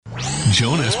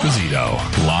Joan Esposito,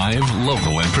 live,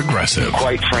 local, and progressive.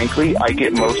 Quite frankly, I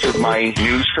get most of my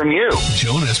news from you.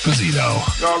 Joan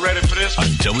Esposito. Y'all ready for this? On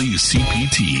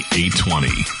WCPT 820.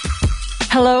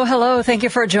 Hello. Thank you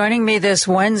for joining me this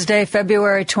Wednesday,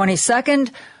 February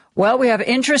 22nd. Well, we have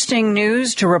interesting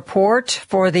news to report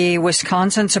for the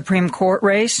Wisconsin Supreme Court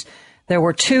race. There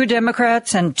were 2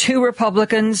 Democrats and 2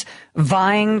 Republicans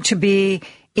vying to be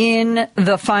in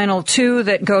the final 2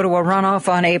 that go to a runoff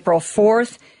on April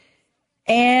 4th.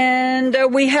 And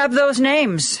we have those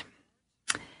names.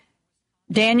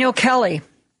 Daniel Kelly,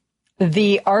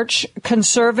 the arch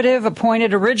conservative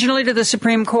appointed originally to the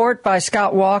Supreme Court by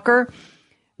Scott Walker,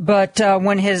 but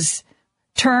when his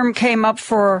term came up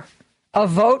for a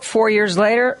vote 4 years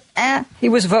later, he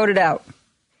was voted out.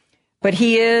 But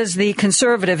he is the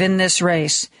conservative in this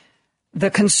race. The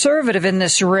conservative in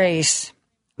this race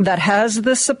that has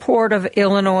the support of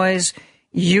Illinois'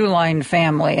 Uihlein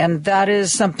family. And that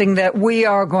is something that we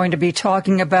are going to be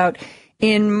talking about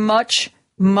in much,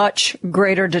 much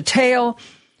greater detail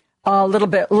a little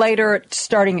bit later,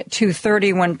 starting at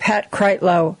 2:30 when Pat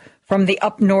Kreitlow from the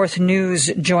Up North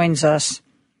News joins us.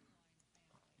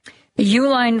 The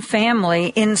Uihlein family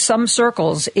in some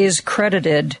circles is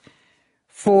credited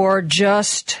for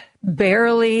just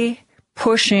barely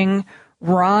pushing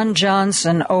Ron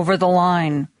Johnson over the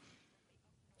line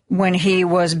when he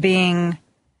was being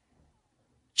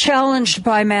challenged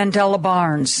by Mandela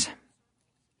Barnes.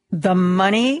 The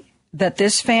money that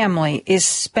this family is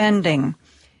spending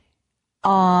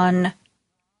on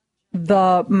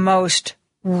the most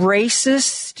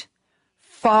racist,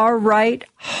 far-right,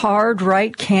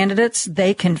 hard-right candidates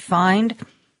they can find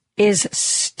is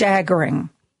staggering.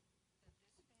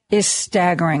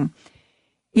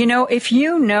 You know, if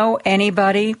you know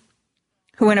anybody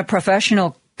who in a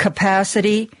professional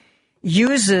capacity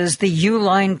uses the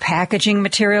Uihlein packaging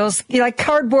materials, like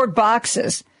cardboard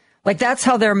boxes, like that's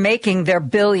how they're making their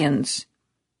billions,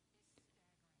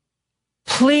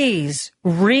 please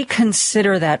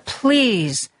reconsider that.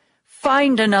 Please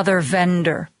find another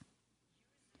vendor.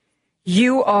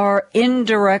 You are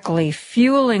indirectly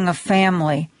fueling a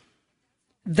family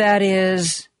that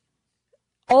is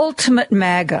ultimate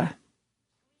MAGA,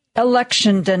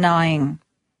 election denying,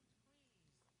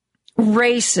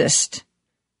 racist,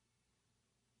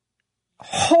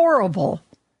 horrible,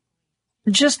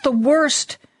 just the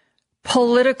worst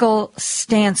political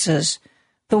stances,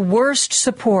 the worst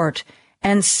support.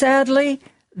 And sadly,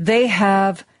 they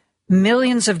have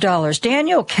millions of dollars.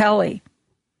 Daniel Kelly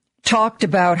talked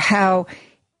about how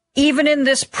even in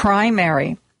this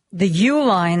primary, the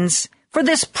Uihleins, for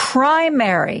this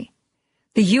primary,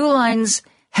 the Uihleins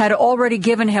had already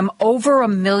given him over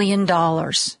 $1 million.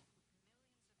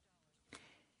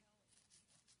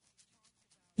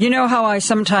 You know how I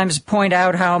sometimes point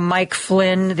out how Mike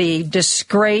Flynn, the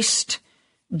disgraced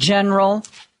general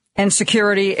and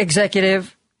security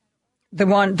executive, the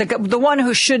one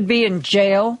who should be in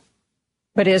jail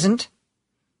but isn't,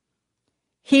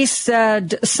 he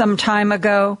said some time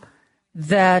ago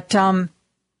that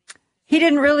he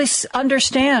didn't really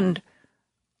understand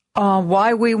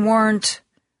why we weren't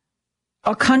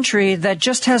a country that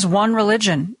just has one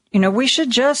religion. You know,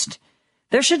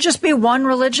 there should just be one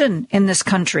religion in this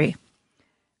country,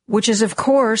 which is, of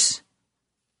course,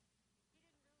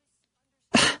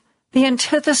 the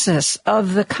antithesis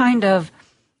of the kind of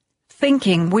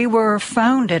thinking we were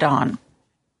founded on.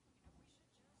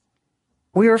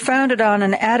 We were founded on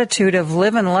an attitude of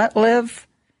live and let live.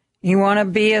 You want to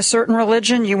be a certain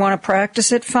religion, you want to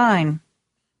practice it, fine.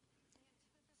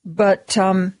 But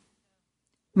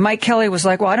Mike Kelly was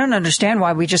like, well, I don't understand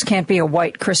why we just can't be a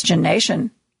white Christian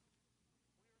nation.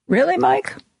 Really,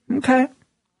 Mike? Okay.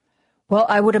 Well,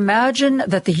 I would imagine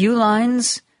that the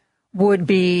Uihleins would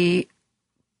be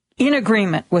in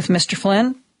agreement with Mr.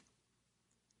 Flynn.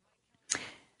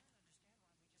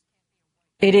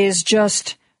 It is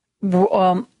just,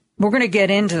 we're going to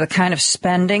get into the kind of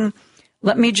spending.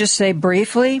 Let me just say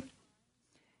briefly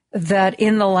that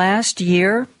in the last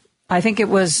year, I think it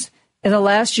was in the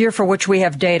last year for which we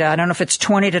have data, I don't know if it's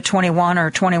 20 to 21 or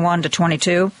 21 to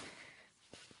 22,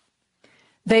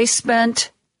 they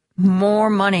spent more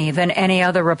money than any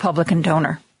other Republican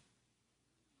donor.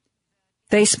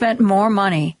 They spent more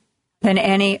money than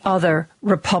any other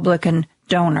Republican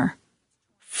donor,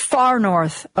 far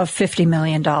north of $50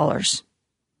 million.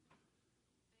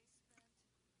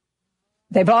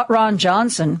 They bought Ron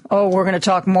Johnson. Oh, we're going to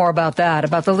talk more about that,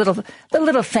 about the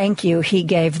little thank you he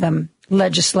gave them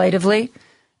legislatively.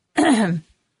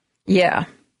 Yeah.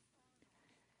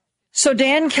 So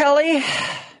Dan Kelly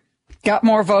got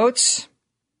more votes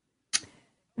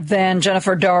than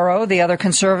Jennifer Dorow, the other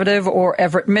conservative, or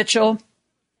Everett Mitchell,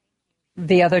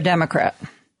 the other Democrat.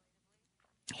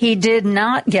 He did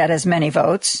not get as many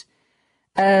votes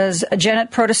as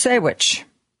Janet Protasewicz.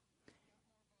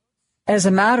 As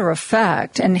a matter of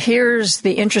fact, and here's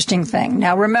the interesting thing.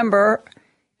 Now remember,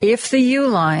 if the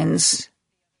Uihleins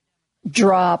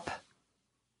drop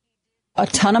a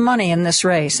ton of money in this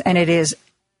race, and it is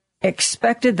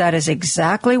expected that is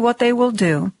exactly what they will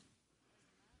do,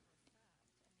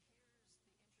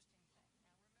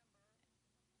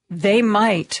 they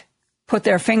might put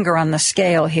their finger on the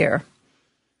scale here.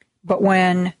 But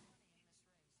when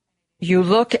you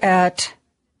look at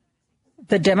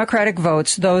the Democratic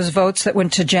votes, those votes that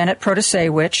went to Janet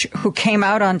Protasewicz, who came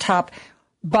out on top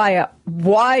by a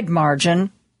wide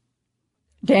margin,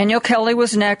 Daniel Kelly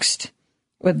was next,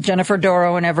 with Jennifer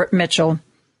Dorow and Everett Mitchell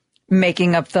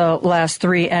making up the last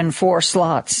 3 and 4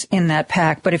 slots in that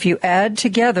pack. But if you add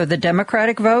together the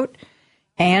Democratic vote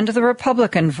and the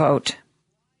Republican vote,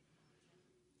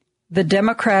 the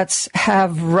Democrats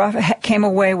came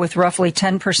away with roughly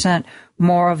 10%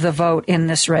 more of the vote in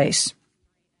this race.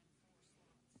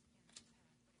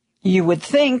 You would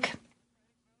think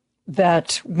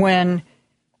that when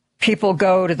people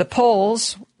go to the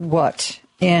polls, it's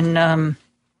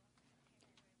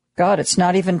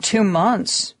not even 2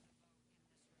 months.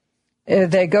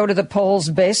 They go to the polls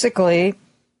basically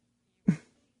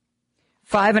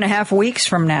 5.5 weeks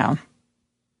from now.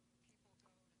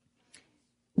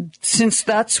 Since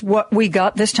that's what we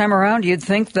got this time around, you'd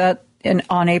think that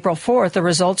on April 4th, the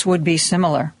results would be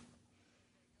similar.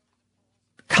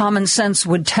 Common sense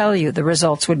would tell you the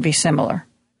results would be similar.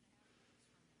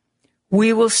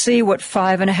 We will see what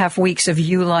 5.5 weeks of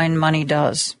Uihlein money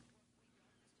does.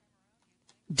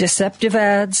 Deceptive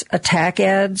ads, attack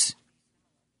ads,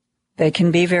 they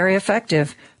can be very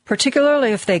effective,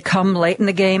 particularly if they come late in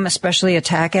the game, especially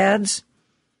attack ads,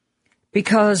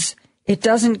 because it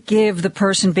doesn't give the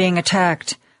person being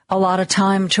attacked a lot of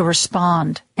time to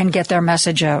respond and get their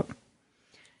message out.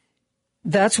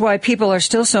 That's why people are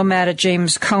still so mad at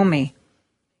James Comey,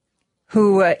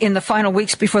 who in the final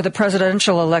weeks before the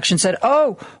presidential election said,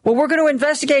 we're going to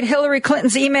investigate Hillary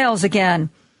Clinton's emails again.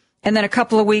 And then a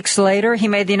couple of weeks later, he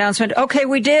made the announcement, okay,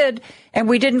 we did, and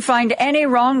we didn't find any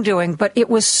wrongdoing, but it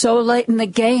was so late in the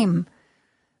game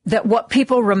that what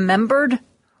people remembered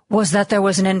was that there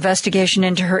was an investigation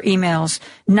into her emails,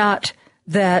 not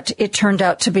that it turned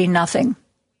out to be nothing.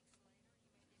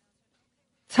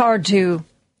 It's hard to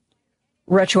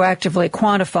retroactively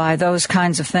quantify those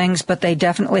kinds of things, but they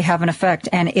definitely have an effect.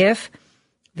 And if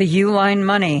the Uihlein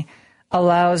money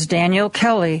allows Daniel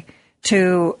Kelly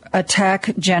to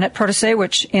attack Janet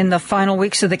Protasewicz in the final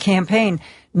weeks of the campaign,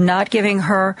 not giving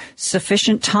her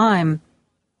sufficient time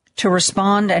to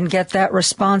respond and get that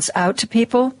response out to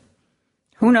people,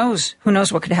 who knows? Who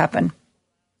knows what could happen?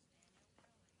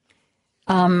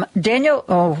 We're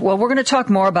going to talk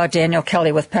more about Daniel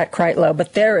Kelly with Pat Kreitlow,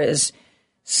 but there is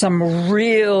some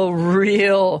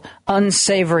real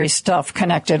unsavory stuff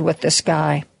connected with this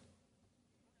guy.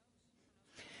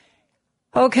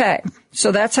 Okay,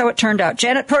 so that's how it turned out.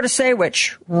 Janet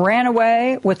Protasewicz ran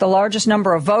away with the largest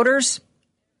number of voters.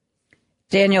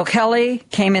 Daniel Kelly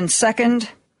came in second.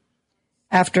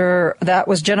 After that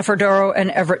was Jennifer Dorow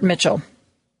and Everett Mitchell.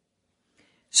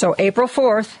 So April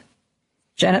 4th,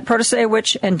 Janet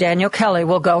Protasewicz and Daniel Kelly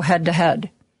will go head-to-head.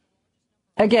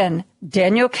 Again,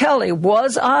 Daniel Kelly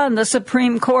was on the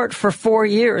Supreme Court for 4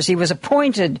 years. He was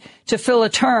appointed to fill a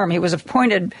term. He was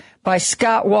appointed by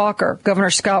Scott Walker, Governor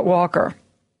Scott Walker.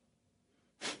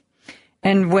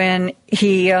 And when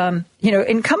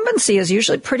incumbency is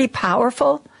usually pretty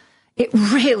powerful. It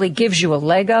really gives you a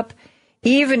leg up,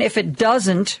 even if it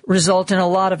doesn't result in a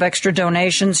lot of extra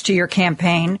donations to your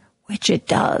campaign, which it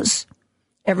does.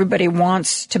 Everybody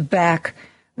wants to back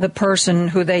the person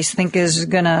who they think is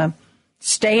going to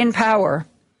stay in power.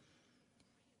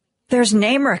 There's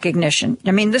name recognition.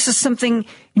 I mean, this is something,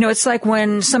 it's like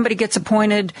when somebody gets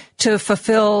appointed to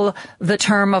fulfill the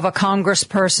term of a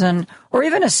congressperson or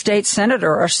even a state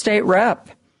senator or state rep.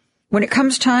 When it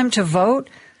comes time to vote,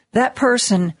 that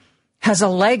person has a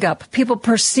leg up. People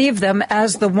perceive them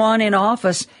as the one in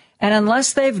office. And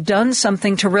unless they've done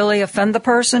something to really offend the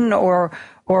person or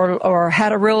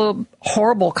had a real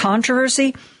horrible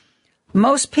controversy,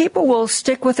 most people will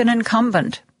stick with an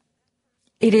incumbent.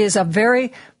 It is a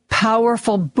very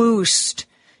powerful boost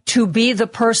to be the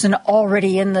person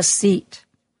already in the seat.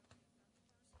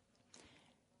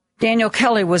 Daniel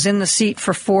Kelly was in the seat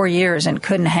for 4 years and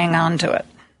couldn't hang on to it.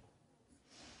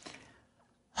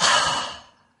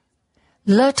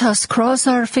 Let us cross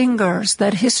our fingers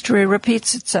that history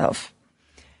repeats itself.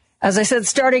 As I said,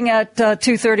 starting at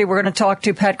 2:30, we're going to talk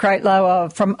to Pat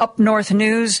Kreitlow from Up North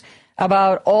News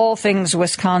about all things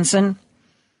Wisconsin.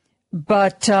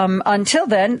 But until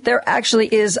then, there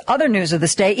actually is other news of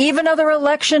this day, even other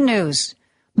election news.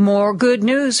 More good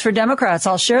news for Democrats.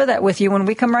 I'll share that with you when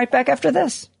we come right back after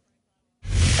this.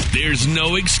 There's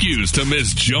no excuse to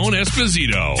miss Joan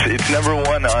Esposito. It's number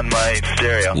one on my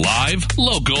stereo. Live,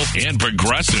 local, and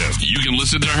progressive. You can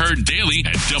listen to her daily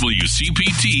at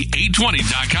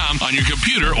WCPT820.com on your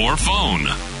computer or phone.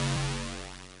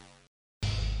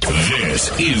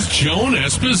 This is Joan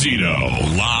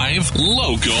Esposito. Live,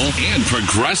 local, and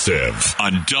progressive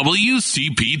on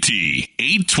WCPT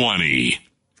 820.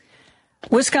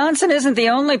 Wisconsin isn't the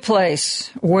only place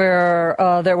where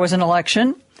there was an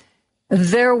election.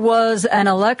 There was an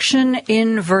election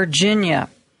in Virginia.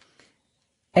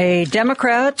 A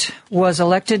Democrat was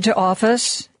elected to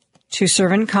office to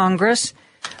serve in Congress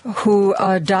who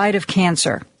died of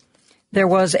cancer. There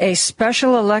was a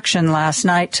special election last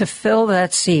night to fill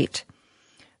that seat.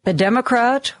 The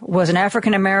Democrat was an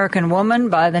African-American woman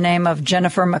by the name of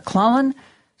Jennifer McClellan,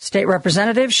 state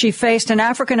representative. She faced an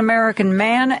African-American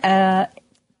man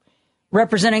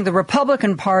representing the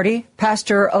Republican Party,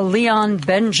 Pastor Leon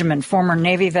Benjamin, former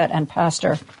Navy vet and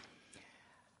pastor.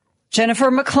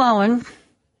 Jennifer McClellan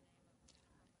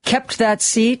kept that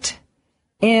seat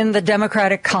in the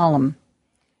Democratic column.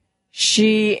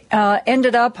 She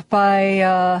ended up,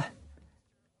 by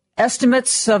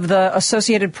estimates of the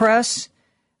Associated Press,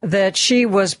 that she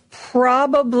was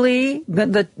probably,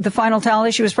 the final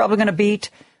tally, she was probably going to beat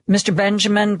Mr.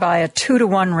 Benjamin by a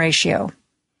 2-to-1 ratio.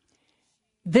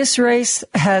 This race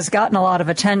has gotten a lot of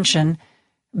attention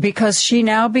because she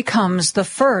now becomes the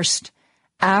first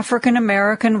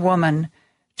African-American woman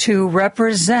to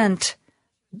represent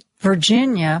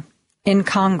Virginia in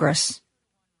Congress.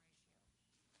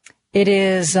 It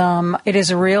is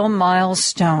a real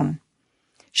milestone.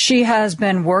 She has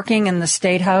been working in the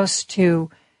State House to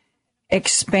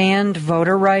expand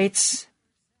voter rights.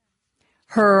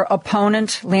 Her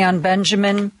opponent, Leon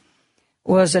Benjamin,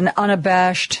 was an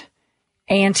unabashed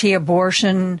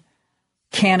anti-abortion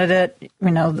candidate,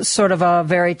 sort of a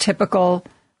very typical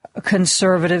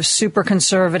conservative, super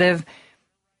conservative,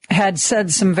 had said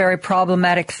some very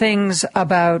problematic things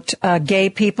about gay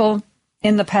people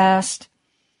in the past.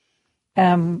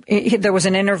 There was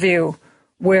an interview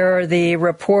where the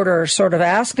reporter sort of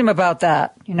asked him about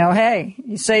that. Hey,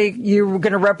 you say you're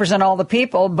going to represent all the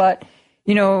people, but,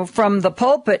 from the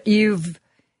pulpit, you've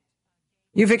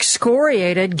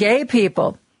excoriated gay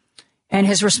people. And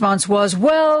his response was,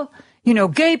 well,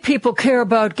 gay people care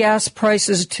about gas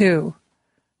prices too.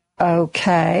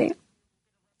 Okay.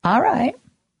 All right.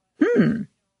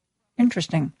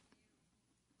 Interesting.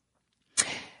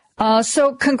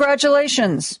 So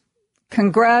congratulations.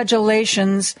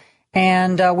 Congratulations.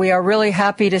 And we are really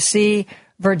happy to see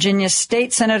Virginia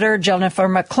State Senator Jennifer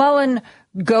McClellan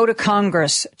go to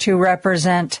Congress to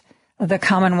represent the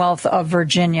Commonwealth of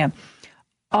Virginia.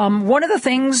 One of the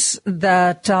things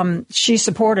that she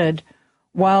supported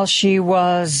while she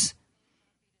was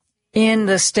in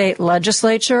the state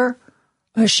legislature,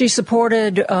 she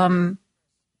supported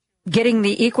getting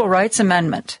the Equal Rights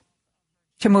Amendment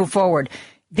to move forward.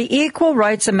 The Equal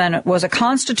Rights Amendment was a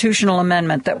constitutional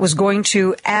amendment that was going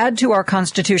to add to our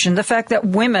Constitution the fact that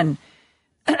women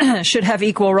should have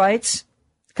equal rights,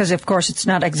 because, of course, it's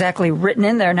not exactly written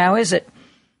in there now, is it?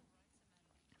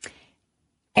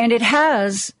 And it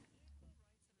has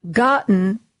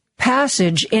gotten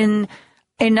passage in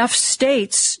enough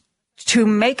states to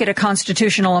make it a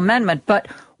constitutional amendment. But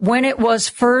when it was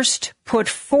first put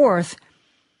forth,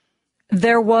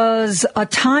 there was a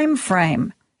time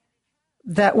frame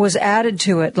that was added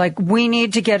to it. Like, we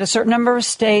need to get a certain number of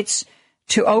states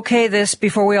to okay this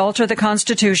before we alter the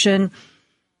Constitution.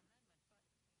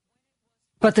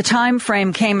 But the time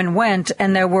frame came and went,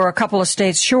 and there were a couple of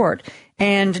states short.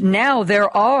 And now there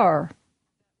are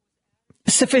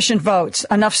sufficient votes.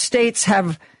 Enough states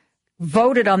have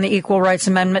voted on the Equal Rights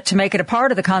Amendment to make it a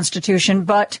part of the Constitution.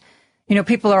 But,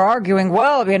 people are arguing,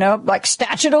 well, like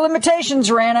statute of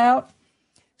limitations ran out.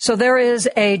 So there is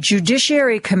a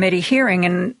Judiciary Committee hearing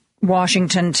in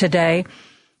Washington today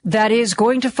that is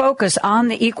going to focus on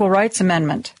the Equal Rights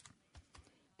Amendment.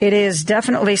 It is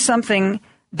definitely something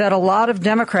that a lot of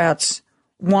Democrats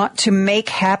want to make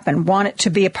happen, want it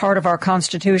to be a part of our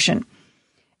Constitution.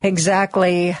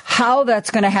 Exactly how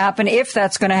that's going to happen, if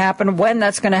that's going to happen, when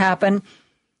that's going to happen,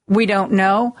 we don't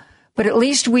know. But at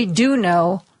least we do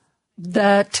know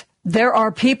that there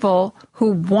are people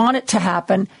who want it to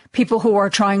happen, people who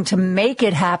are trying to make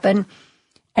it happen,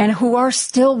 and who are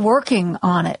still working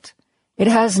on it. It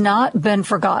has not been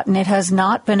forgotten. It has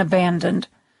not been abandoned.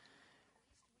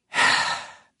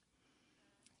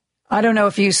 I don't know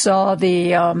if you saw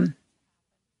the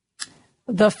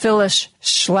Phyllis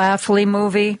Schlafly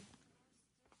movie.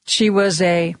 She was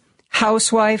a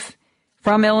housewife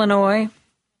from Illinois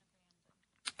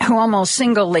who almost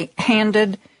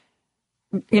single-handed,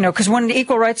 because when the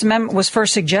Equal Rights Amendment was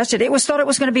first suggested, it was thought it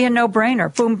was going to be a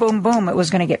no-brainer. Boom, boom, boom. It was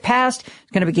going to get passed.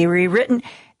 It's going to be rewritten.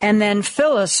 And then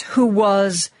Phyllis, who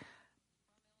was,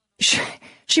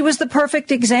 she was the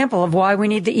perfect example of why we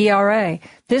need the ERA.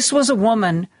 This was a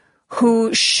woman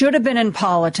who should have been in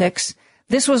politics.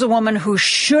 This was a woman who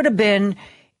should have been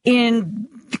in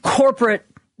the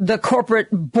corporate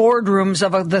boardrooms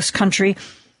of this country.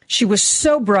 She was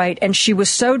so bright and she was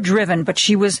so driven, but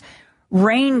she was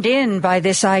reined in by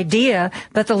this idea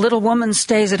that the little woman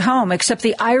stays at home. Except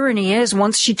the irony is,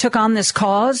 once she took on this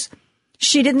cause,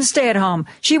 she didn't stay at home.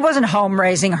 She wasn't home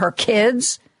raising her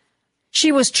kids.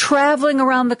 She was traveling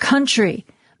around the country,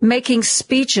 making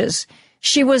speeches.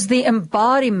 She was the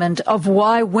embodiment of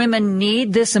why women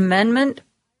need this amendment,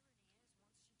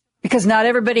 because not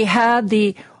everybody had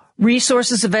the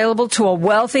resources available to a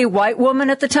wealthy white woman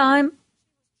at the time,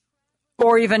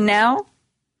 or even now.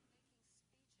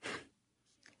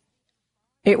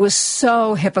 It was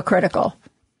so hypocritical,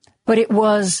 but it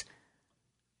was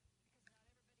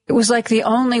like the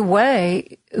only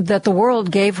way that the world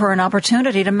gave her an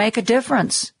opportunity to make a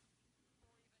difference.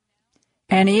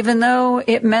 And even though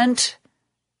it meant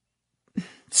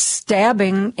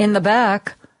stabbing in the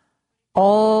back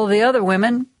all the other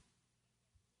women,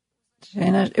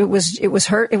 and it was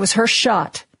her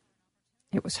shot.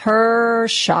 It was her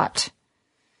shot.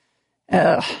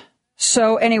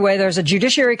 So anyway, there's a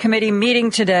Judiciary Committee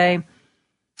meeting today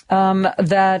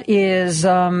that is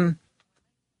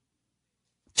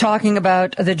talking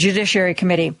about the Judiciary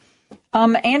Committee.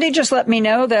 Andy just let me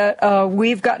know that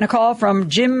we've gotten a call from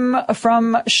Jim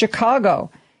from Chicago.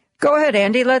 Go ahead,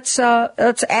 Andy. Let's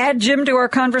add Jim to our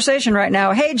conversation right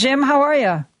now. Hey, Jim, how are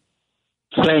you?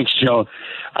 Thanks, Joan.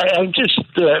 I'm just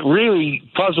really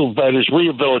puzzled by this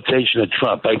rehabilitation of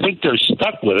Trump. I think they're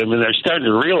stuck with him, and they're starting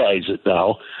to realize it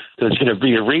now. There's going to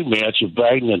be a rematch of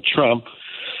Biden and Trump.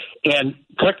 And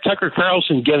Tucker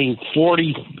Carlson getting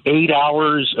 48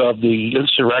 hours of the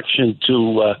insurrection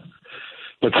to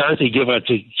McCarthy, giving it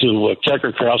to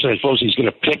Tucker Carlson. I suppose he's going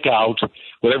to pick out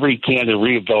whatever he can to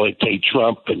rehabilitate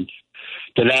Trump and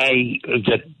deny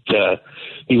that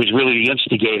he was really the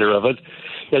instigator of it.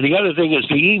 And the other thing is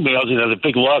the emails, the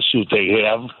big lawsuit they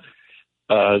have,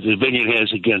 the Dominion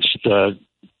has against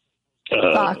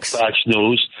Fox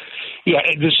News. Yeah,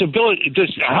 if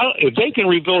they can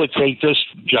rehabilitate this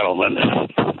gentleman,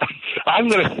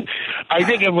 I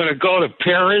think I'm gonna go to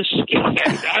Paris.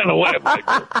 I don't know what I'm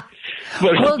gonna do.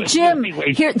 Well, Jim,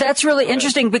 anyway. Here, that's really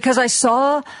interesting because I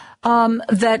saw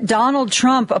that Donald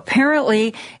Trump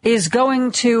apparently is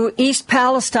going to East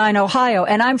Palestine, Ohio,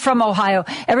 and I'm from Ohio.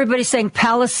 Everybody's saying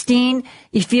Palestine.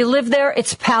 If you live there,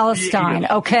 it's Palestine,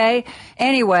 okay?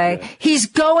 Anyway, he's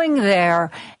going there.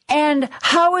 And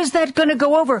how is that going to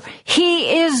go over?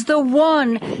 He is the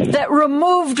one that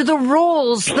removed the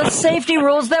rules, the safety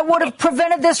rules that would have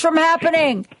prevented this from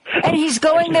happening. And he's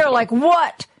going there like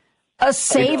what? A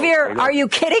savior? I know. Are you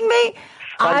kidding me?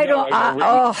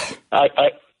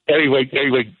 Anyway,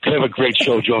 have a great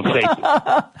show, Joan. Thank you.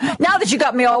 Now that you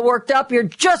got me all worked up, you're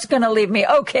just going to leave me.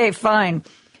 Okay, fine.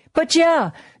 But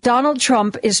yeah, Donald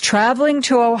Trump is traveling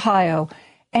to Ohio.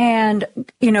 And,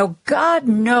 God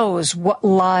knows what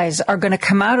lies are going to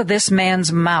come out of this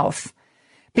man's mouth,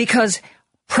 because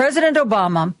President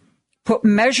Obama put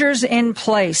measures in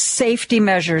place, safety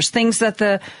measures, things that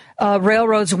the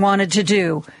railroads wanted to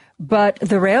do. But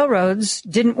the railroads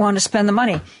didn't want to spend the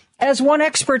money. As one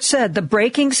expert said, the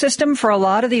braking system for a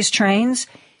lot of these trains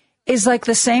is like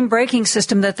the same braking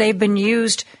system that they've been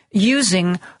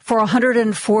using for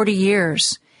 140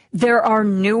 years. There are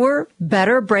newer,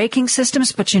 better braking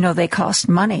systems, but they cost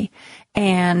money.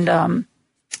 And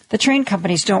the train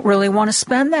companies don't really want to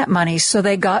spend that money. So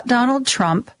they got Donald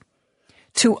Trump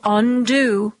to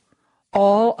undo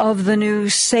all of the new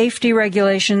safety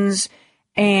regulations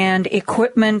and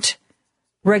equipment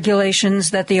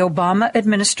regulations that the Obama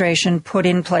administration put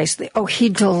in place. He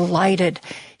delighted.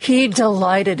 He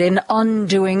delighted in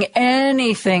undoing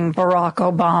anything Barack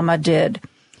Obama did.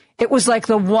 It was like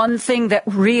the one thing that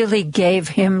really gave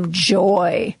him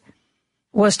joy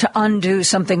was to undo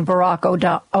something Barack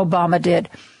Obama did.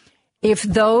 If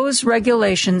those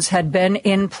regulations had been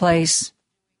in place,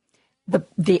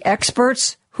 the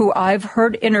experts who I've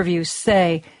heard interviews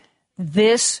say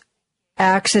this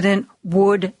accident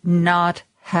would not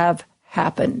have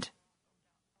happened.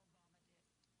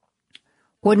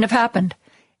 wouldn't have happened.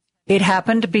 It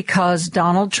happened because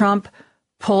Donald Trump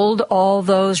pulled all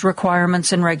those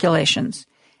requirements and regulations.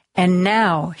 And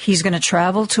now he's going to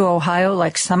travel to Ohio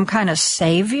like some kind of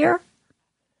savior?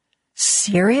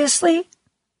 Seriously?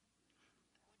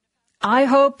 I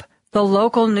hope the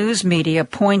local news media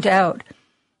point out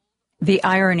the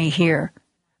irony here,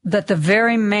 that the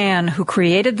very man who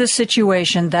created the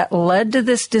situation that led to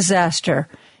this disaster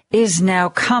is now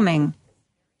coming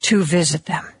to visit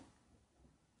them.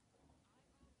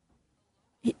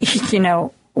 You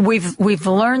know, we've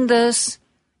learned this,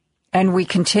 and we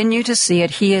continue to see it.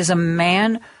 He is a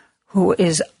man who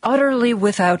is utterly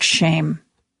without shame.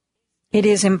 It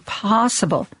is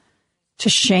impossible to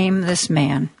shame this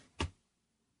man.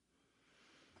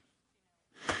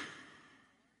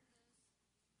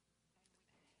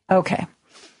 Okay.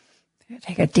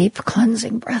 Take a deep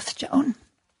cleansing breath, Joan.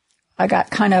 I got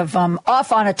kind of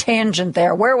off on a tangent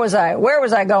there. Where was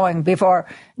I going before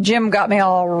Jim got me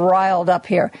all riled up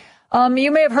here?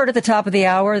 You may have heard at the top of the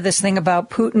hour this thing about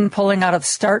Putin pulling out of the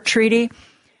START treaty,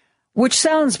 which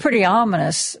sounds pretty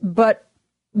ominous, but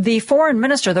the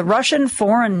Russian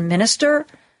foreign minister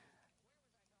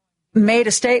made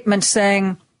a statement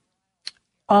saying,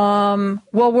 well,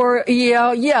 we're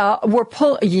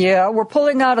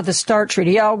pulling out of the START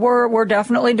treaty. Yeah, we're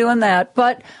definitely doing that,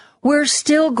 but we're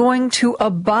still going to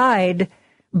abide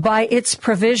by its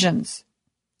provisions.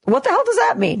 What the hell does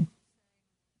that mean?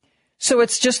 So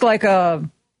it's just like a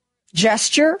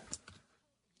gesture?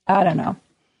 I don't know.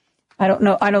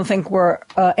 I don't think we're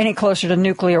any closer to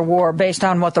nuclear war based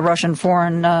on what the Russian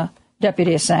foreign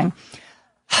deputy is saying.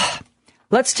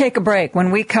 Let's take a break. When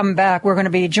we come back, we're going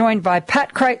to be joined by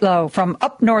Pat Kreitlow from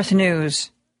Up North News.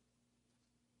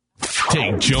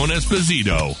 Take Joan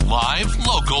Esposito, live,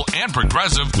 local, and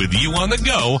progressive, with you on the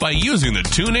go by using the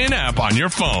TuneIn app on your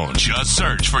phone. Just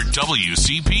search for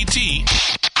WCPT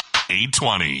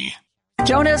 820.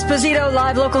 Joan Esposito,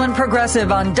 live, local, and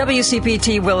progressive on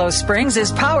WCPT Willow Springs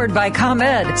is powered by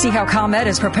ComEd. See how ComEd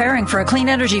is preparing for a clean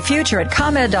energy future at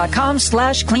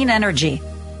ComEd.com/clean energy.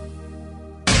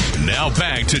 Now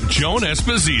back to Joan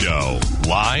Esposito,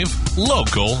 live,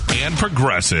 local, and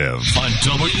progressive on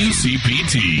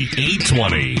WCPT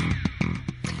 820.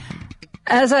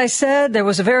 As I said, there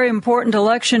was a very important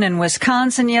election in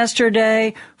Wisconsin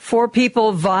yesterday. 4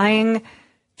 people vying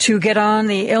to get on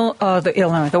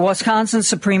the Wisconsin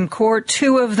Supreme Court.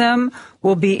 2 of them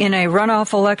will be in a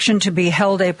runoff election to be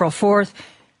held April 4th.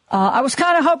 I was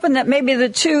kind of hoping that maybe the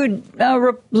 2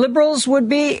 liberals would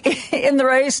be in the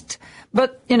race,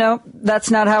 but,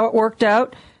 that's not how it worked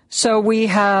out. So we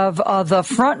have the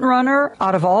front runner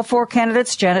out of all 4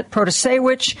 candidates, Janet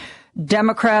Protasewicz,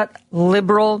 Democrat,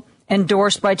 liberal,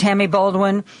 endorsed by Tammy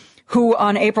Baldwin, who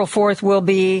on April 4th will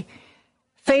be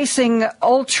facing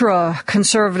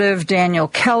ultra-conservative Daniel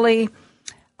Kelly,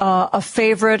 a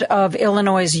favorite of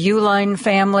Illinois' Uline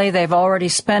family. They've already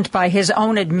spent, by his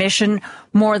own admission,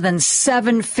 more than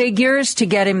 7 figures to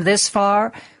get him this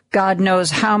far. God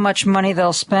knows how much money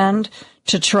they'll spend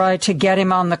to try to get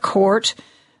him on the court,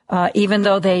 even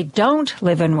though they don't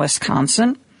live in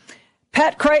Wisconsin.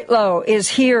 Pat Kreitlow is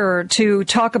here to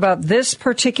talk about this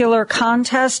particular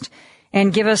contest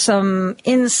and give us some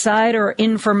insider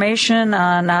information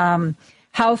on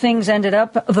how things ended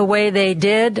up the way they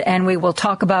did. And we will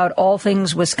talk about all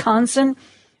things Wisconsin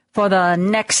for the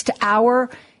next hour.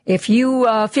 If you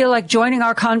feel like joining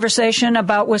our conversation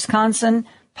about Wisconsin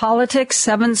politics,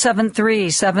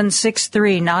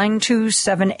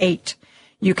 773-763-9278.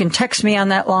 You can text me on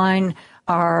that line.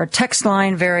 Our text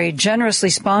line very generously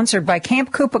sponsored by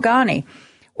Camp Kupagani.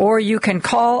 Or you can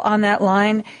call on that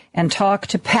line and talk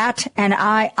to Pat and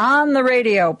I on the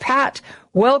radio. Pat,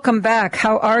 welcome back.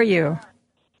 How are you?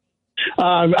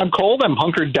 I'm cold. I'm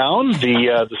hunkered down.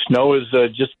 The snow is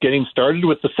just getting started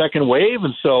with the second wave,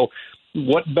 and so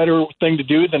what better thing to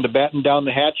do than to batten down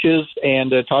the hatches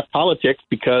and talk politics,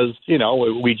 because,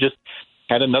 we just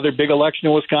had another big election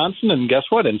in Wisconsin, and guess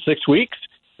what? In 6 weeks,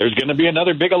 there's going to be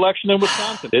another big election in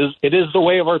Wisconsin. It is the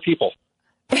way of our people.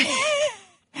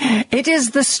 It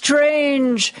is the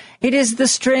strange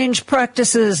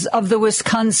practices of the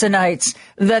Wisconsinites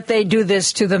that they do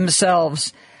this to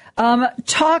themselves.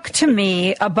 Talk to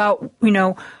me about,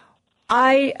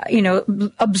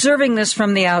 observing this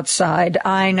from the outside.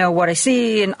 I know what I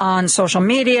see on social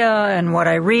media and what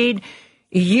I read.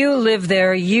 You live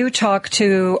there. You talk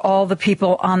to all the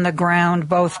people on the ground,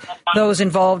 both those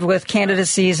involved with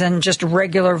candidacies and just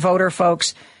regular voter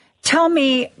folks. Tell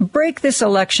me, break this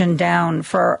election down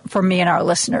for me and our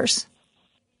listeners.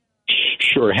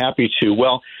 Sure, happy to.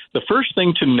 Well, the first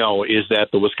thing to know is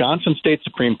that the Wisconsin State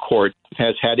Supreme Court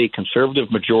has had a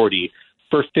conservative majority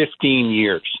for 15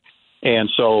 years.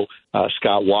 And so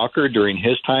Scott Walker, during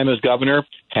his time as governor,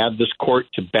 had this court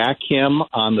to back him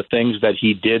on the things that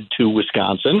he did to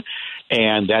Wisconsin.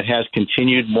 And that has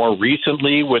continued more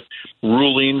recently with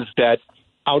rulings that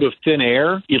out of thin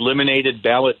air eliminated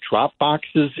ballot drop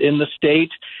boxes in the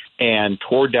state and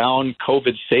tore down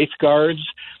COVID safeguards.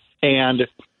 And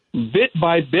bit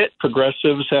by bit,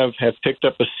 progressives have picked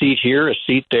up a seat here, a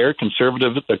seat there.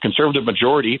 The conservative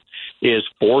majority is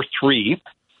 4-3.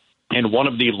 And one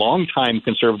of the longtime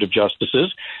conservative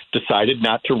justices decided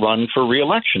not to run for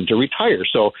re-election, to retire.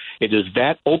 So it is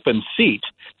that open seat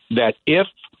that if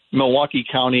Milwaukee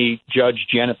County Judge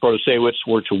Janet Protasiewicz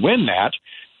were to win that,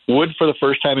 would, for the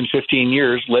first time in 15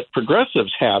 years, let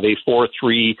progressives have a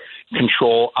 4-3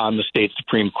 control on the state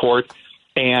Supreme Court.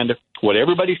 And what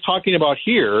everybody's talking about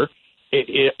here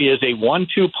is a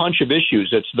 1-2 punch of issues.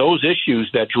 It's those issues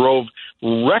that drove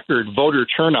record voter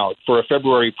turnout for a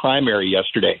February primary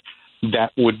yesterday.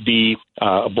 That would be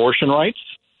abortion rights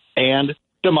and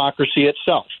democracy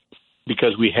itself,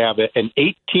 because we have an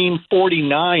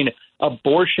 1849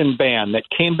 abortion ban that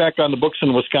came back on the books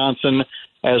in Wisconsin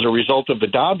as a result of the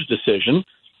Dobbs decision.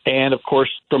 And, of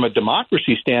course, from a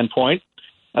democracy standpoint,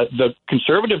 the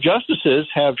conservative justices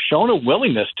have shown a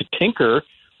willingness to tinker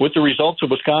with the results of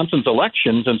Wisconsin's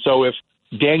elections. And so if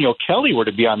Daniel Kelly were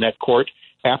to be on that court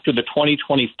after the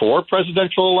 2024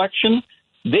 presidential election,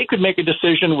 they could make a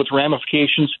decision with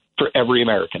ramifications for every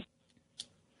American.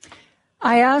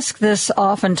 I ask this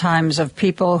oftentimes of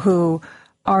people who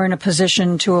are in a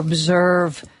position to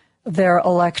observe their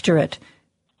electorate.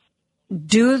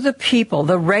 Do the people,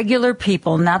 the regular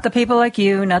people, not the people like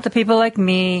you, not the people like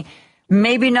me,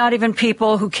 maybe not even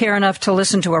people who care enough to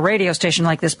listen to a radio station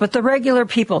like this, but the regular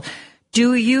people,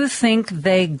 do you think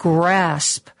they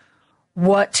grasp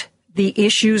what the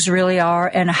issues really are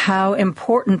and how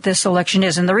important this election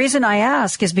is? And the reason I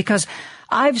ask is because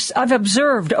I've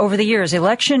observed over the years,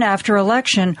 election after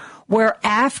election, where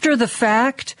after the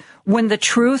fact, when the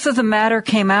truth of the matter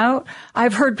came out,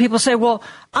 I've heard people say, well,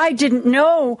 I didn't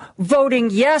know voting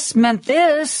yes meant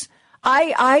this.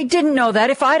 I didn't know that.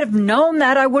 If I'd have known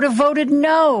that, I would have voted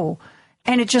no.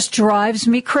 And it just drives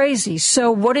me crazy.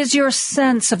 So what is your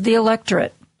sense of the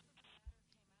electorate?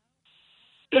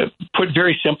 Put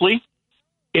very simply,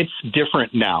 it's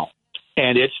different now.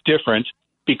 And it's different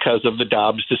because of the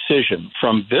Dobbs decision.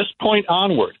 From this point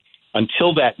onward,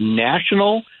 until that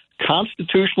national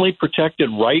constitutionally protected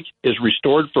right is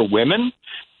restored for women,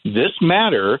 this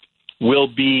matter will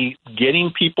be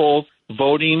getting people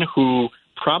voting who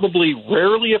probably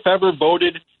rarely, if ever,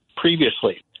 voted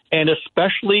previously, and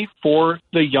especially for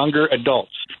the younger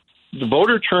adults. The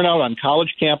voter turnout on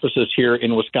college campuses here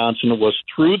in Wisconsin was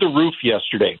through the roof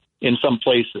yesterday in some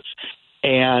places.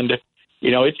 And,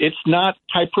 you know, it's not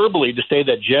hyperbole to say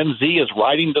that Gen Z is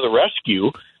riding to the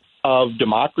rescue of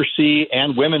democracy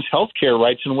and women's health care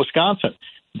rights in Wisconsin.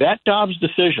 That Dobbs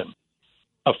decision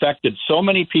affected so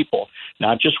many people,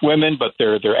 not just women, but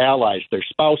their allies, their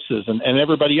spouses, and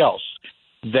everybody else,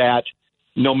 that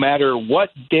no matter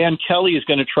what Dan Kelly is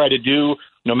going to try to do,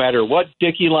 no matter what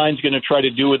Dickie Line's going to try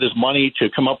to do with his money to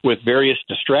come up with various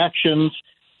distractions,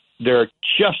 there are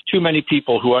just too many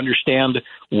people who understand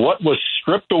what was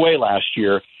stripped away last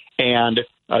year. And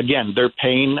again, they're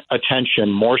paying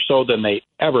attention more so than they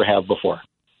ever have before.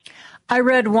 I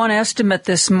read one estimate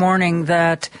this morning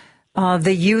that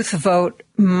the youth vote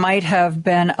might have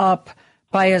been up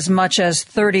by as much as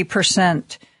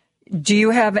 30%. Do you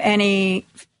have any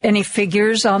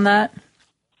figures on that?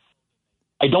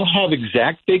 I don't have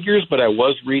exact figures, but I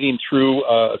was reading through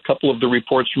a couple of the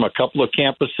reports from a couple of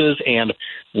campuses, and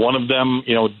one of them,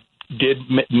 you know, did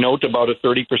note about a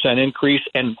 30% increase.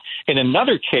 And in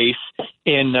another case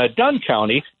in Dunn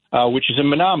County, which is in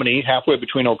Menominee, halfway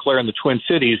between Eau Claire and the Twin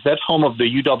Cities, that's home of the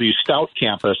UW Stout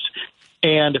campus.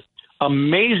 And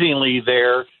amazingly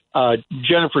there,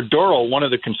 Jennifer Dorrell, one of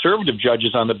the conservative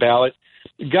judges on the ballot,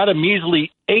 got a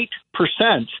measly 8%,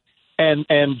 and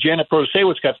Janet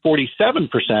Protasiewicz got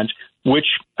 47%, which,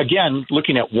 again,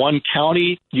 looking at one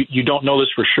county, you don't know this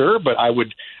for sure, but I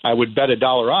would bet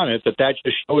 $1 on it that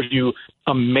just shows you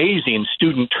amazing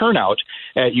student turnout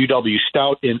at UW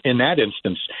Stout in that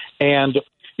instance. And,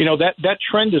 you know, that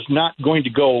trend is not going to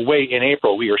go away in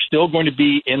April. We are still going to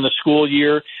be in the school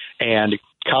year, and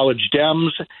college Dems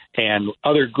and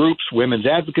other groups, women's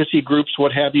advocacy groups,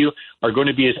 what have you, are going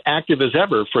to be as active as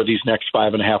ever for these next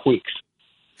 5.5 weeks.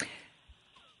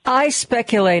 I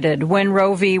speculated when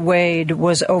Roe v. Wade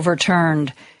was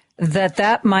overturned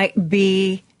that might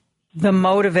be the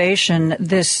motivation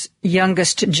this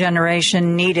youngest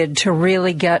generation needed to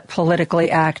really get politically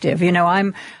active. You know,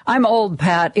 I'm old,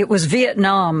 Pat. It was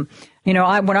Vietnam. You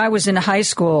know, when I was in high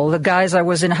school, the guys I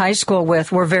was in high school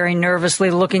with were very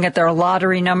nervously looking at their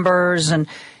lottery numbers and,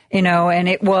 you know, and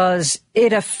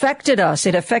it affected us.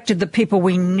 It affected the people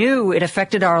we knew. It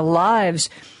affected our lives.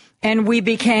 And we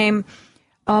became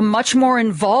much more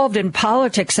involved in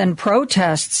politics and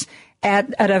protests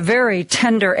at a very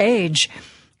tender age.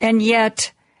 And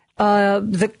yet,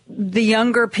 the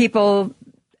younger people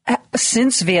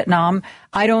since Vietnam,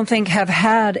 I don't think have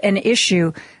had an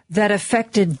issue that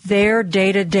affected their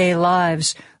day-to-day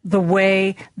lives the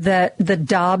way that the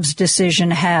Dobbs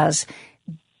decision has.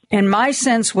 And my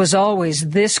sense was always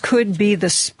this could be the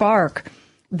spark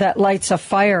that lights a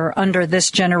fire under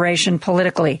this generation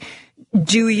politically.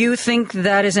 Do you think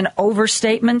that is an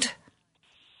overstatement?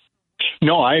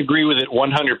 No, I agree with it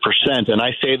 100%. And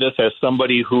I say this as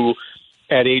somebody who,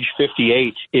 at age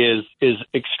 58, is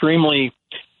extremely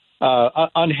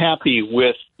unhappy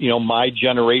with, you know, my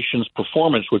generation's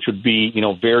performance, which would be, you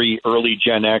know, very early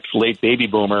Gen X, late baby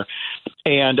boomer.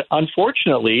 And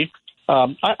unfortunately,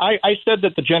 I said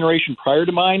that the generation prior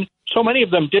to mine, so many of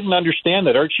them didn't understand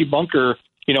that Archie Bunker,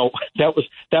 you know, that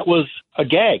was a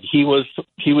gag. He was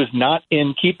not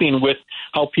in keeping with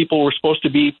how people were supposed to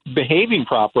be behaving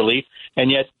properly, and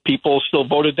yet people still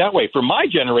voted that way. For my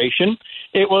generation,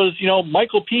 it was, you know,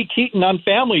 Michael P. Keaton on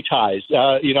Family Ties.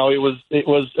 You know, it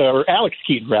was or Alex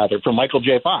Keaton rather, from Michael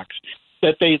J. Fox.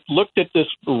 That they looked at this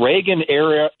Reagan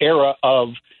era of,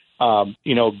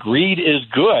 you know, greed is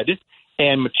good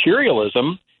and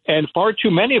materialism, and far too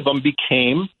many of them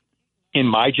became, in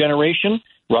my generation,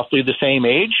 roughly the same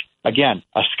age. Again,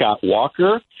 a Scott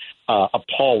Walker, a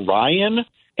Paul Ryan,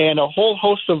 and a whole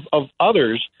host of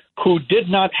others who did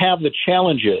not have the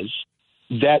challenges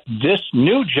that this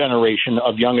new generation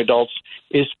of young adults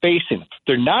is facing.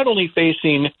 They're not only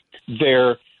facing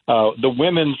the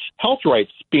women's health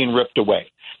rights being ripped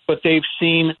away, but they've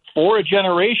seen for a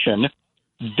generation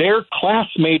their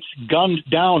classmates gunned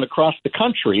down across the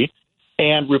country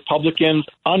and Republicans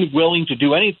unwilling to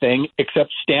do anything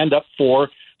except stand up for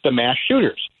the mass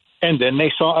shooters. And then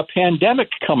they saw a pandemic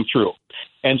come through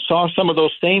and saw some of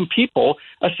those same people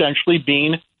essentially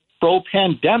being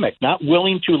pro-pandemic, not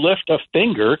willing to lift a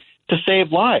finger to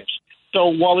save lives. So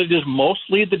while it is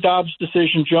mostly the Dobbs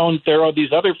decision, Joan, there are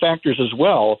these other factors as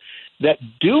well that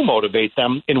do motivate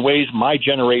them in ways my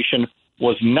generation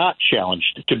was not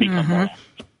challenged to become more.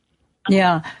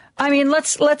 Yeah. I mean,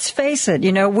 let's face it.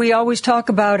 You know, we always talk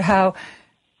about how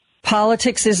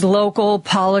politics is local,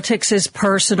 politics is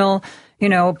personal. You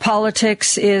know,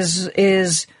 politics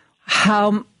is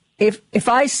how if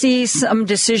I see some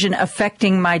decision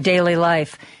affecting my daily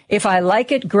life, if I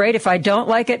like it, great. If I don't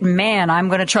like it, man, I'm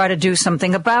going to try to do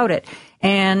something about it.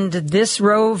 And this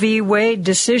Roe v. Wade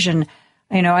decision,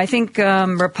 you know, I think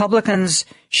Republicans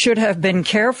should have been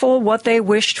careful what they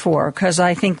wished for, because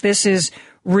I think this is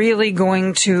really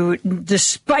going to,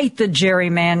 despite the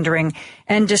gerrymandering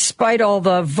and despite all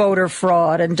the voter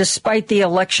fraud and despite the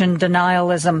election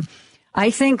denialism, I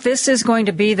think this is going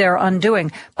to be their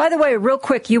undoing. By the way, real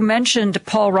quick, you mentioned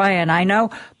Paul Ryan. I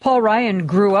know Paul Ryan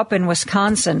grew up in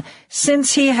Wisconsin.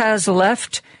 Since he has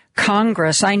left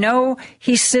Congress, I know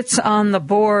he sits on the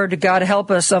board, God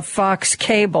help us, of Fox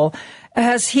Cable.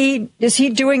 Is he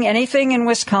doing anything in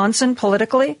Wisconsin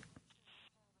politically?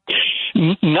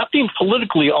 Nothing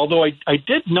politically, although I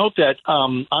did note that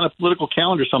on a political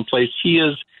calendar someplace, he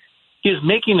is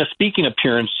making a speaking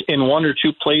appearance in one or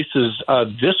two places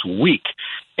this week.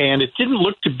 And it didn't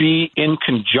look to be in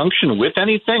conjunction with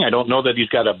anything. I don't know that he's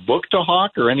got a book to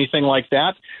hawk or anything like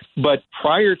that. But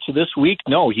prior to this week,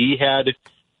 no, he had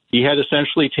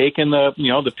essentially taken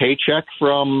the paycheck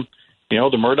from, you know,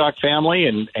 the Murdoch family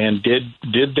and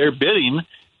did their bidding,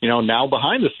 you know, now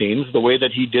behind the scenes, the way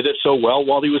that he did it so well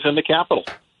while he was in the Capitol.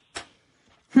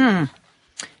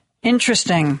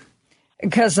 Interesting.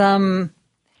 Because,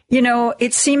 you know,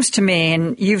 it seems to me,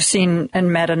 and you've seen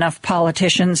and met enough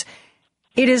politicians,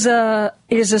 it is a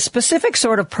specific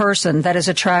sort of person that is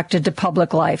attracted to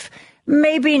public life.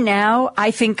 Maybe now, I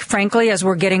think, frankly, as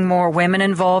we're getting more women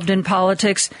involved in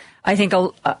politics, I think,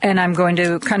 and I'm going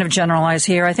to kind of generalize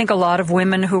here, I think a lot of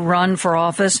women who run for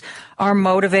office are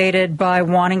motivated by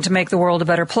wanting to make the world a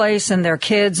better place and their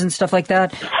kids and stuff like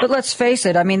that. But let's face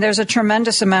it, I mean, there's a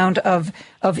tremendous amount of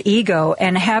ego,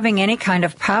 and having any kind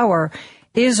of power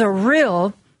is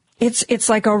it's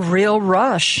like a real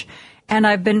rush. And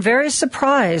I've been very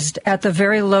surprised at the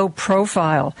very low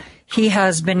profile he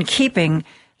has been keeping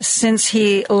since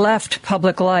he left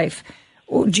public life.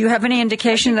 Do you have any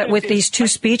indication that with these two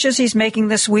speeches he's making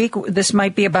this week, this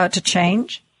might be about to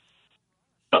change?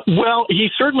 Well, he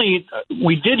certainly,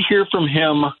 we did hear from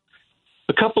him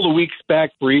a couple of weeks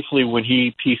back briefly when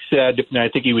he said, and I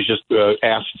think he was just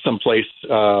asked someplace,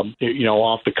 off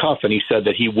the cuff, and he said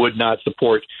that he would not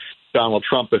support Donald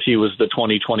Trump if he was the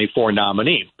 2024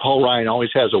 nominee. Paul Ryan always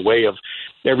has a way of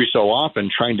every so often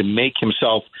trying to make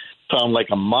himself sound like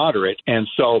a moderate. And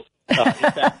so, in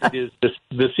fact, it is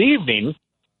this evening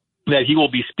that he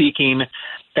will be speaking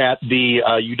at the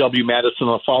UW-Madison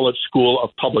La Follette School of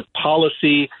Public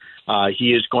Policy.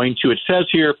 He is going to, it says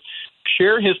here,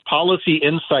 share his policy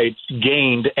insights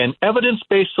gained and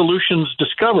evidence-based solutions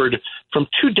discovered from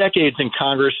 2 decades in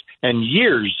Congress and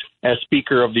years as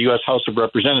Speaker of the U.S. House of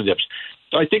Representatives.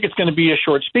 So I think it's going to be a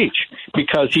short speech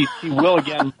because he will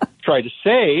again try to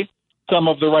say some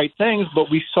of the right things,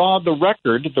 but we saw the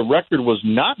record. The record was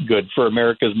not good for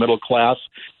America's middle class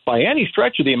by any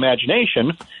stretch of the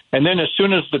imagination. And then as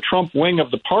soon as the Trump wing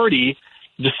of the party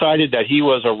decided that he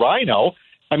was a rhino,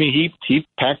 I mean, he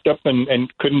packed up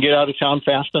and couldn't get out of town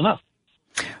fast enough.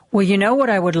 Well, you know what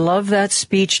I would love that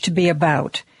speech to be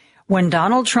about? When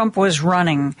Donald Trump was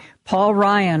running, Paul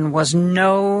Ryan was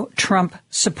no Trump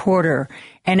supporter.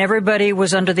 And everybody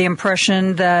was under the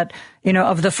impression that,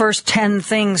 of the first 10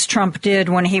 things Trump did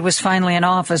when he was finally in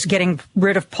office, getting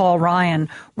rid of Paul Ryan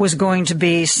was going to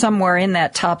be somewhere in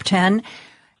that top 10.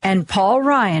 And Paul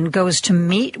Ryan goes to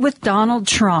meet with Donald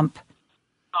Trump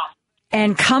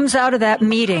and comes out of that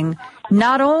meeting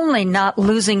not only not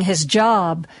losing his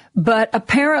job, but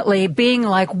apparently being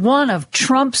like one of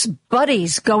Trump's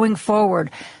buddies going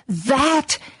forward.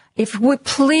 That, if we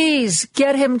please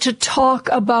get him to talk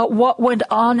about what went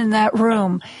on in that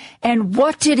room and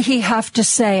what did he have to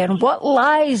say and what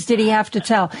lies did he have to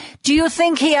tell? Do you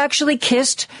think he actually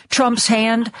kissed Trump's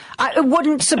hand? It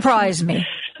wouldn't surprise me.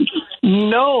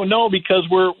 No, because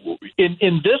we're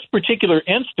in this particular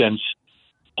instance,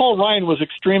 Paul Ryan was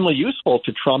extremely useful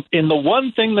to Trump in the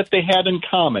one thing that they had in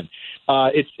common.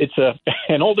 It's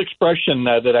an old expression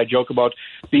that I joke about.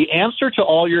 The answer to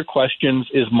all your questions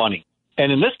is money.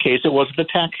 And in this case, it was the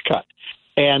tax cut.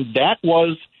 And that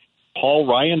was Paul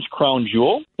Ryan's crown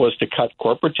jewel, was to cut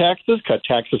corporate taxes, cut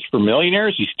taxes for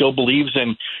millionaires. He still believes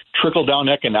in trickle-down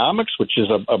economics, which is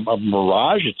a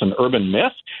mirage. It's an urban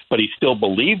myth, but he still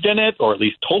believed in it, or at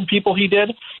least told people he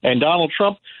did. And Donald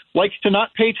Trump likes to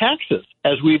not pay taxes,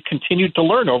 as we've continued to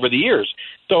learn over the years.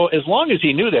 So as long as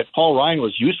he knew that Paul Ryan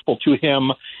was useful to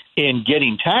him in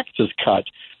getting taxes cut,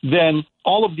 then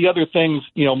all of the other things,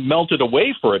 melted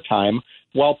away for a time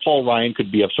while Paul Ryan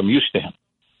could be of some use to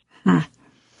him.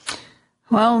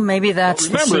 Well, maybe that's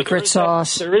the secret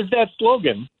sauce. There is that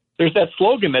slogan. There's that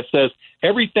slogan that says,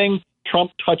 everything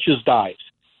Trump touches dies.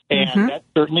 And that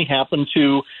certainly happened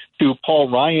to Paul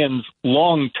Ryan's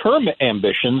long-term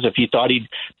ambitions. If he thought he'd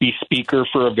be speaker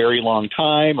for a very long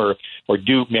time or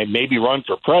maybe run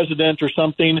for president or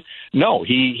something. No,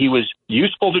 he was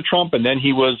useful to Trump, and then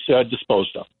he was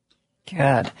disposed of.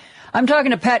 Good. I'm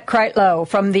talking to Pat Kreitlow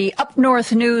from the Up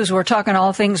North News. We're talking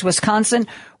all things Wisconsin.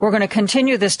 We're going to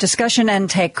continue this discussion and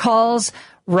take calls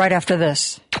right after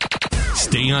this.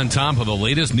 Stay on top of the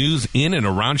latest news in and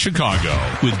around Chicago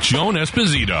with Joan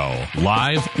Esposito.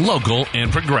 Live, local,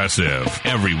 and progressive.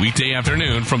 Every weekday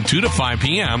afternoon from 2 to 5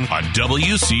 p.m. on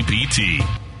WCPT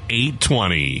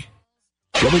 820.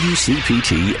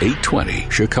 WCPT 820,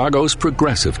 Chicago's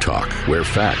progressive talk, where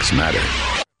facts matter.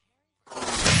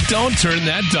 Don't turn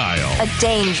that dial. A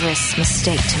dangerous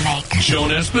mistake to make. Joan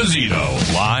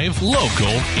Esposito, live, local,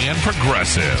 and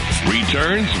progressive.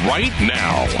 Returns right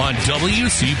now on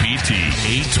WCPT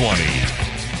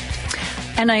 820.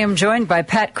 And I am joined by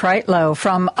Pat Kreitlow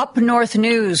from Up North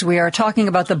News. We are talking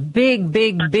about the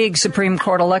big Supreme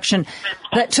Court election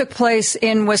that took place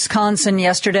in Wisconsin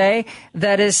yesterday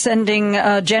that is sending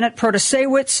Janet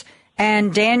Protasiewicz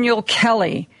and Daniel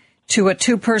Kelly to a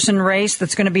two-person race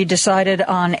that's going to be decided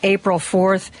on April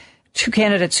 4th. Two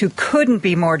candidates who couldn't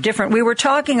be more different. We were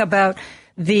talking about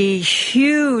the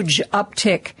huge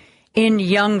uptick in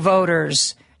young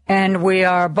voters, and we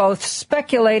are both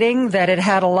speculating that it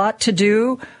had a lot to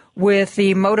do with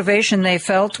the motivation they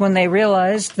felt when they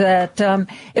realized that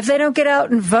if they don't get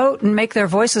out and vote and make their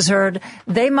voices heard,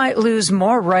 they might lose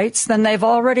more rights than they've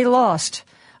already lost.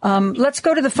 Let's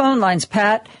go to the phone lines,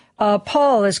 Pat.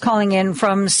 Paul is calling in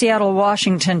from Seattle,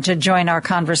 Washington, to join our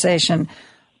conversation.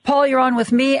 Paul, you're on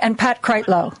with me and Pat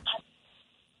Kreitlow.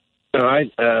 Hi,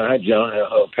 Joan.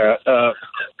 Hello, Pat.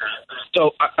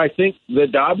 So I think the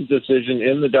Dobbs decision,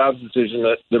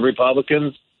 that the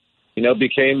Republicans,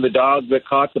 became the dog that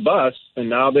caught the bus, and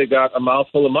now they got a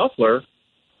mouthful of muffler.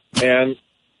 And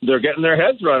they're getting their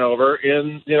heads run over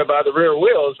by the rear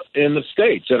wheels in the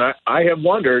states. And I have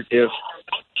wondered if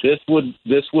this would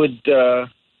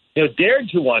dared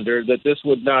to wonder that this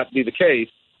would not be the case.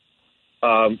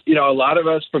 A lot of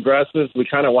us progressives, we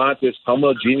kind of want this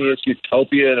homogeneous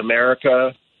utopia in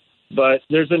America, but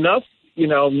there's enough,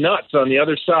 nuts on the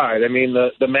other side. I mean,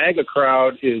 the MAGA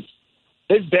crowd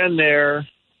they've been there,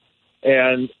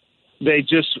 and they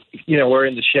just, were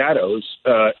in the shadows,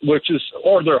 or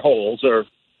their holes, or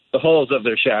the holes of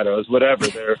their shadows,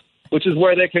 whatever which is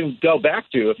where they can go back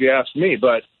to, if you ask me.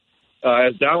 But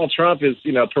as Donald Trump is,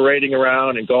 parading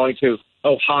around and going to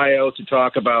Ohio to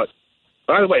talk about,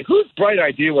 by the way, whose bright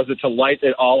idea was it to light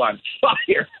it all on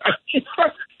fire?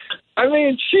 I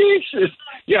mean, Jesus.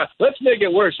 Yeah, let's make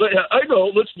it worse. I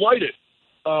know, let's light it.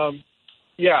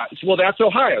 Yeah, well, that's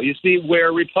Ohio. You see,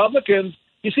 where Republicans,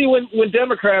 when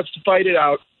Democrats fight it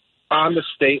out on the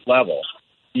state level,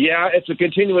 yeah, it's a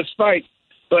continuous fight,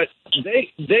 but they've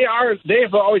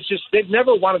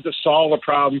never wanted to solve a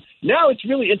problem. Now it's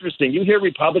really interesting. You hear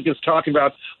Republicans talking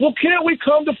about, well, can't we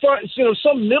come to find,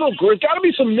 some middle ground? There's got to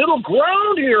be some middle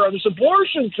ground here on this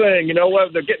abortion thing.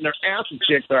 They're getting their asses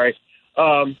kicked, sorry.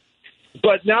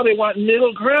 But now they want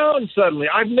middle ground suddenly.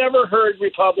 I've never heard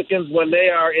Republicans, when they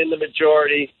are in the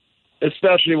majority,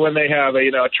 especially when they have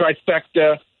a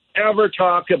trifecta, ever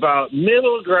talk about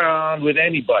middle ground with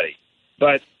anybody.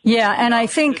 But yeah, and I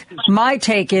think my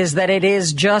take is that it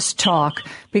is just talk,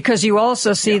 because you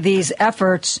also see these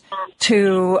efforts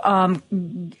to,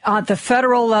 at the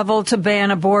federal level, to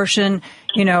ban abortion.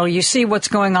 You see what's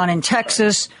going on in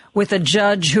Texas with a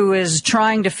judge who is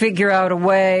trying to figure out a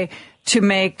way to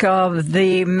make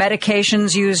the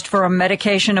medications used for a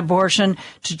medication abortion,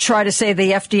 to try to say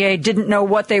the FDA didn't know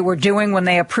what they were doing when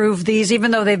they approved these,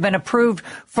 even though they've been approved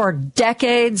for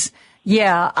decades.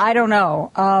 Yeah, I don't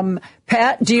know.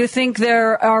 Pat, do you think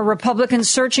there are Republicans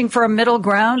searching for a middle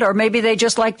ground, or maybe they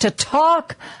just like to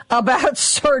talk about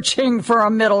searching for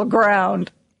a middle ground?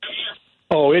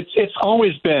 Oh, it's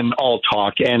always been all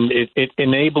talk, and it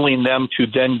enabling them to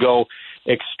then go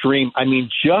extreme. I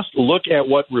mean, just look at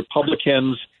what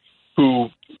Republicans who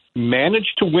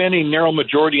managed to win a narrow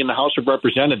majority in the House of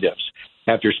Representatives,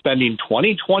 after spending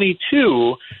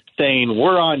 2022 saying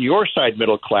we're on your side,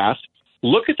 middle class.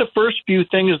 Look at the first few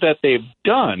things that they've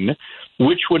done,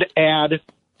 which would add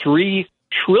 $3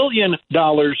 trillion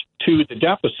to the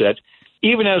deficit,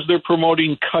 even as they're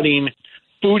promoting cutting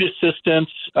food assistance,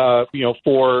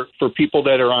 for people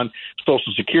that are on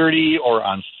Social Security or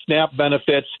on SNAP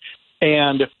benefits,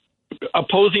 and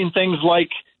opposing things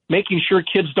like making sure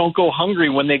kids don't go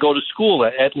hungry when they go to school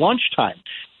at lunchtime.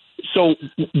 So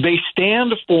they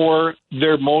stand for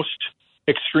their most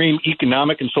extreme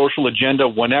economic and social agenda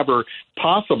whenever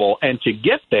possible. And to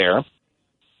get there,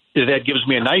 that gives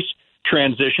me a nice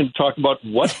transition to talk about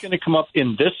what's going to come up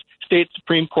in this state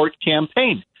Supreme Court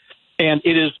campaign. And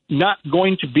it is not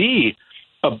going to be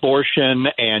abortion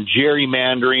and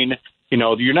gerrymandering.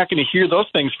 You're not going to hear those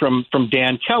things from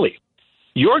Dan Kelly.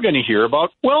 You're going to hear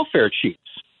about welfare cheats,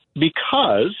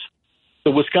 because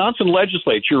the Wisconsin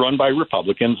legislature, run by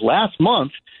Republicans, last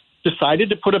month decided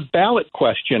to put a ballot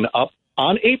question up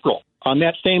on April, on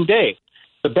that same day.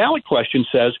 The ballot question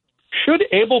says, should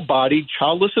able-bodied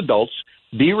childless adults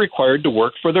be required to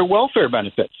work for their welfare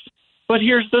benefits? But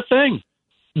here's the thing.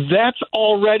 That's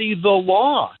already the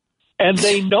law, and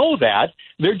they know that.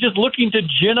 They're just looking to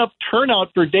gin up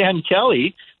turnout for Dan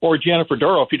Kelly or Jennifer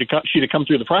Doro, if she'd have come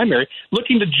through the primary,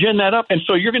 looking to gin that up. And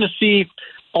so you're going to see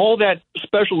all that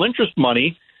special interest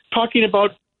money talking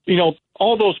about,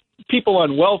 all those people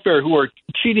on welfare who are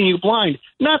cheating you blind,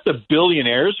 not the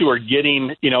billionaires who are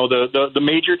getting, the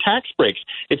major tax breaks.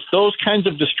 It's those kinds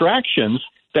of distractions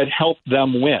that help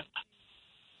them win.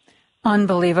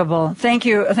 Unbelievable. Thank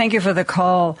you. Thank you for the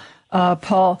call,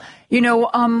 Paul.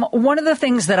 One of the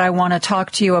things that I want to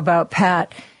talk to you about,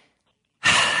 Pat,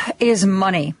 is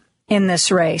money in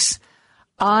this race.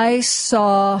 I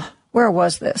saw, where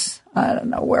was this? I don't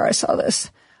know where I saw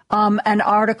this. An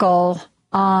article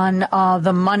on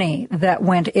the money that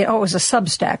went, it was a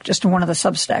Substack, just one of the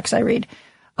Substacks I read.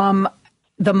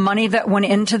 The money that went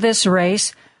into this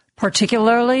race,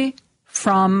 particularly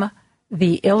from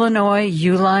the Illinois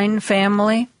Uihlein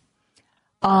family.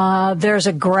 There's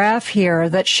a graph here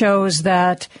that shows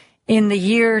that in the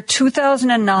year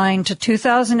 2009 to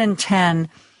 2010,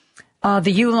 the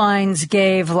Uihleins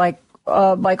gave like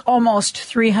almost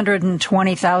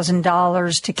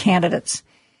 $320,000 to candidates.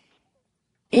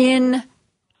 In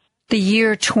the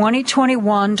year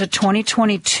 2021 to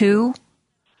 2022,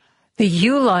 the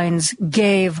Uihleins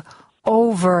gave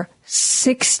over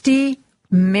 $60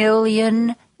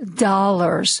 million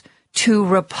to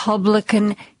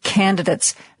Republican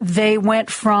candidates. They went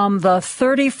from the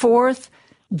 34th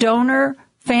donor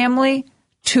family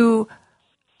to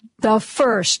the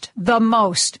first, the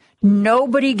most.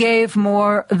 Nobody gave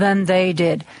more than they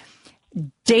did.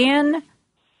 Dan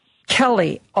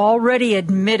Kelly already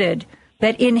admitted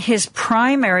that in his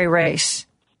primary race,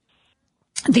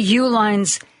 the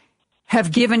Uihleins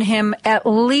have given him at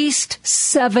least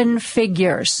 7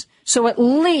 figures. So at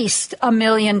least $1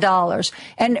 million.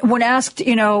 And when asked,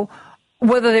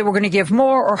 whether they were going to give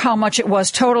more or how much it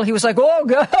was total, he was like, oh,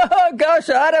 gosh,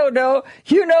 I don't know.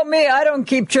 You know me, I don't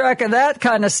keep track of that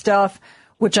kind of stuff,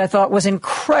 which I thought was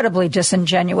incredibly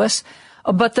disingenuous.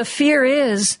 But the fear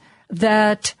is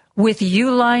that with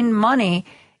Uihlein money,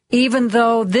 even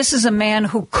though this is a man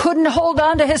who couldn't hold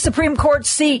on to his Supreme Court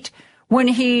seat when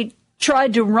he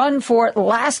tried to run for it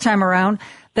last time around,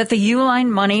 that the Uihlein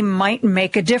money might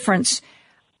make a difference.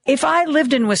 If I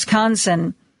lived in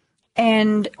Wisconsin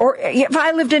or if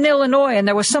I lived in Illinois and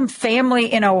there was some family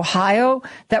in Ohio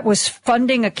that was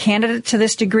funding a candidate to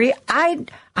this degree, I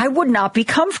would not be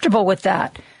comfortable with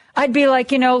that. I'd be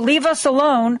like, leave us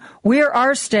alone. We're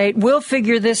our state. We'll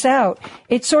figure this out.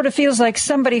 It sort of feels like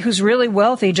somebody who's really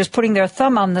wealthy just putting their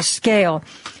thumb on the scale.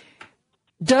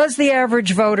 Does the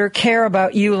average voter care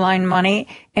about Uihlein money,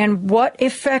 and what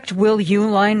effect will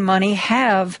Uihlein money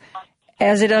have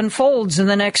as it unfolds in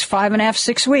the next 5.5,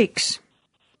 6 weeks?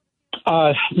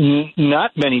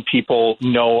 Not many people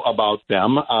know about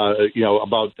them,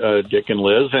 about Dick and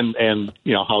Liz and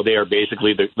how they are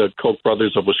basically the Koch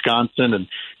brothers of Wisconsin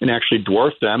and actually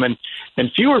dwarf them.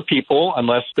 And fewer people,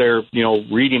 unless they're,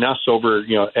 reading us over,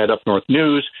 at Up North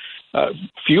News,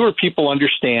 fewer people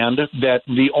understand that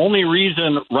the only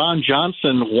reason Ron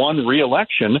Johnson won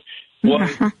re-election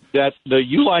was that the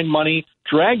Uihlein money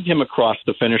dragged him across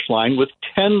the finish line with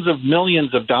tens of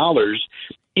millions of dollars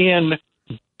in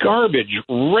garbage,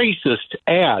 racist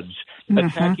ads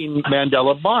attacking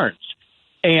Mandela Barnes.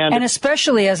 And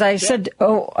especially, as I said,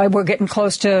 we're getting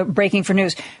close to breaking for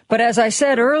news. But as I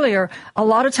said earlier, a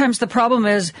lot of times the problem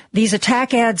is these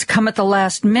attack ads come at the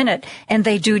last minute and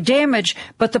they do damage,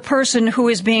 but the person who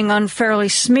is being unfairly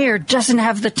smeared doesn't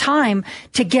have the time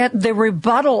to get the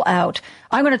rebuttal out.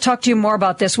 I'm going to talk to you more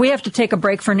about this. We have to take a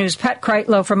break for news. Pat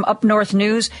Kreitlow from Up North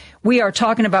News. We are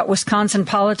talking about Wisconsin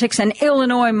politics and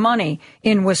Illinois money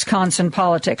in Wisconsin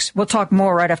politics. We'll talk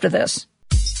more right after this.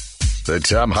 The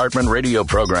Thom Hartmann radio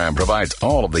program provides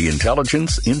all of the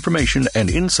intelligence, information,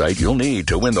 and insight you'll need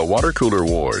to win the water cooler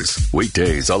wars.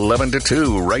 Weekdays 11 to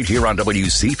 2 right here on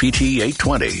WCPT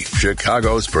 820,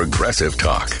 Chicago's Progressive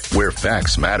Talk, where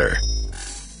facts matter.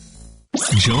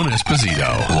 Joan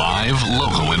Esposito, live,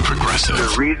 local, and progressive.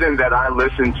 The reason that I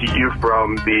listen to you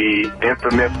from the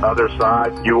infamous other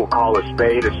side, you will call a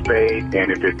spade,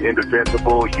 and if it's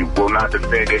indefensible, you will not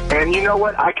defend it. And you know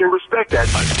what? I can respect that.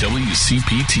 On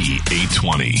WCPT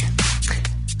 820.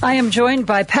 I am joined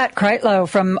by Pat Kreitlow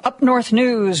from Up North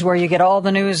News, where you get all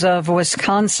the news of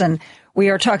Wisconsin. We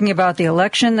are talking about the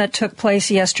election that took place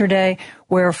yesterday,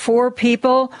 where 4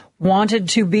 people wanted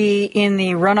to be in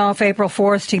the runoff April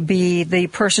 4th to be the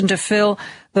person to fill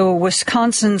the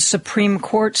Wisconsin Supreme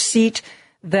Court seat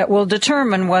that will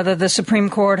determine whether the Supreme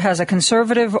Court has a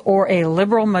conservative or a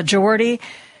liberal majority.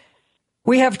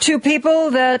 We have 2 people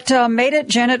that made it,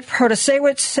 Janet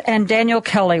Protasiewicz and Daniel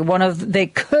Kelly. They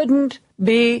couldn't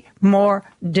be more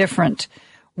different.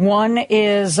 One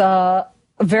is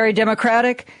very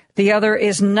Democratic. The other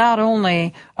is not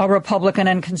only a Republican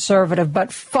and conservative,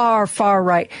 but far, far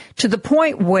right, to the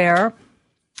point where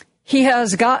he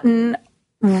has gotten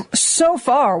so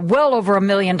far well over $1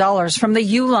 million from the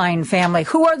Uihlein family.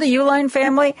 Who are the Uihlein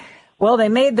family? Well, they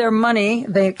made their money.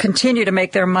 They continue to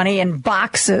make their money in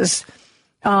boxes.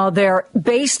 They're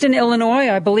based in Illinois.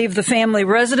 I believe the family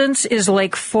residence is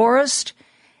Lake Forest,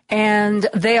 and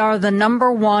they are the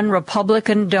 #1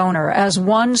 Republican donor. As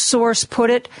one source put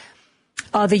it,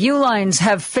 the Uihleins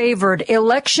have favored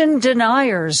election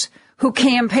deniers who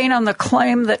campaign on the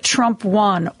claim that Trump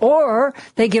won, or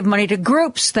they give money to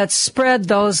groups that spread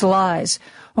those lies.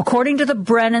 According to the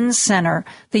Brennan Center,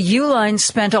 the Uihleins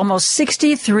spent almost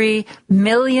 $63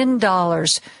 million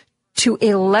to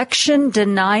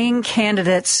election-denying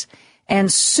candidates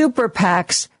and super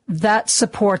PACs that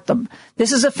support them.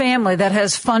 This is a family that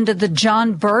has funded the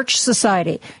John Birch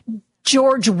Society,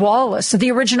 George Wallace, the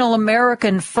original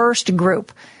American First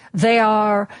group. They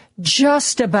are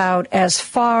just about as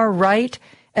far right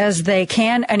as they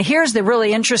can. And here's the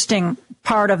really interesting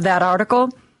part of that article.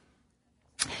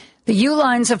 The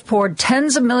Uihleins have poured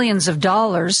tens of millions of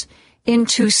dollars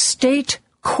into state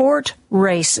court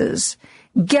races,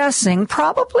 guessing,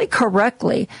 probably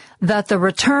correctly, that the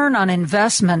return on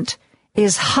investment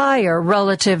is higher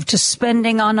relative to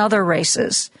spending on other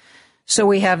races. So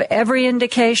we have every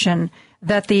indication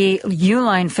that the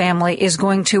Uihlein family is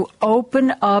going to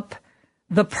open up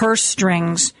the purse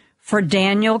strings for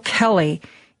Daniel Kelly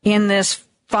in this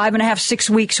 5.5, 6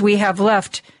 weeks we have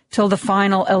left till the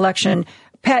final election.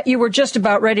 Pat, you were just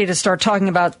about ready to start talking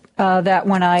about that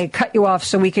when I cut you off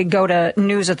so we could go to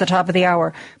news at the top of the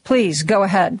hour. Please, go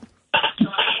ahead.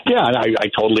 Yeah, I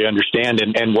totally understand.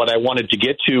 And what I wanted to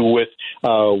get to with the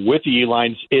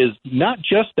Uihleins is not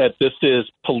just that this is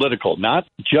political, not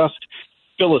just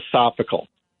philosophical,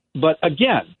 but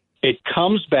again, it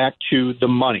comes back to the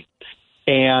money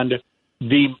and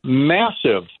the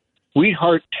massive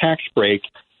sweetheart tax break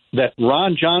that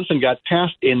Ron Johnson got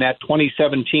passed in that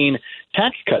 2017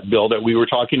 tax cut bill that we were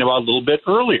talking about a little bit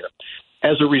earlier.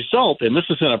 As a result, and this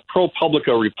is in a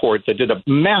ProPublica report that did a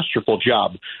masterful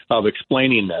job of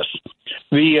explaining this,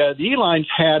 the Uihleins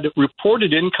had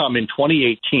reported income in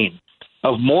 2018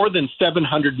 of more than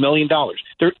 $700 million.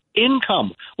 Their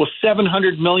income was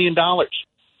 $700 million,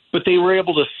 but they were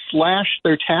able to slash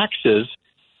their taxes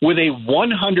with a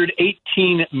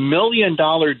 $118 million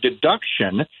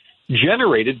deduction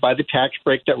generated by the tax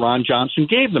break that Ron Johnson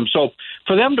gave them. So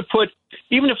for them to put,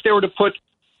 even if they were to put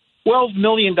 $12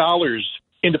 million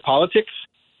into politics,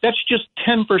 that's just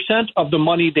 10% of the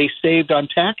money they saved on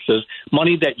taxes,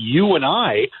 money that you and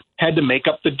I had to make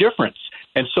up the difference.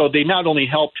 And so they not only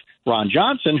helped Ron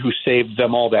Johnson, who saved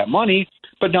them all that money,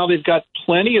 but now they've got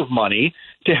plenty of money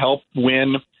to help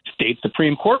win state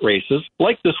Supreme Court races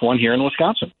like this one here in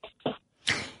Wisconsin.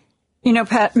 You know,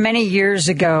 Pat, many years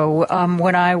ago,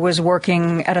 when I was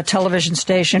working at a television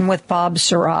station with Bob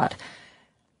Surratt,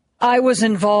 I was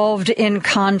involved in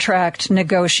contract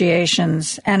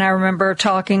negotiations, and I remember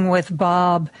talking with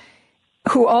Bob,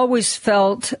 who always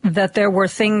felt that there were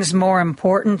things more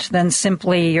important than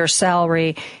simply your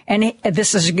salary. And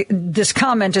this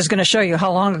comment is going to show you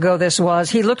how long ago this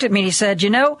was. He looked at me and he said, you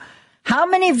know, how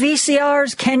many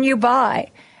VCRs can you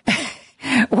buy?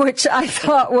 Which I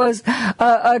thought was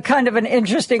a kind of an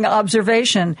interesting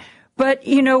observation. But,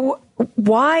 you know,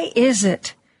 why is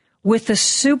it with the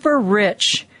super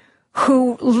rich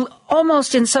who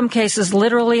almost in some cases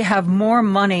literally have more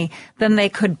money than they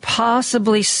could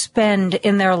possibly spend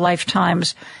in their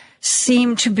lifetimes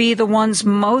seem to be the ones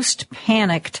most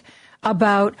panicked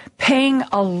about paying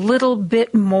a little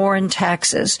bit more in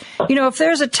taxes? You know, if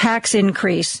there's a tax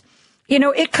increase, you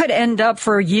know, it could end up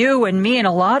for you and me and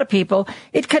a lot of people,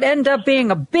 it could end up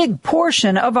being a big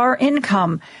portion of our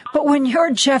income. But when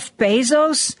you're Jeff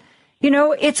Bezos, you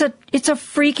know, it's a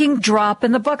freaking drop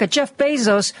in the bucket. Jeff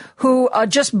Bezos, who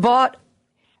just bought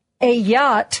a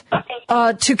yacht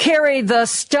to carry the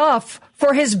stuff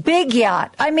for his big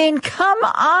yacht. I mean, come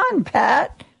on,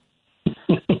 Pat.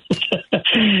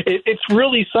 It's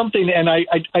really something, and I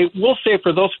will say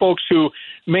for those folks who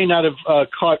may not have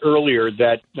caught earlier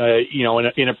that, you know,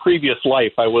 in a previous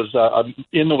life, I was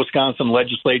in the Wisconsin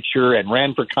legislature and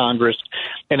ran for Congress,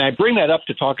 and I bring that up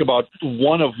to talk about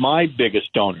one of my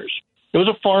biggest donors. It was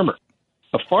a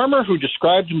farmer who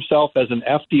described himself as an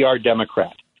FDR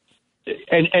Democrat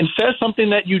and says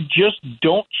something that you just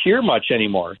don't hear much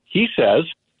anymore. He says,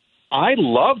 I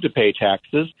love to pay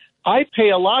taxes. I pay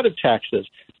a lot of taxes.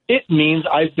 It means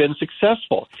I've been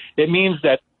successful. It means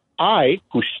that I,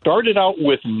 who started out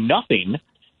with nothing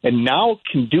and now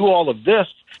can do all of this,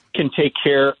 can take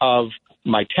care of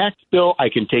my tax bill. I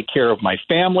can take care of my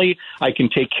family. I can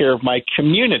take care of my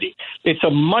community. It's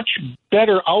a much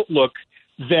better outlook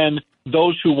than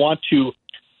those who want to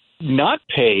not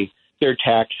pay their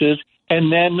taxes,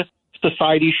 and then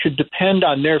society should depend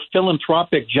on their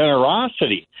philanthropic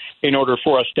generosity in order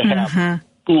for us to have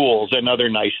schools and other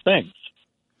nice things.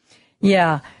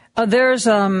 Yeah. There's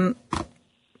a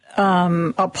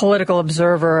political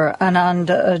observer, Anand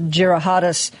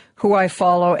Giridharadas, who I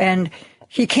follow, and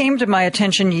he came to my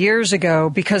attention years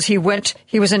ago because he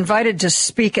was invited to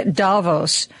speak at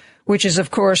Davos, which is,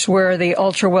 of course, where the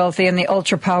ultra-wealthy and the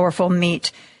ultra-powerful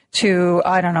meet to,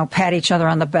 I don't know, pat each other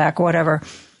on the back, whatever.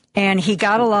 And he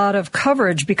got a lot of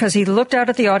coverage because he looked out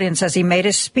at the audience as he made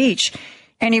his speech,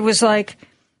 and he was like,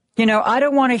 you know, I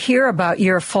don't want to hear about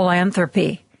your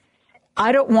philanthropy.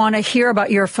 I don't want to hear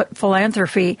about your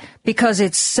philanthropy because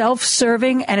it's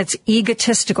self-serving and it's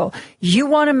egotistical. You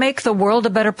want to make the world a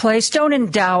better place? Don't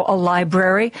endow a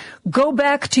library. Go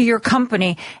back to your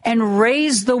company and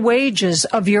raise the wages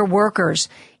of your workers.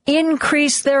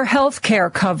 increase their health care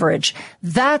coverage.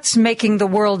 That's making the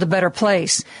world a better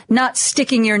place, not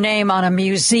sticking your name on a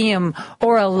museum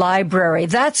or a library.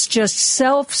 That's just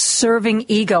self-serving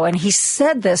ego. And he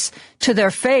said this to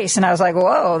their face. And I was like,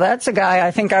 whoa, that's a guy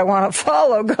I think I want to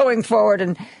follow going forward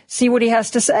and see what he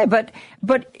has to say. But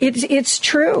it's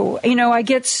true. You know, I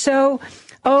get so...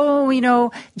 Oh, you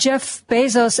know, Jeff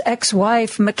Bezos'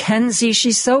 ex-wife, Mackenzie,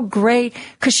 she's so great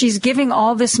because she's giving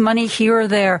all this money here or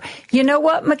there. You know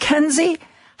what, Mackenzie?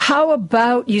 How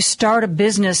about you start a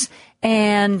business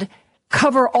and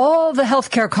cover all the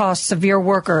healthcare costs of your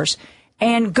workers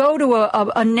and go to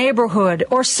a neighborhood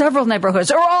or several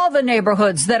neighborhoods or all the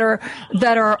neighborhoods that are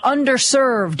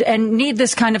underserved and need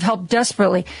this kind of help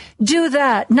desperately. Do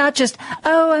that, not just,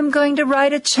 oh, I'm going to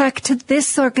write a check to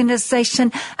this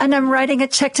organization and I'm writing a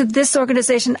check to this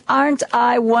organization. Aren't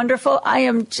I wonderful? I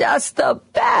am just the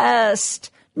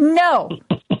best. No,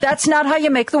 that's not how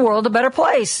you make the world a better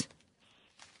place.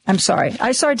 I'm sorry.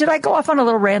 Did I go off on a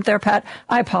little rant there, Pat?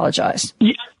 I apologize.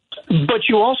 Yeah. But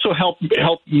you also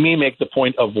helped me make the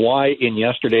point of why in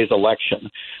yesterday's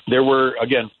election there were,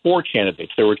 again, 4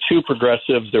 candidates. There were 2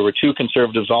 progressives, there were 2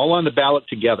 conservatives, all on the ballot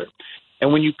together.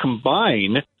 And when you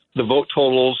combine the vote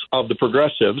totals of the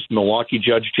progressives, Milwaukee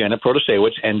Judge Janet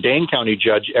Protasiewicz and Dane County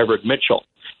Judge Everett Mitchell,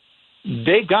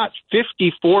 they got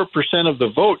 54% of the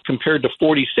vote compared to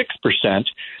 46%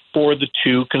 for the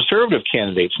 2 conservative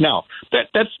candidates. Now,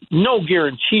 that's no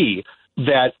guarantee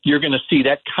that you're going to see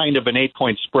that kind of an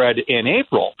 8-point spread in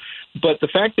April. But the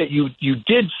fact that you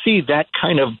did see that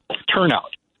kind of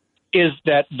turnout is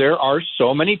that there are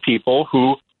so many people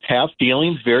who have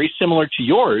feelings very similar to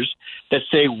yours that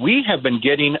say we have been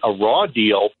getting a raw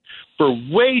deal for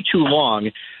way too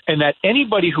long, and that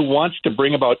anybody who wants to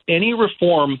bring about any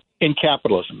reform in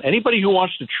capitalism, anybody who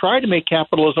wants to try to make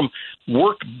capitalism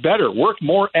work better, work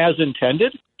more as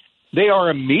intended, they are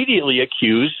immediately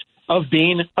accused of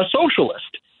being a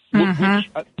socialist.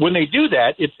 Mm-hmm. Which, when they do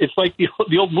that, it's like the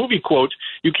old movie quote,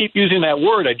 you keep using that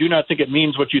word, I do not think it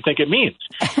means what you think it means.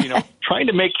 You know, trying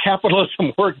to make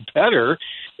capitalism work better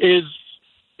is,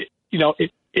 you know,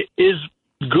 it is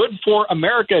good for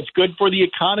America. It's good for the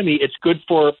economy. It's good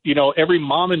for, you know, every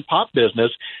mom and pop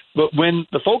business. But when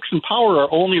the folks in power are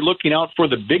only looking out for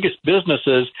the biggest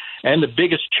businesses and the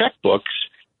biggest checkbooks,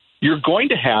 you're going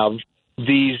to have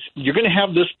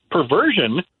this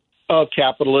perversion of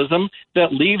capitalism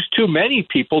that leaves too many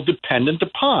people dependent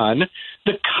upon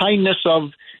the kindness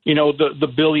of, you know, the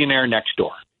billionaire next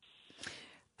door.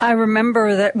 I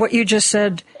remember that what you just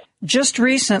said just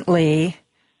recently.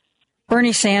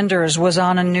 Bernie Sanders was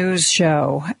on a news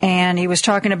show and he was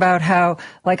talking about how,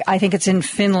 like, I think it's in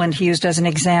Finland, he used as an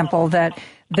example that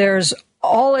there's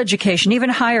all education, even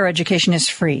higher education is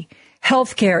free.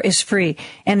 Healthcare is free.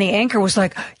 And the anchor was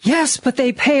like, yes, but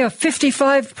they pay a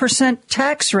 55%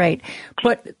 tax rate.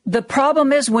 But the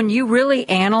problem is when you really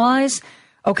analyze,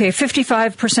 okay,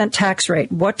 55% tax rate,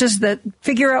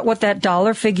 figure out what that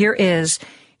dollar figure is.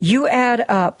 You add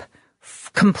up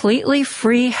completely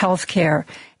free healthcare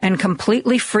and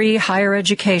completely free higher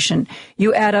education.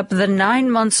 You add up the 9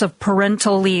 months of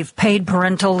parental leave, paid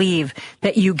parental leave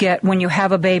that you get when you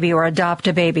have a baby or adopt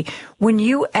a baby. When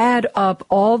you add up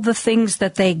all the things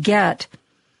that they get,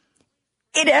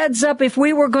 it adds up, if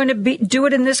we were going to do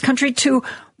it in this country, to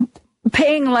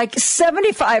paying like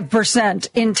 75%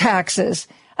 in taxes.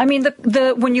 I mean,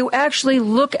 when you actually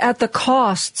look at the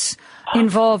costs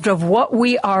involved of what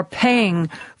we are paying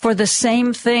for the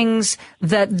same things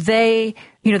that they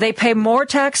pay more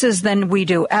taxes than we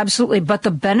do. Absolutely. But the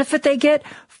benefit they get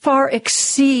far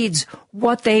exceeds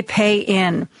what they pay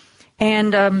in.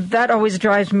 And that always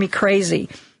drives me crazy.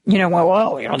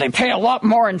 They pay a lot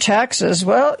more in taxes.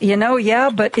 Well, yeah,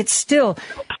 but it's still,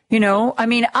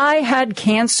 I had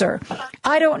cancer.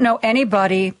 I don't know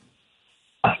anybody,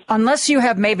 unless you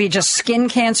have maybe just skin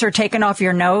cancer taken off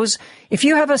your nose. If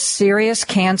you have a serious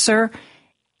cancer,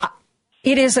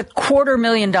 it is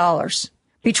 $250,000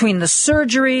 between the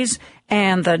surgeries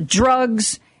and the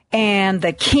drugs and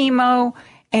the chemo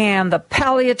and the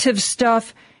palliative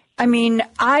stuff. I mean,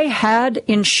 I had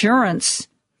insurance,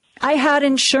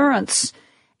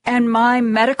 and my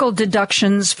medical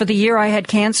deductions for the year I had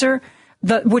cancer,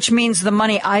 which means the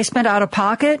money I spent out of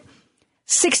pocket,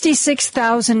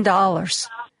 $66,000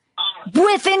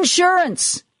 with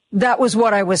insurance. That was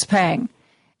what I was paying.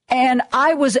 And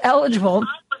I was eligible.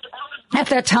 At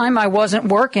that time, I wasn't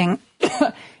working.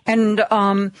 And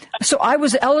so I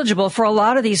was eligible for a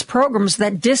lot of these programs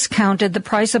that discounted the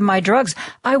price of my drugs.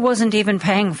 I wasn't even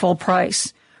paying full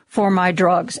price for my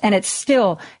drugs. And it's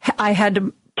still, I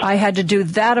had to do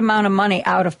that amount of money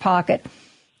out of pocket.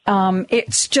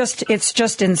 It's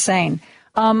just insane.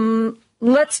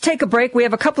 Let's take a break. We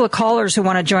have a couple of callers who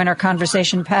want to join our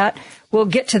conversation, Pat. We'll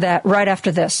get to that right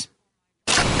after this.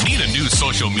 Need a new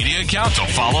social media account to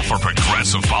follow for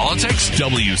progressive politics?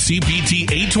 WCPT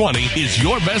 820 is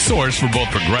your best source for both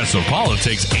progressive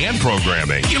politics and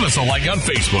programming. Give us a like on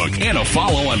Facebook and a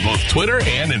follow on both Twitter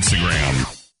and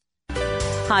Instagram.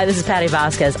 Hi, this is Patty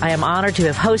Vasquez. I am honored to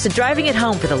have hosted Driving It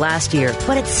Home for the last year,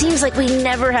 but it seems like we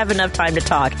never have enough time to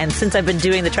talk. And since I've been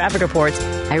doing the traffic reports,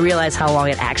 I realize how long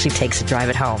it actually takes to drive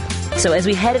it home. So as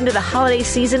we head into the holiday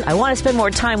season, I want to spend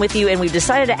more time with you, and we've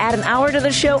decided to add an hour to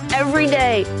the show every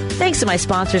day. Thanks to my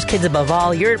sponsors, Kids Above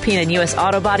All, European and U.S.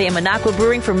 Auto Body, and Minocqua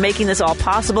Brewing for making this all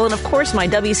possible, and of course my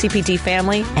WCPT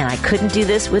family. And I couldn't do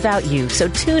this without you. So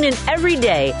tune in every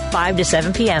day, 5 to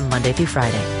 7 p.m., Monday through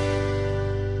Friday.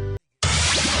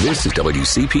 This is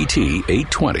WCPT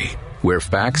 820, where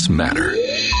facts matter.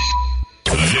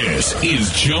 This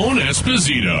is Joan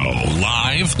Esposito,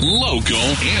 live, local,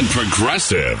 and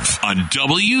progressive on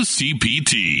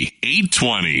WCPT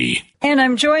 820. And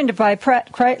I'm joined by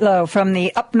Pat Kreitlow from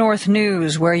the Up North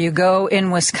News, where you go in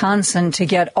Wisconsin to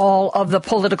get all of the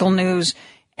political news,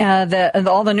 all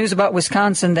the news about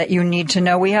Wisconsin that you need to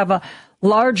know. We have a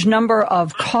large number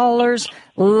of callers.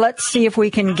 Let's see if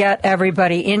we can get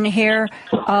everybody in here.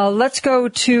 Let's go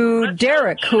to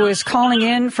Derek, who is calling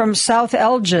in from South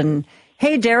Elgin.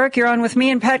 Hey, Derek, you're on with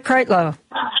me and Pat Kreitlow.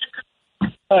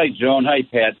 Hi, Joan. Hi,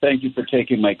 Pat. Thank you for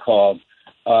taking my call.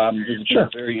 It's been a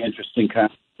very interesting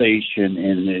conversation,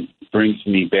 and it brings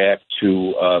me back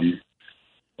to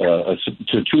a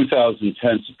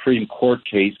 2010 Supreme Court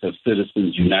case of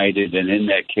Citizens United, and in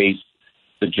that case,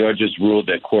 the judges ruled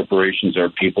that corporations are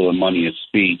people and money is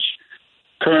speech.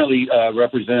 Currently,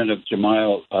 Representative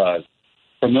Pramila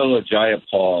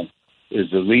Jayapal is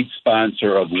the lead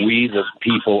sponsor of We the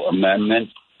People Amendment,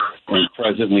 and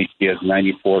presently she has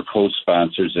 94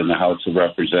 co-sponsors in the House of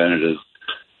Representatives.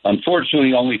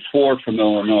 Unfortunately, only 4 from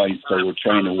Illinois, so we're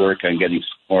trying to work on getting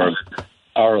more of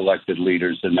our elected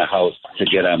leaders in the House to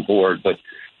get on board. But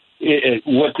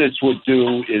what this would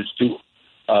do is to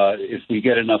if we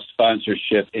get enough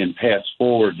sponsorship and pass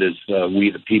forward this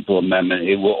We the People Amendment,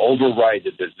 it will override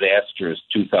the disastrous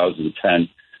 2010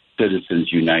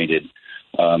 Citizens United.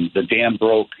 The dam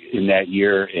broke in that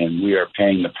year, and we are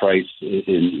paying the price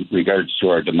in regards to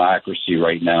our democracy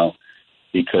right now,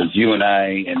 because you and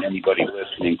I and anybody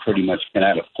listening pretty much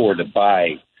cannot afford to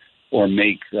buy or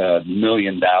make $1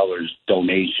 million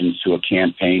donations to a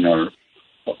campaign or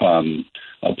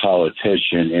a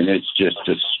politician, and it's just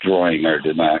destroying our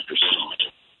democracy.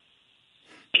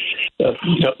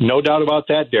 No doubt about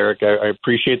that, Derek. I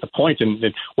appreciate the point. And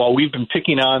while we've been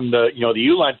picking on the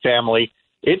Uline family,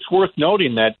 it's worth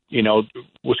noting that,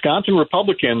 Wisconsin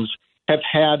Republicans have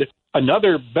had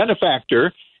another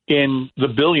benefactor in the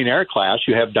billionaire class.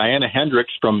 You have Diana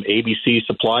Hendricks from ABC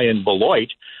Supply in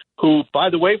Beloit, who, by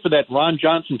the way, for that Ron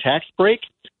Johnson tax break,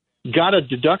 got a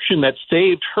deduction that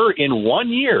saved her in 1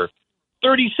 year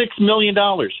 $36 million.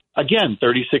 Again,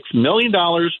 $36 million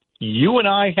you and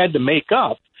I had to make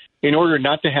up in order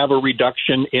not to have a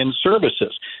reduction in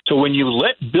services. So when you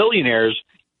let billionaires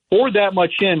pour that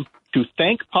much in to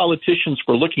thank politicians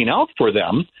for looking out for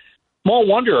them, small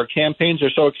wonder our campaigns are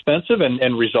so expensive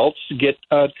and results get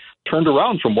turned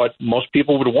around from what most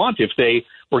people would want if they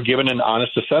were given an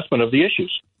honest assessment of the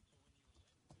issues.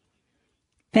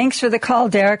 Thanks for the call,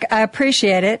 Derek. I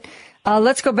appreciate it.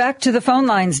 Let's go back to the phone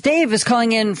lines. Dave is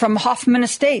calling in from Hoffman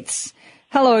Estates.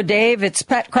 Hello, Dave. It's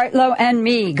Pat Kreitlow and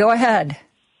me. Go ahead.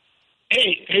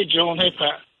 Hey, Joan. Hey,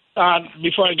 Pat.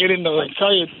 Before I get into it, I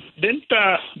tell you, didn't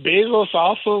Bezos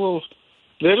also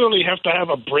literally have to have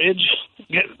a bridge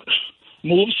get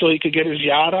moved so he could get his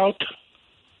yacht out?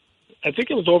 I think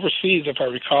it was overseas, if I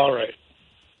recall right.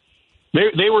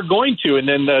 They were going to, and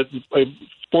then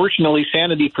fortunately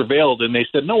sanity prevailed, and they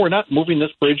said, no, we're not moving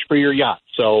this bridge for your yacht.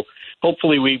 So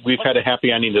hopefully we've had a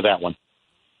happy ending to that one.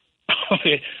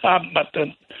 Okay, but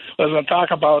then I was going to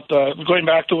talk about going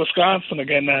back to Wisconsin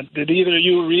again. Did either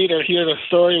you read or hear the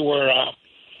story where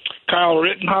Kyle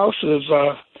Rittenhouse has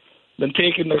been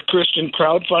taking the Christian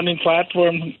crowdfunding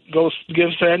platform,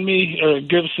 Give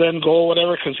Send Go,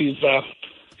 whatever, because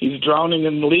he's drowning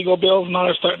in legal bills now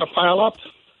they're starting to pile up?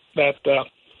 That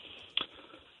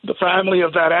the family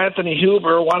of that Anthony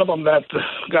Huber, one of them that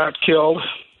got killed,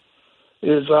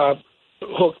 is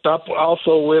hooked up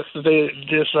also with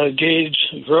this Gage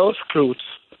Grosskreutz,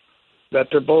 that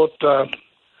they're both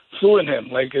suing him.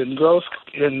 Like in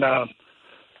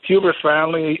Huber's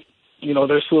family,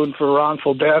 they're suing for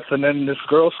wrongful death, and then this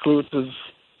Grosskreutz is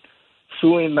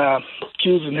suing,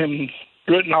 accusing him,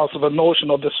 Rittenhouse, of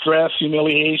emotional distress,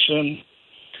 humiliation,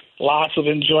 loss of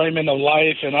enjoyment of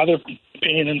life, and other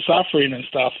pain and suffering and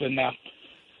stuff. And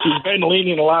he's been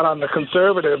leaning a lot on the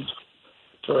conservatives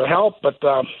for help, but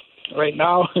right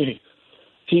now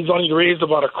he's only raised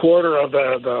about a quarter of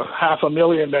the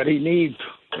 $500,000 that he needs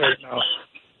right now.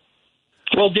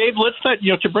 Well, Dave, let's not,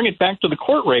 to bring it back to the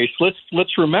court race,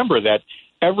 let's remember that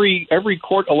every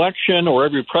court election or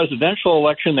every presidential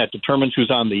election that determines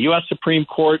who's on the U.S. Supreme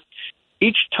Court,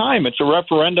 each time it's a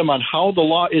referendum on how the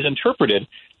law is interpreted.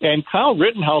 And Kyle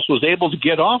Rittenhouse was able to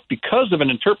get off because of an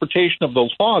interpretation of the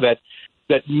law that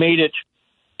made it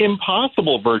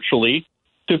impossible virtually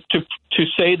to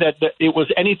say that it was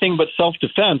anything but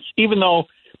self-defense, even though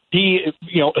he,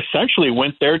 essentially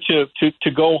went there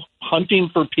to go hunting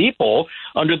for people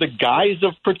under the guise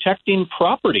of protecting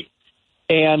property.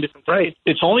 And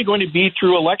it's only going to be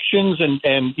through elections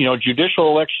and judicial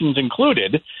elections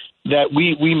included that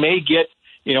we may get,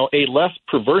 a less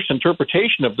perverse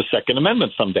interpretation of the Second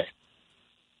Amendment someday.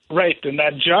 Right. And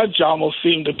that judge almost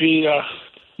seemed to be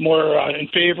more in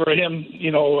favor of him,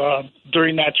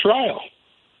 during that trial,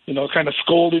 kind of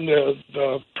scolding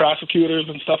the prosecutors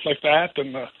and stuff like that.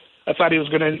 And I thought he was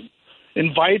going to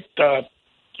invite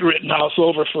Rittenhouse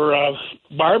over for a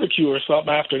barbecue or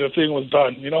something after the thing was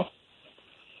done,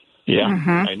 Yeah,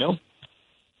 Mm-hmm. I know.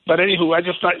 But anywho, I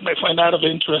just might find that of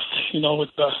interest, with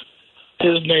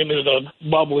his name is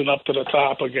bubbling up to the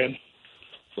top again.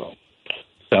 So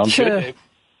sounds Sure. good, Dave.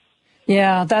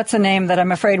 Yeah, that's a name that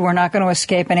I'm afraid we're not going to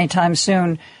escape anytime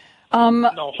soon.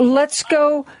 No. Let's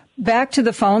go back to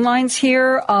the phone lines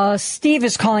here. Steve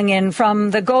is calling in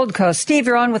from the Gold Coast. Steve,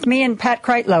 you're on with me and Pat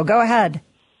Kreitlow. Go ahead.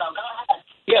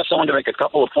 Yes, I wanted to make a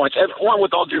couple of points. And one,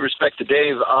 with all due respect to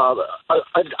Dave,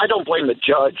 I don't blame the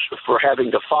judge for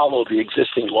having to follow the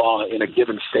existing law in a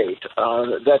given state.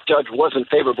 That judge wasn't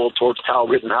favorable towards Kyle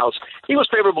Rittenhouse. He was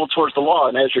favorable towards the law,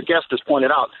 and as your guest has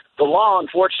pointed out, the law,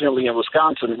 unfortunately, in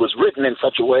Wisconsin was written in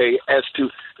such a way as to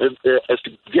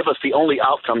give us the only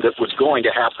outcome that was going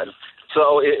to happen.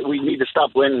 So we need to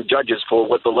stop blaming judges for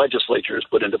what the legislature has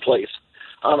put into place.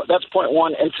 That's point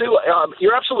one. And two,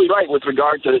 you're absolutely right with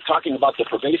regard to talking about the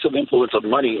pervasive influence of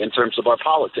money in terms of our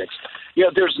politics.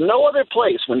 There's no other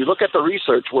place, when you look at the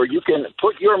research, where you can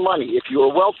put your money, if you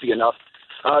are wealthy enough,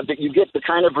 that you get the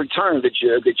kind of return that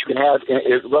you can have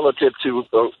relative to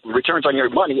returns on your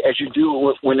money as you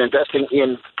do when investing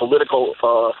in political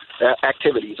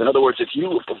activities. In other words, if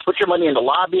you put your money into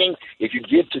lobbying, if you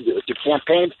give to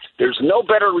campaigns, there's no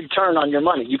better return on your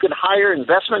money. You can hire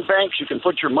investment banks. You can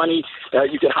put your money.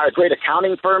 You can hire great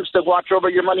accounting firms to watch over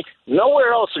your money.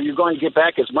 Nowhere else are you going to get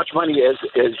back as much money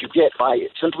as you get by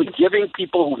simply giving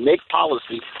people who make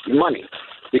policy money.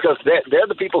 Because they're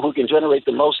the people who can generate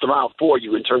the most amount for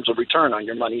you in terms of return on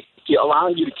your money,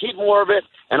 allowing you to keep more of it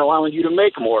and allowing you to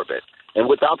make more of it. And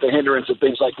without the hindrance of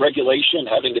things like regulation,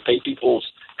 having to pay people's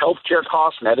health care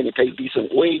costs and having to pay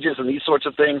decent wages and these sorts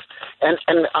of things. And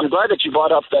I'm glad that you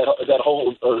brought up that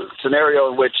whole scenario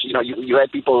in which, you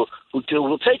had people who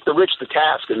will take the rich to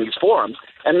task in these forums.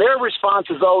 And their response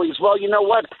is always, well, you know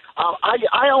what?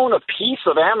 I own a piece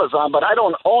of Amazon, but I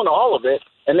don't own all of it.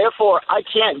 And therefore, I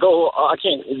can't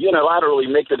unilaterally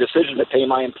make the decision to pay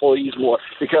my employees more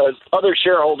because other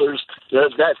shareholders,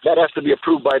 that has to be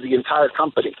approved by the entire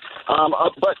company.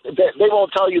 But they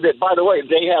won't tell you that, by the way,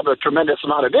 they have a tremendous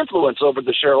amount of influence over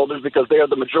the shareholders because they are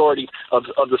the majority of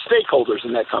the stakeholders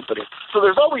in that company. So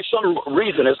there's always some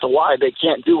reason as to why they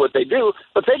can't do what they do,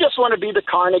 but they just want to be the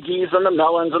Carnegies and the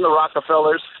Mellons and the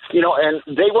Rockefellers, and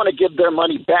they want to give their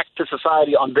money back to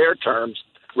society on their terms,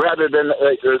 rather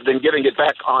than giving it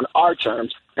back on our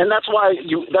terms. And that's why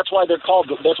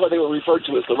they were referred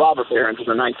to as the robber barons in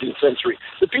the 19th century.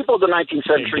 The people of the 19th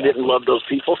century didn't love those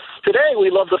people. Today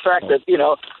we love the fact that,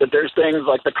 that there's things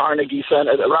like the Carnegie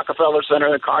Center, the Rockefeller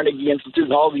Center, the Carnegie Institute,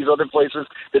 and all these other places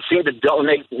that seem to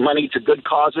donate money to good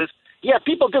causes. Yeah,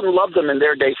 people didn't love them in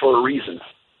their day for a reason.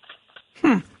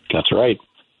 That's right.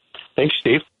 Thanks,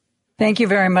 Steve. Thank you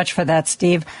very much for that,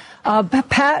 Steve.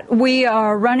 Pat, we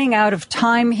are running out of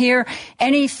time here.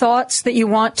 Any thoughts that you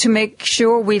want to make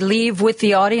sure we leave with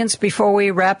the audience before we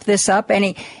wrap this up?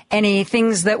 Any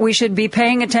things that we should be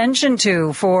paying attention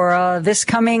to for this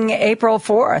coming April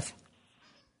 4th?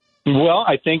 Well,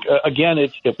 I think, again,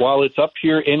 while it's up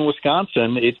here in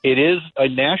Wisconsin, it is a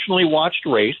nationally watched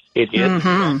race. It is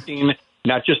attracting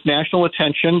not just national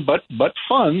attention, but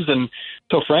funds. And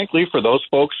so, frankly, for those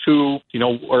folks who,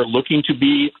 are looking to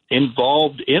be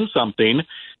involved in something,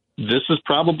 this is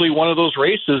probably one of those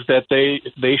races that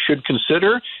they should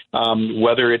consider,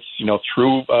 whether it's,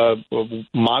 through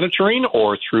monitoring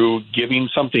or through giving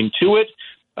something to it.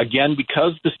 Again,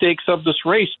 because the stakes of this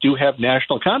race do have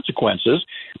national consequences.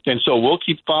 And so we'll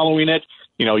keep following it.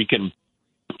 You can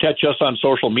catch us on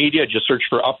social media. Just search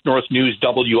for Up North News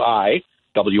WI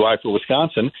for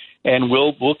Wisconsin, and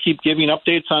we'll keep giving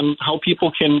updates on how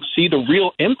people can see the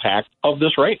real impact of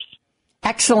this race.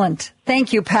 Excellent.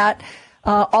 Thank you, Pat.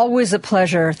 Always a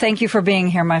pleasure. Thank you for being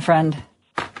here, my friend.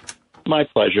 My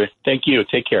pleasure. Thank you.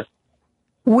 Take care.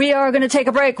 We are going to take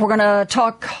a break. We're going to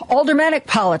talk aldermanic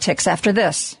politics after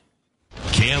this.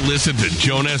 Can't listen to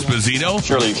Joan Esposito?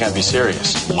 Surely you can't be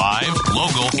serious. Live,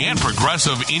 local, and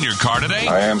progressive in your car today?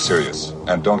 I am serious.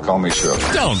 And don't call me Shirley.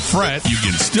 Don't fret. You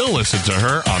can still listen to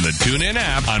her on the TuneIn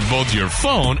app on both your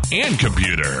phone and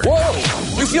computer. Whoa!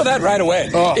 You feel that right away.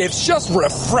 It's just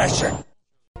refreshing.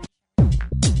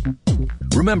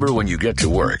 Remember when you get to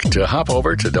work to hop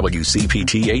over to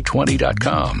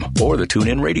WCPT820.com or the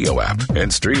TuneIn Radio app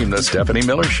and stream The Stephanie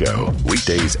Miller Show.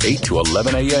 Weekdays 8 to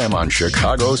 11 a.m. on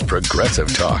Chicago's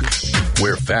Progressive Talk,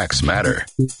 where facts matter.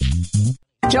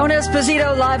 Joan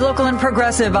Esposito, live, local, and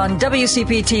progressive on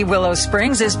WCPT Willow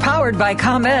Springs is powered by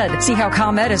ComEd. See how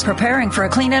ComEd is preparing for a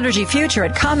clean energy future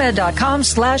at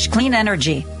ComEd.com/clean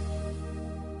energy.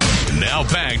 Now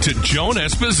back to Joan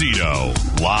Esposito,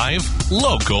 live,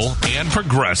 local, and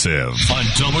progressive on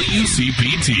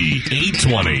WCPT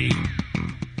 820.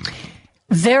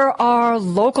 There are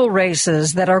local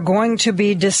races that are going to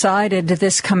be decided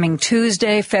this coming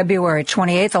Tuesday, February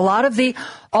 28th. A lot of the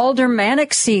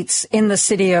aldermanic seats in the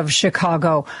city of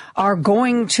Chicago are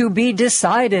going to be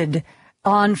decided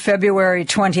on February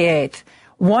 28th.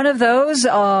 One of those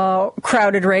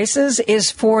crowded races is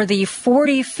for the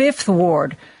 45th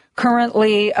Ward.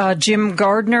 Currently, Jim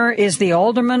Gardner is the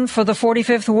alderman for the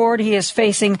 45th Ward. He is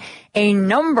facing a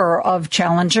number of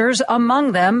challengers,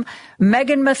 among them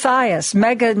Megan Mathias.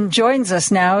 Megan joins us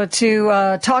now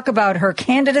to talk about her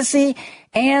candidacy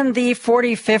and the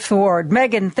 45th Ward.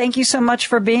 Megan, thank you so much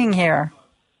for being here.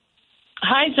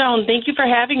 Hi, Joan. Thank you for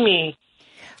having me.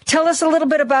 Tell us a little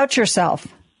bit about yourself.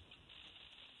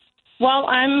 Well,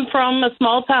 I'm from a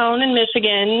small town in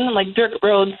Michigan, like dirt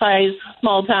road size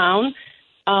small town.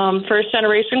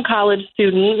 First-generation college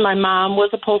student. My mom was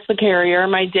a postal carrier.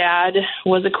 My dad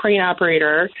was a crane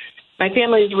operator. My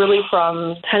family is really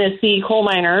from Tennessee coal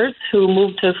miners who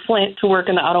moved to Flint to work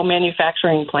in the auto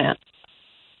manufacturing plant.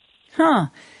 Huh.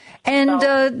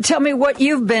 And tell me what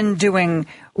you've been doing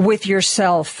with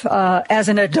yourself as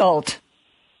an adult.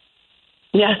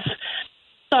 Yes.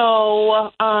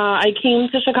 So I came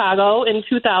to Chicago in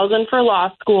 2000 for law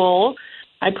school.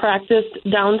 I practiced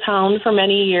downtown for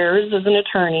many years as an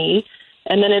attorney.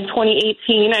 And then in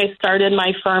 2018, I started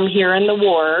my firm here in the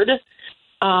ward.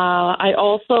 I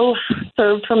also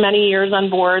served for many years on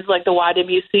boards like the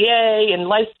YWCA and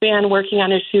Lifespan, working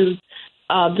on issues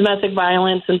of domestic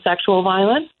violence and sexual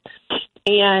violence.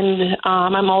 And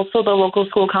I'm also the local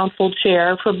school council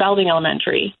chair for Belding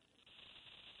Elementary.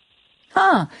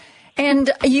 Huh. And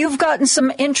you've gotten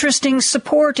some interesting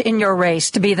support in your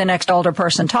race to be the next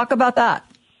alderperson. Talk about that.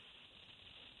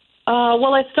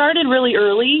 Well, I started really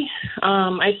early.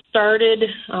 I started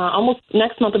almost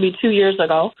next month will be 2 years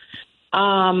ago.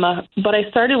 But I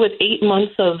started with 8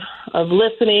 months of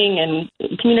listening and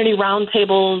community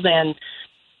roundtables and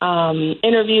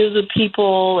interviews with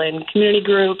people and community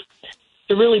groups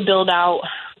to really build out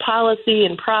policy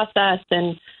and process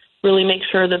and really make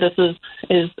sure that this was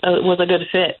a good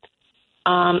fit.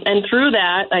 And through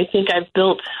that, I think I've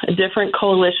built a different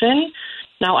coalition.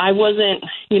 Now, I wasn't,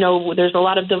 there's a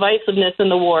lot of divisiveness in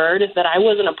the ward that I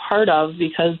wasn't a part of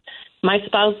because my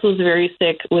spouse was very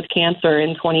sick with cancer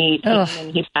in 2018,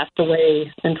 and he passed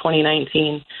away in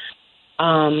 2019.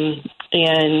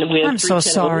 And we have I'm so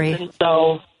sorry. And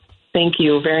so thank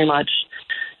you very much.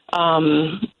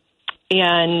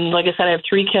 And like I said, I have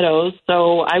 3 kiddos.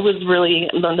 So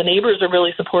the neighbors are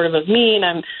really supportive of me, and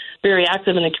I'm very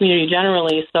active in the community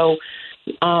generally. So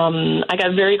I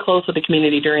got very close with the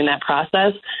community during that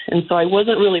process. And so I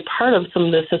wasn't really part of some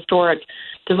of this historic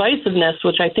divisiveness,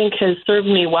 which I think has served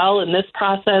me well in this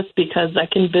process because I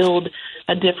can build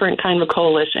a different kind of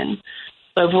coalition.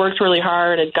 So I've worked really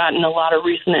hard. I've gotten a lot of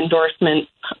recent endorsements,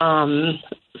 some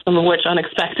of which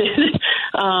unexpected.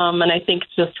 And I think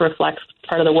just reflects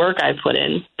part of the work I've put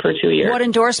in for 2 years. What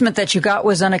endorsement that you got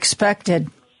was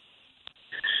unexpected?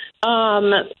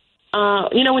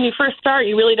 When you first start,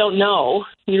 you really don't know.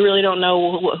 You really don't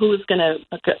know who's going to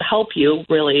help you,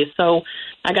 really. So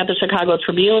I got the Chicago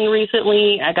Tribune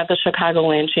recently. I got the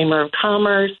Chicagoland Chamber of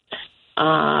Commerce.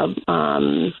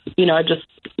 Just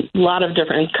a lot of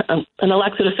different, an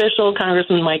elected official,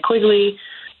 Congressman Mike Quigley,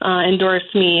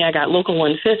 endorsed me. I got Local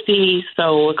 150,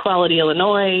 so Equality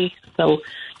Illinois. So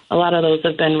a lot of those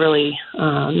have been really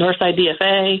Northside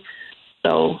DFA.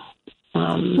 So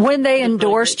When they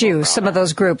endorsed you, some of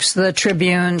those groups, the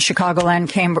Tribune, Chicagoland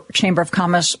Chamber of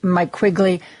Commerce, Mike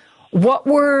Quigley, what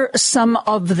were some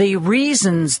of the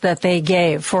reasons that they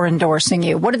gave for endorsing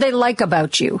you? What did they like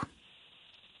about you?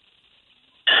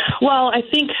 Well, I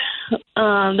think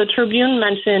the Tribune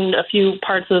mentioned a few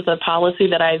parts of the policy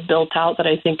that I've built out that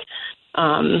I think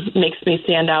makes me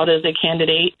stand out as a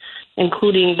candidate,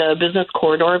 including the business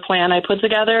corridor plan I put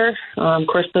together. Of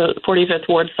course, the 45th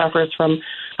Ward suffers from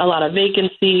a lot of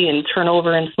vacancy and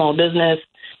turnover in small business.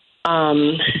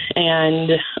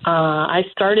 And I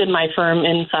started my firm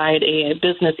inside a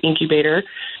business incubator,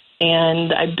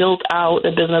 and I built out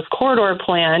a business corridor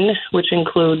plan, which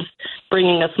includes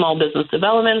bringing a small business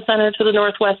development center to the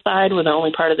northwest side. We're the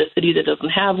only part of the city that doesn't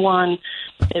have one.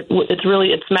 And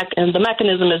the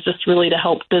mechanism is just really to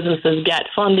help businesses get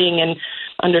funding and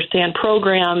understand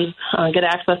programs, get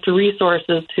access to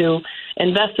resources to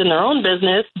invest in their own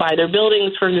business, buy their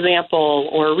buildings, for example,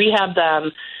 or rehab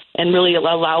them, and really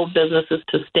allow businesses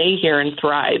to stay here and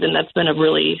thrive. And that's been a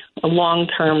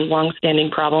long-term, long-standing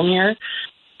problem here.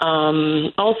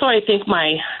 Also, I think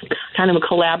my kind of a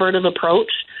collaborative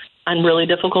approach on really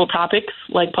difficult topics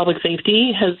like public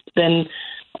safety has been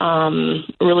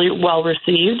really well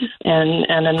received, and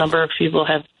a number of people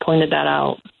have pointed that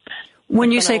out.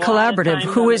 When you say collaborative,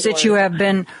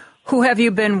 who have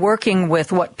you been working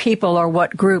with? What people or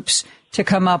what groups to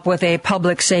come up with a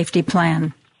public safety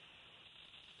plan?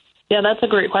 Yeah, that's a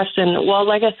great question. Well,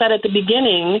 like I said at the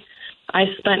beginning, I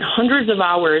spent hundreds of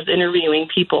hours interviewing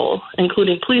people,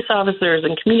 including police officers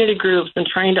and community groups, and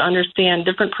trying to understand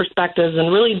different perspectives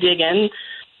and really dig in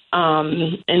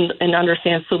and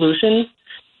understand solutions.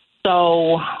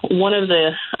 So one of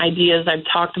the ideas I've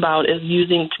talked about is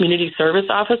using community service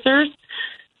officers.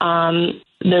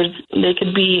 They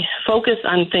could be focused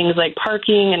on things like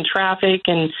parking and traffic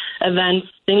and events,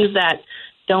 things that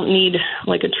don't need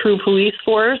like a true police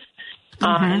force,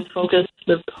 and focus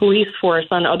the police force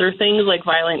on other things like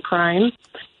violent crime.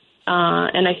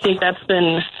 And I think that's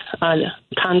been a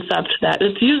concept that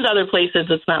it's used other places.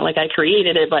 It's not like I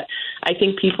created it, but I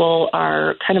think people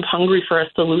are kind of hungry for a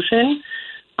solution.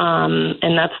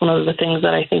 And that's one of the things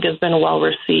that I think has been well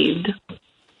received.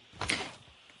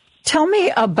 Tell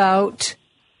me about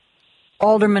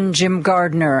Alderman Jim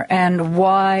Gardner and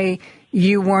why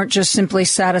you weren't just simply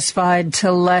satisfied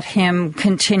to let him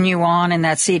continue on in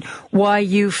that seat, why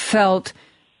you felt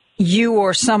you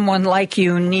or someone like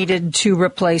you needed to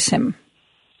replace him.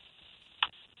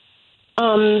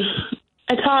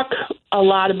 I talk a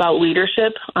lot about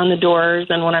leadership on the doors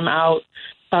and when I'm out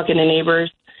talking to neighbors.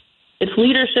 It's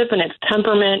leadership and it's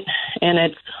temperament and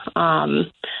it's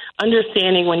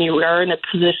understanding when you are in a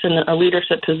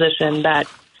leadership position, that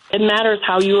it matters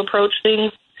how you approach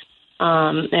things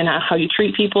and how you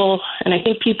treat people. And I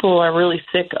think people are really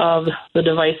sick of the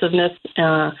divisiveness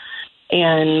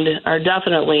and are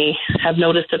definitely have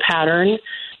noticed a pattern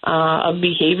of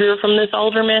behavior from this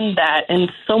alderman that in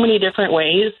so many different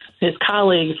ways, his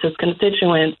colleagues, his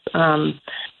constituents,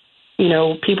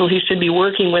 people he should be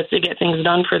working with to get things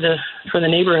done for the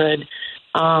neighborhood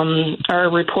are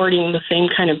reporting the same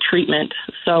kind of treatment.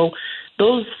 So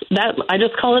I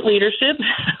just call it leadership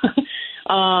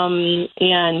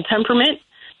and temperament.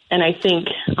 And I think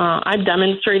I've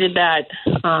demonstrated that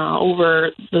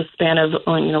over the span of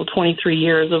 23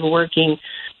 years of working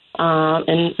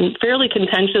in fairly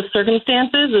contentious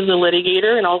circumstances as a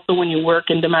litigator, and also when you work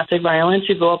in domestic violence,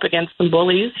 you go up against some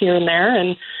bullies here and there,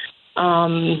 and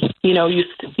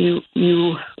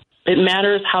it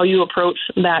matters how you approach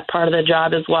that part of the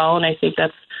job as well. And I think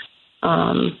that's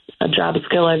a job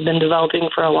skill I've been developing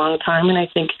for a long time, and I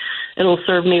think it'll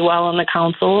serve me well on the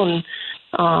council and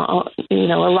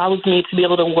allows me to be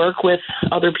able to work with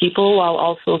other people while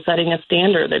also setting a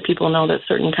standard that people know that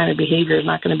certain kind of behavior is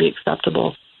not going to be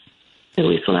acceptable, at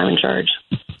least when I'm in charge.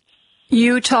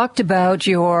 You talked about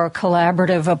your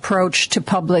collaborative approach to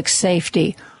public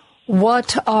safety.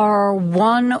 What are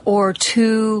one or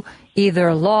two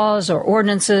either laws or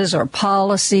ordinances or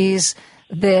policies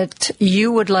that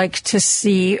you would like to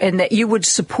see and that you would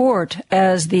support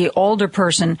as the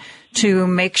alderperson to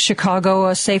make Chicago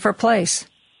a safer place?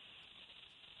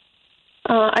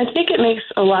 I think it makes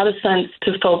a lot of sense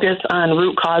to focus on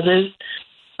root causes.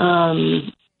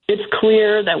 It's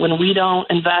clear that when we don't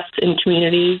invest in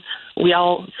communities, we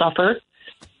all suffer.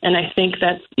 And I think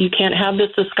that you can't have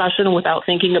this discussion without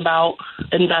thinking about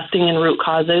investing in root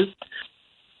causes.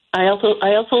 I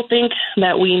also think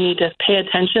that we need to pay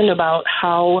attention about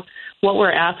what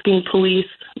we're asking police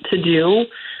to do.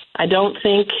 I don't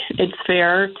think it's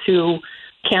fair to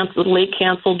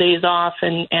cancel days off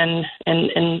and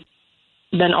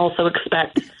then also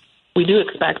expect we do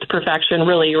expect perfection,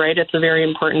 really, right? It's a very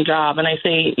important job. And I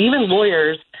say even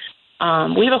lawyers,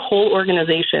 we have a whole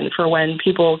organization for when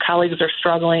colleagues are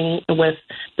struggling with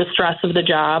the stress of the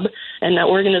job, and that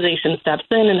organization steps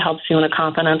in and helps you in a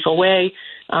confidential way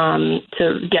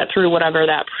to get through whatever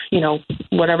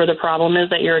the problem is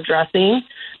that you're addressing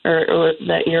or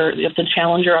that if the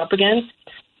challenge you're up against.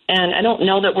 And I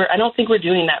don't think we're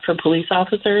doing that for police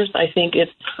officers. I think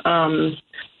it's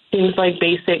things like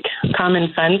basic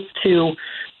common sense to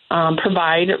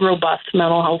provide robust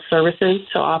mental health services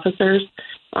to officers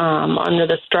under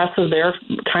the stress of their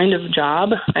kind of job.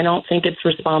 I don't think it's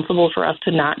responsible for us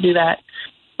to not do that.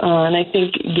 And I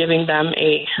think giving them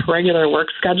a regular work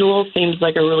schedule seems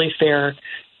like a really fair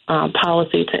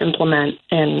policy to implement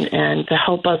and to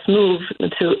help us move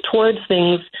towards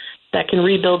things that can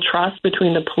rebuild trust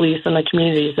between the police and the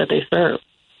communities that they serve.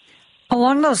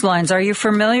 Along those lines, are you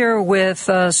familiar with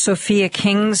Sophia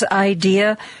King's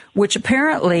idea, which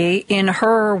apparently in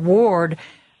her ward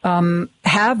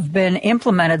have been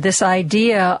implemented, this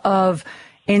idea of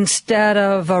instead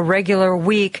of a regular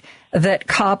week that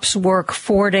cops work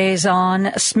 4 days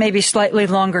on, maybe slightly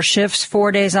longer shifts,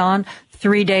 4 days on,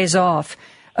 3 days off,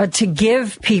 to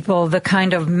give people the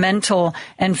kind of mental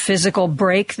and physical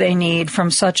break they need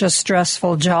from such a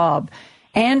stressful job.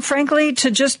 And frankly,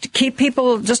 to just keep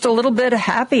people just a little bit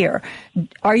happier.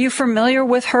 Are you familiar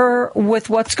with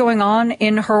what's going on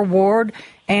in her ward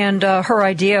and her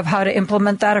idea of how to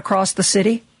implement that across the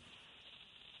city?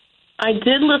 I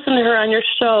did listen to her on your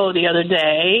show the other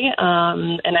day,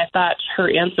 and I thought her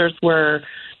answers were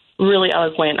really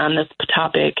eloquent on this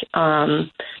topic.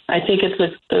 I think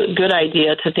it's a good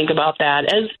idea to think about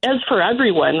that, as for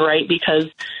everyone, right? Because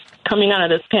coming out of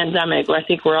this pandemic, I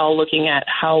think we're all looking at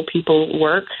how people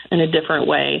work in a different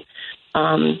way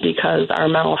because our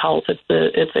mental health,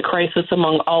 it's a crisis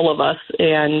among all of us.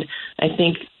 And I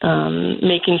think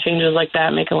making changes like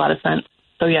that make a lot of sense.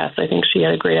 So, yes, I think she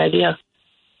had a great idea.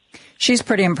 She's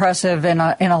pretty impressive in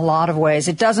a lot of ways.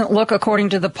 It doesn't look, according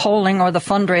to the polling or the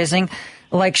fundraising,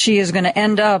 like she is going to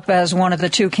end up as one of the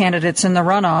two candidates in the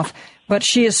runoff. But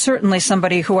she is certainly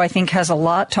somebody who I think has a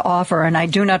lot to offer. And I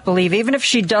do not believe, even if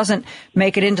she doesn't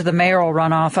make it into the mayoral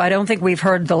runoff, I don't think we've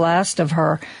heard the last of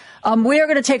her. We are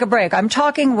going to take a break. I'm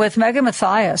talking with Megan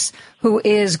Mathias, who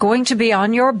is going to be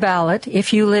on your ballot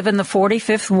if you live in the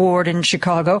 45th Ward in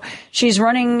Chicago. She's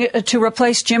running to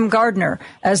replace Jim Gardner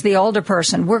as the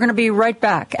alderperson. We're going to be right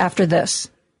back after this.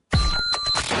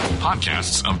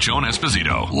 Podcasts of Joan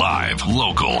Esposito, live,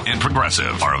 local, and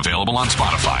progressive, are available on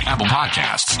Spotify, Apple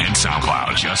Podcasts, and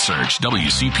SoundCloud. Just search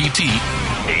WCPT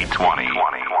 820.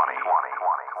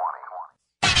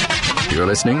 You're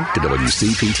listening to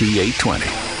WCPT 820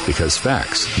 because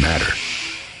facts matter.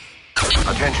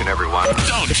 Attention, everyone.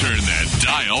 Don't turn that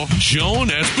dial. Joan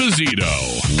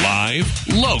Esposito, live,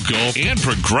 local, and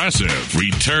progressive,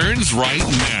 returns right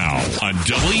now on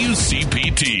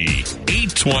WCPT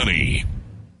 820.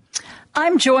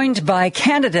 I'm joined by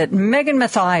candidate Megan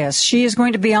Mathias. She is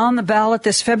going to be on the ballot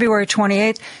this February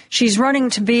 28th. She's running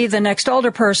to be the next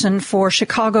alderperson for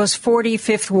Chicago's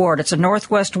 45th Ward. It's a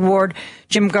Northwest Ward.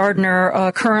 Jim Gardner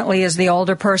currently is the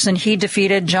alderperson. He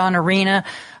defeated John Arena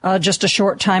just a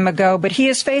short time ago, but he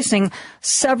is facing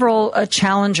several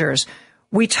challengers.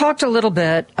 We talked a little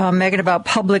bit, Megan, about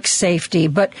public safety,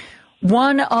 but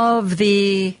one of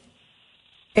the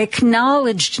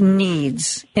acknowledged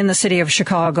needs in the city of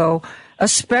Chicago,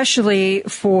 especially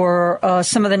for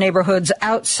some of the neighborhoods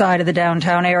outside of the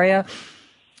downtown area,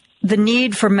 the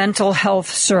need for mental health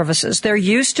services. There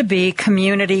used to be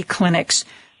community clinics.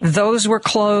 Those were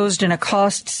closed in a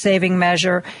cost-saving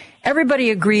measure. Everybody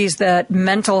agrees that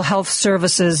mental health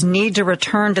services need to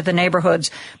return to the neighborhoods,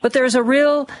 but there's a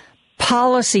real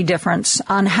policy difference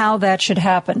on how that should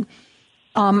happen.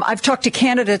 I've talked to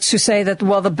candidates who say that,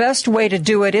 well, the best way to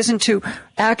do it isn't to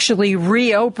actually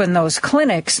reopen those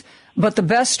clinics, but the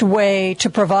best way to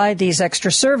provide these extra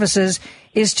services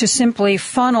is to simply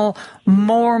funnel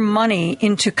more money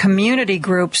into community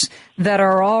groups that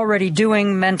are already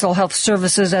doing mental health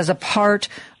services as a part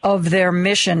of their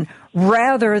mission,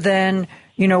 rather than,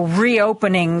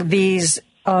 reopening these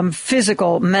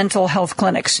physical mental health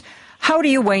clinics. How do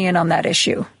you weigh in on that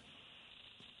issue?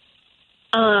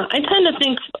 I tend to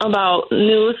think about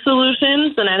new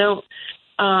solutions, and I don't.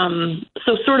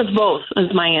 So sort of both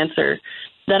is my answer.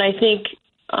 That I think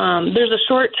there's a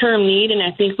short-term need, and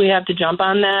I think we have to jump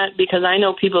on that because I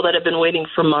know people that have been waiting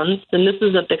for months, and this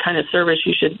isn't the kind of service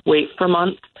you should wait for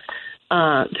months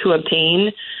to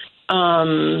obtain.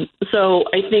 So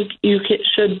I think you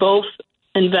should both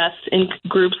invest in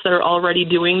groups that are already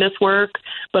doing this work,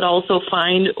 but also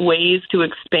find ways to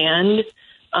expand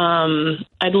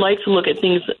I'd like to look at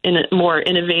things in a more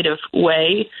innovative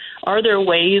way. Are there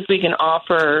ways we can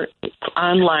offer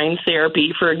online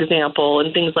therapy, for example,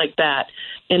 and things like that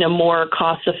in a more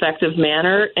cost-effective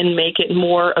manner and make it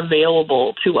more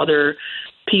available to other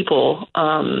people?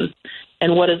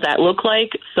 And what does that look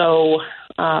like? So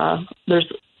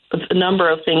there's a number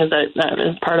of things that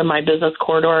is part of my business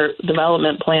corridor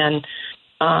development plan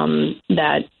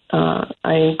that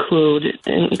I include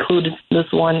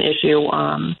this one issue,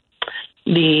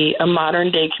 a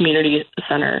modern day community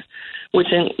center, which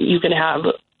you can have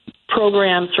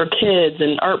programs for kids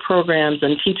and art programs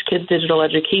and teach kids digital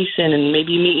education and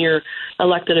maybe meet your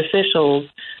elected officials.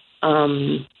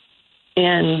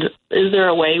 And is there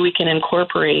a way we can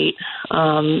incorporate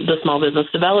the Small Business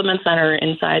Development Center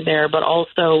inside there, but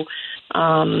also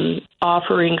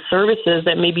offering services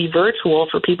that may be virtual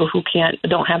for people who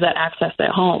don't have that access at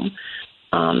home?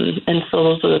 And so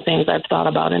those are the things I've thought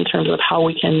about in terms of how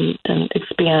we can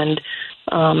expand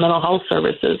mental health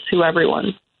services to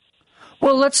everyone.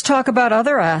 Well, let's talk about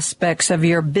other aspects of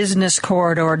your business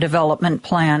corridor development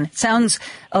plan. It sounds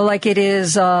like it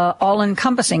is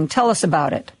all-encompassing. Tell us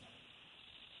about it.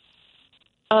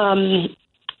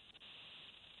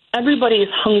 Everybody is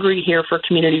hungry here for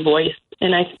community voice,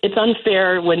 and it's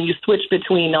unfair when you switch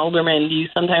between aldermen. You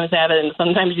sometimes have it and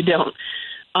sometimes you don't.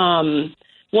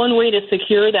 One way to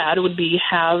secure that would be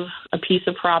have a piece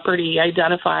of property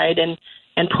identified and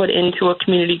put into a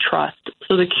community trust.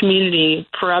 So the community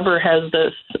forever has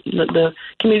this, the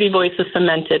community voice is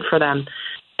cemented for them.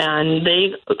 And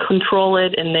they control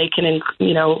it and they can,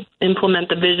 implement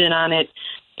the vision on it.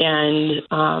 And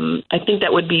I think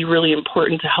that would be really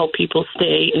important to help people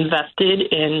stay invested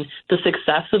in the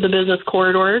success of the business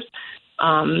corridors.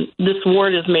 This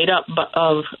ward is made up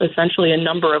of essentially a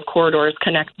number of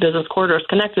business corridors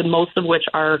connected, most of which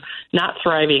are not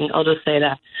thriving. I'll just say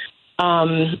that.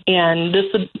 And this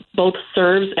both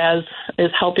serves as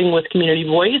helping with community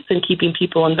voice and keeping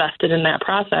people invested in that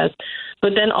process,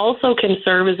 but then also can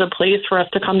serve as a place for us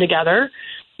to come together.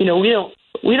 We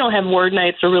don't have ward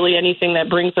nights or really anything that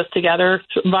brings us together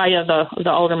via the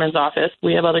alderman's office.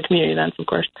 We have other community events, of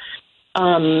course.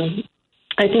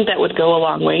 I think that would go a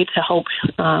long way to help,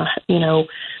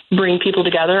 bring people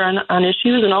together on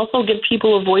issues and also give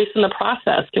people a voice in the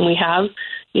process. And we have,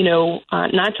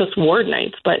 not just ward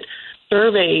nights, but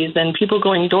surveys and people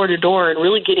going door to door and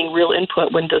really getting real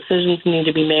input when decisions need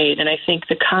to be made. And I think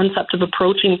the concept of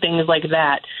approaching things like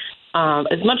that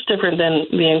is much different than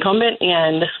the incumbent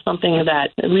and something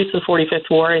that at least the 45th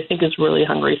Ward, I think, is really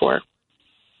hungry for.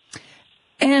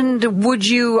 And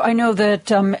I know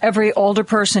that every older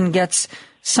person gets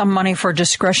some money for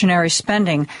discretionary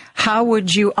spending. How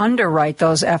would you underwrite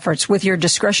those efforts? With your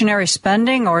discretionary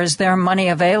spending, or is there money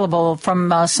available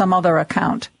from some other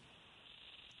account?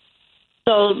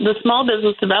 So the Small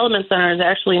Business Development Center is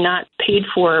actually not paid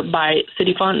for by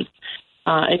city funds.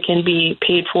 It can be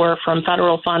paid for from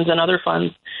federal funds and other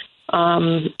funds.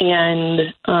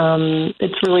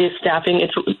 It's really staffing. It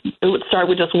would start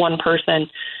with just one person,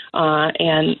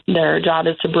 and their job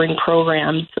is to bring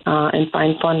programs and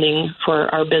find funding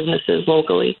for our businesses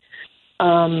locally.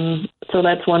 So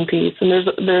that's one piece. And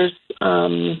there's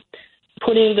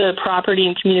putting the property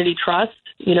in community trust.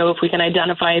 If we can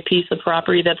identify a piece of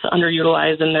property that's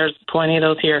underutilized, and there's plenty of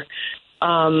those here,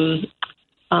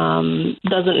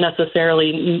 doesn't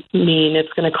necessarily mean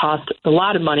it's going to cost a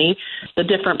lot of money. The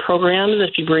different programs,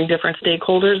 if you bring different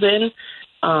stakeholders in,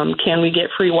 can we get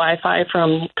free Wi-Fi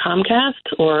from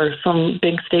Comcast or some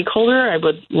big stakeholder? I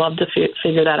would love to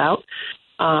figure that out.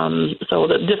 So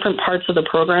the different parts of the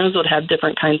programs would have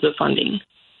different kinds of funding.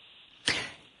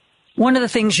 One of the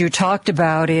things you talked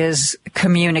about is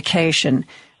communication.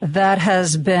 That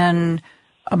has been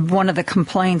one of the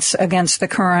complaints against the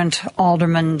current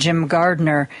alderman, Jim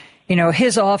Gardner.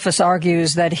 His office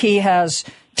argues that he has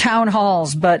town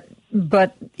halls, but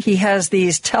he has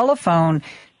these telephone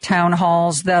town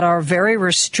halls that are very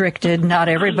restricted. Not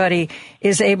everybody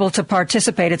is able to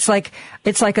participate. It's like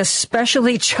a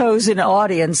specially chosen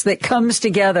audience that comes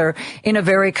together in a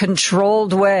very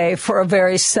controlled way for a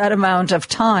very set amount of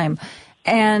time.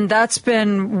 And that's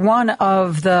been one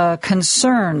of the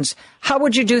concerns. How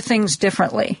would you do things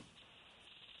differently?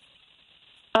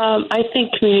 I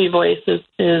think community voice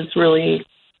is really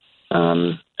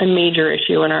a major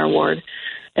issue in our ward.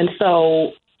 And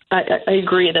so I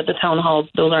agree that the town halls,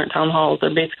 those aren't town halls.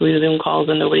 They're basically Zoom calls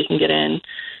and nobody can get in.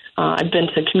 I've been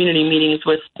to community meetings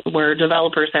where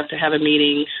developers have to have a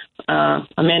meeting, a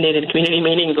mandated community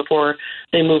meeting before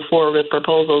they move forward with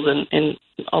proposals, and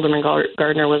Alderman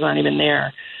Gardner was not even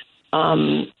there.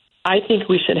 I think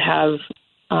we should have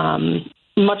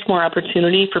much more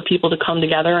opportunity for people to come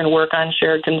together and work on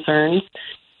shared concerns.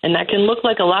 And that can look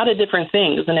like a lot of different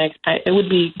things. And it would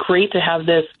be great to have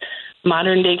this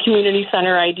modern day community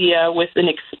center idea with an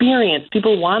experience.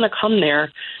 People want to come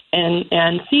there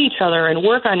and see each other and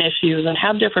work on issues and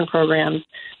have different programs.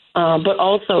 But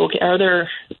also, are there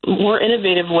more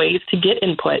innovative ways to get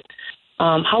input?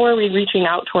 How are we reaching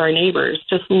out to our neighbors?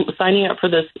 Just signing up for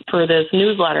this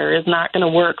newsletter is not going to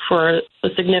work for a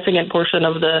significant portion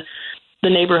of the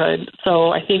neighborhood.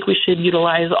 So I think we should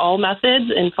utilize all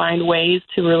methods and find ways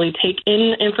to really take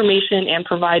in information and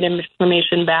provide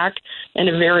information back in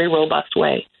a very robust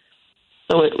way.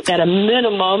 So at a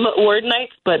minimum, word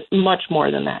nights, but much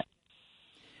more than that.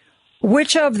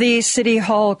 Which of the City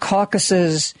Hall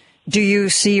caucuses do you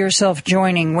see yourself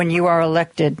joining when you are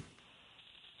elected?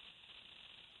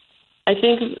 I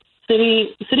think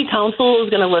City Council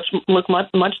is going to look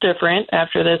much different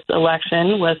after this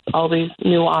election with all these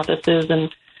new offices and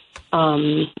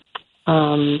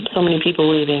so many people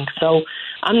leaving. So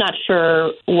I'm not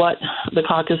sure what the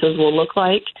caucuses will look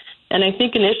like. And I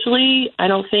think initially, I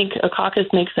don't think a caucus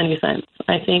makes any sense.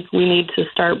 I think we need to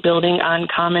start building on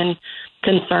common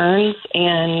concerns,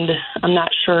 and I'm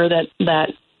not sure that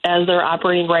as they're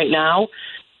operating right now,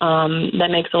 that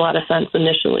makes a lot of sense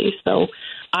initially. So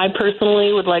I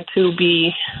personally would like to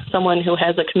be someone who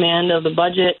has a command of the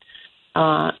budget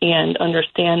and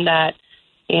understand that,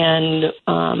 and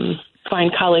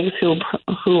find colleagues who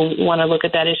want to look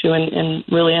at that issue and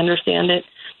really understand it.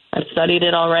 I've studied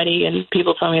it already, and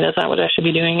people tell me that's not what I should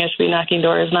be doing. I should be knocking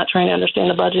doors, not trying to understand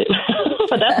the budget.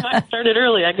 But that's why I started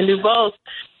early. I can do both.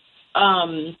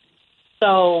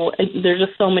 So there's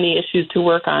just so many issues to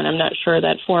work on. I'm not sure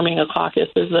that forming a caucus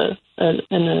is an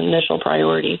initial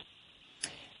priority.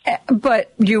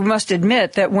 But you must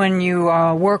admit that when you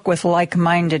work with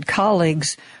like-minded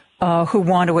colleagues who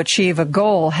want to achieve a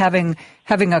goal, having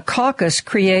a caucus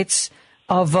creates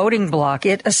a voting bloc.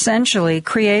 It essentially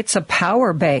creates a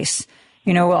power base.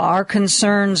 You know, our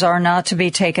concerns are not to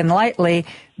be taken lightly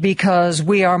because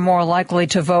we are more likely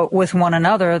to vote with one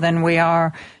another than we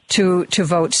are to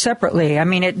vote separately. I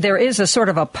mean, there is a sort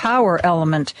of a power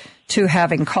element to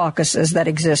having caucuses that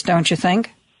exist, don't you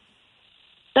think?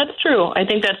 That's true. I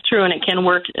think that's true, and it can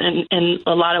work in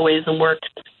a lot of ways and work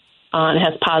and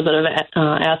has positive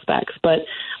aspects. But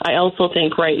I also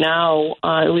think right now,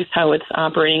 at least how it's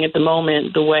operating at the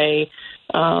moment, the way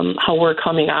how we're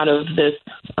coming out of this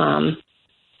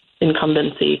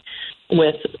incumbency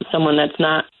with someone that's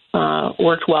not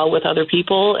worked well with other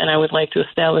people, and I would like to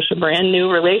establish a brand new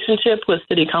relationship with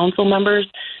city council members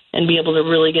and be able to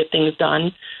really get things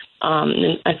done.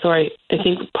 And I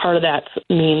think part of that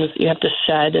means you have to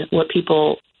shed what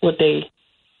they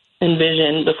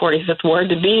envision the 45th Ward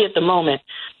to be at the moment.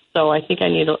 So I think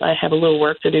I have a little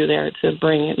work to do there to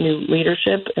bring new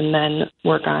leadership and then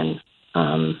work on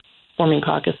forming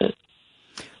caucuses.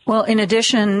 Well, in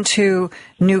addition to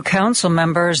new council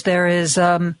members, there's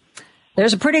a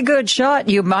pretty good shot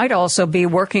you might also be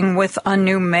working with a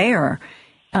new mayor.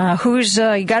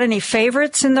 You got any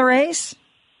favorites in the race?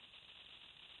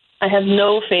 I have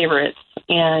no favorites,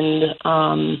 and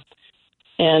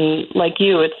like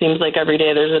you, it seems like every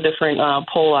day there's a different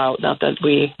poll out. Not that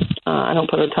I don't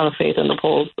put a ton of faith in the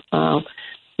polls, though.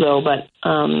 But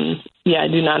I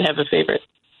do not have a favorite.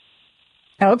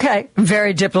 Okay,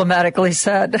 very diplomatically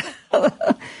said.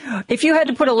 If you had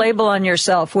to put a label on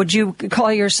yourself, would you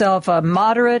call yourself a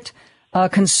moderate, a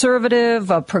conservative,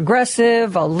 a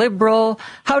progressive, a liberal?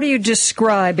 How do you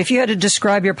describe, if you had to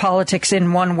describe your politics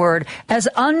in one word, as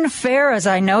unfair as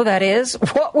I know that is,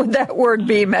 what would that word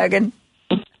be, Megan?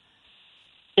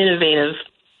 Innovative.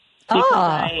 Because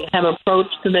I have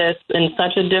approached this in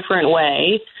such a different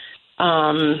way.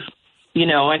 I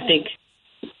think,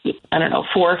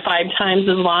 4 or 5 times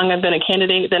as long I've been a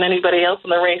candidate than anybody else in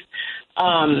the race.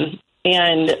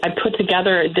 And I put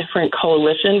together a different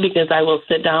coalition because I will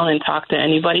sit down and talk to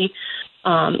anybody.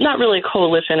 Not really a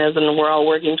coalition as in we're all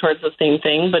working towards the same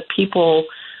thing, but people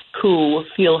who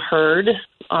feel heard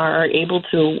are able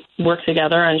to work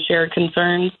together on shared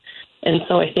concerns. And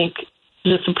so I think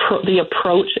the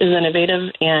approach is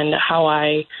innovative, and how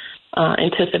I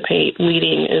anticipate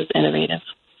leading is innovative.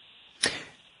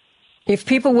 If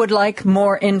people would like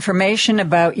more information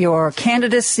about your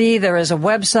candidacy, there is a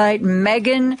website,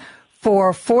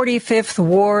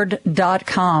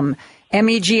 megan45thward.com,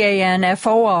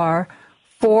 MEGANFOR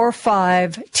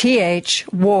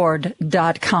 45TH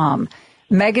Ward.com.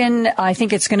 Megan, I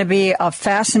think it's going to be a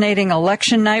fascinating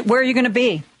election night. Where are you going to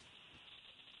be?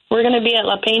 We're going to be at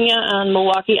La Peña on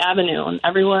Milwaukee Avenue, and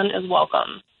everyone is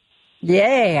welcome.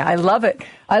 Yay, I love it.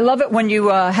 I love it when you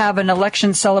have an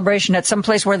election celebration at some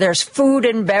place where there's food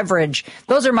and beverage.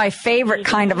 Those are my favorite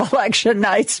kind of election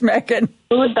nights, Megan.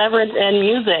 Food, beverage, and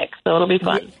music, so it'll be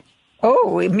fun.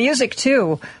 Oh, music,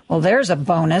 too. Well, there's a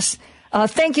bonus.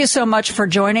 Thank you so much for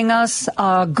joining us.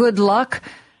 Good luck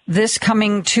this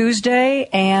coming Tuesday,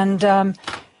 and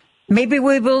maybe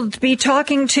we will be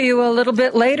talking to you a little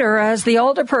bit later as the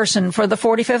alderperson for the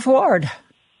 45th Ward.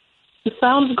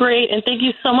 Sounds great, and thank you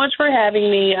so much for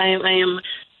having me. I am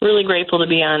really grateful to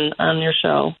be on your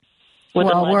show.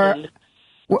 Well,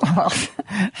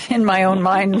 in my own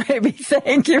mind, maybe.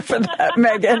 Thank you for that,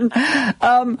 Megan.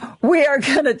 We are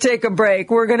going to take a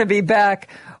break. We're going to be back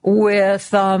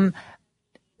with Power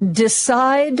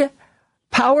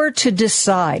to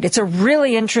Decide. It's a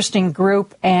really interesting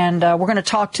group, and we're going to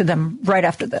talk to them right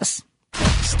after this.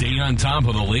 Stay on top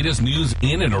of the latest news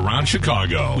in and around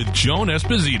Chicago with Joan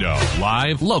Esposito,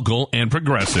 live, local, and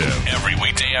progressive. Every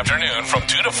weekday afternoon from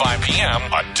 2 to 5 p.m.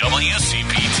 on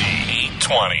WCPT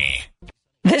 820.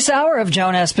 This hour of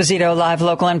Joan Esposito, live,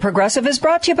 local, and progressive is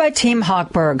brought to you by Team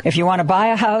Hochberg. If you want to buy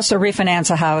a house or refinance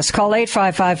a house, call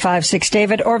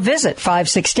 855-56-DAVID or visit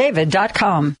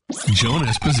 56david.com. Joan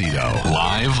Esposito,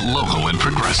 live, local, and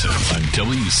progressive on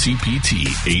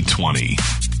WCPT 820.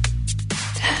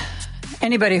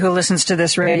 Anybody who listens to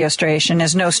this radio station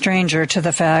is no stranger to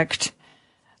the fact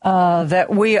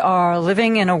that we are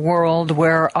living in a world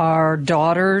where our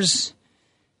daughters,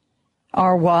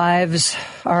 our wives,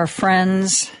 our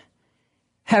friends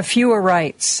have fewer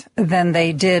rights than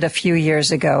they did a few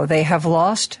years ago. They have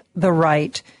lost the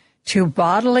right to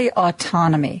bodily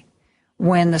autonomy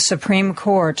when the Supreme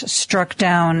Court struck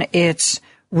down its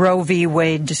Roe v.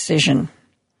 Wade decision.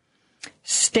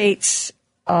 States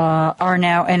are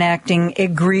now enacting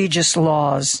egregious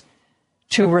laws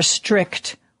to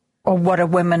restrict what a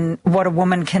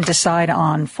woman can decide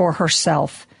on for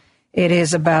herself. It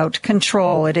is about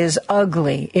control. It is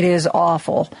ugly. It is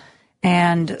awful.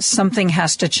 And something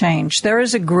has to change. There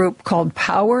is a group called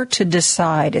Power to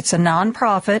Decide. It's a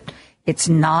nonprofit. It's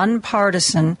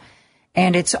nonpartisan.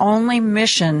 And its only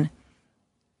mission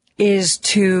is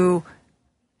to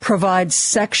provide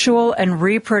sexual and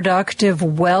reproductive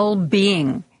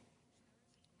well-being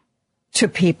to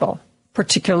people,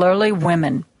 particularly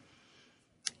women.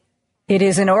 It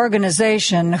is an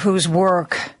organization whose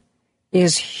work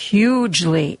is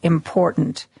hugely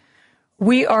important.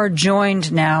 We are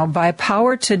joined now by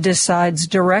Power to Decide's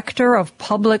Director of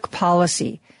Public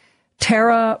Policy,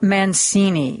 Tara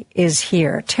Mancini, is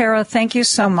here. Tara, thank you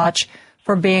so much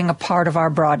for being a part of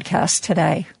our broadcast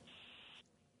today.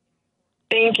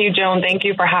 Thank you, Joan. Thank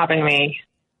you for having me.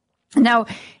 Now,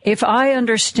 if I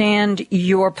understand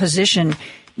your position,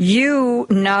 you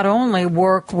not only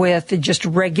work with just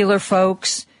regular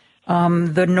folks,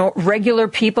 regular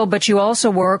people, but you also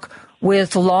work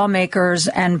with lawmakers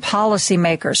and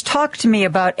policymakers. Talk to me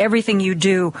about everything you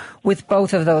do with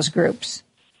both of those groups.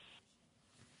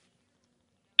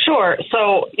 Sure.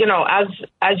 So,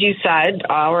 as you said,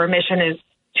 our mission is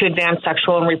to advance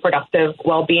sexual and reproductive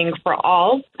well-being for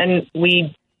all. And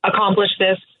we accomplish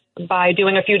this by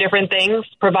doing a few different things,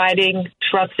 providing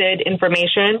trusted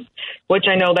information, which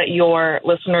I know that your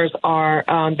listeners are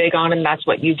big on, and that's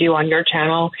what you do on your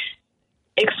channel,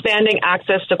 expanding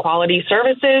access to quality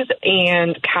services,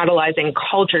 and catalyzing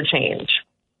culture change.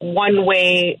 One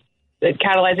way that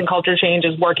catalyzing culture change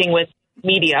is working with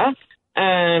media,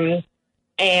 and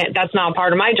that's not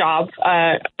part of my job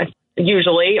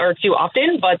usually or too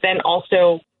often, but then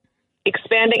also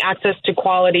expanding access to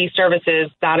quality services.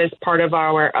 That is part of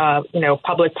our,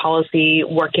 public policy,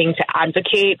 working to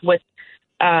advocate with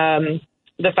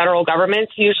the federal government,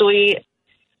 usually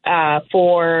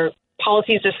for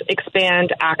policies to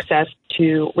expand access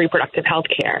to reproductive health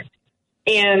care.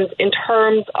 And in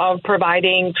terms of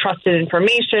providing trusted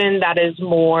information, that is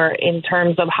more in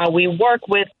terms of how we work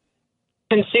with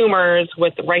consumers,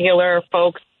 with regular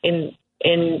folks in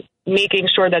making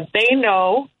sure that they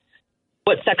know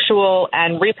what sexual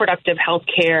and reproductive health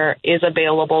care is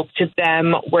available to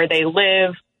them where they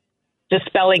live,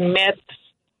 dispelling myths,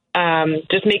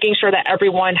 just making sure that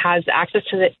everyone has access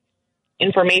to the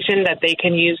information that they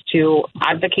can use to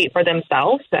advocate for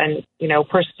themselves and,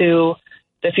 pursue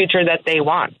the future that they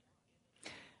want.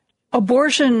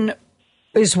 Abortion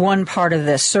is one part of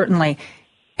this, certainly.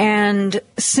 And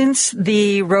since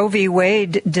the Roe v.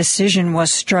 Wade decision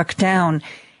was struck down,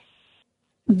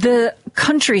 the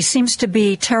country seems to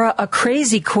be, Tara, a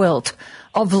crazy quilt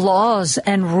of laws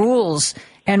and rules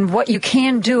and what you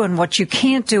can do and what you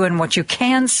can't do and what you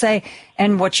can say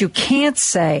and what you can't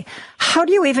say. How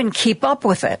do you even keep up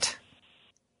with it?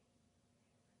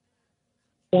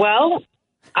 Well,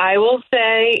 I will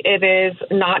say it is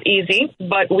not easy,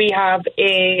 but we have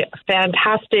a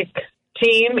fantastic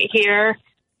team here.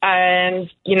 And,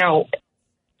 you know,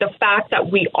 the fact that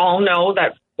we all know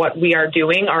that what we are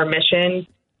doing, our mission,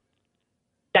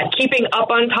 that keeping up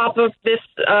on top of this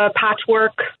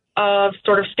patchwork of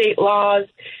sort of state laws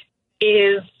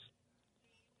is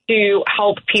to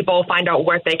help people find out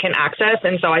where they can access.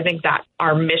 And so I think that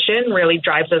our mission really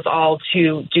drives us all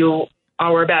to do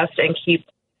our best and keep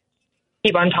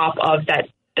on top of that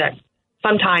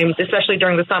sometimes, especially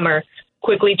during the summer,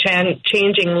 quickly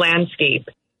changing landscape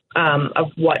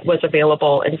of what was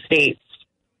available in states.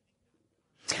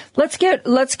 Let's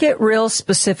get real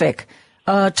specific.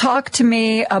 Talk to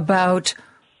me about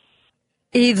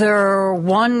either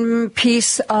one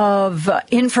piece of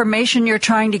information you're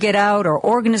trying to get out or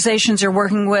organizations you're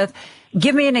working with.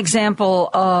 Give me an example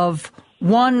of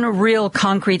one real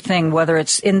concrete thing, whether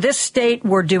it's in this state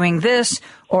we're doing this,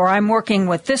 or I'm working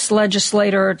with this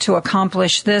legislator to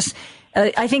accomplish this.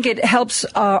 I think it helps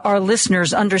our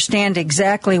listeners understand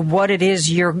exactly what it is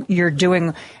you're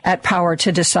doing at Power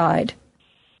to Decide.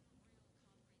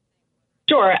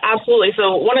 Sure, absolutely.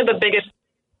 So one of the biggest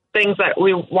things that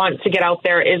we want to get out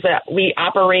there is that we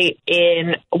operate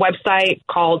in a website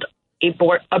called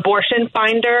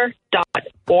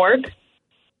abortionfinder.org.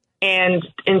 And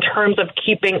in terms of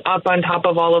keeping up on top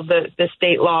of all of the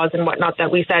state laws and whatnot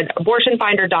that we said,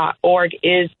 abortionfinder.org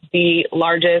is the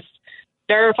largest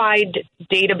verified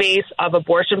database of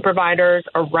abortion providers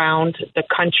around the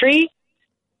country.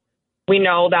 We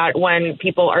know that when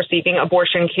people are seeking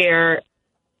abortion care,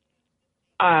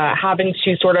 having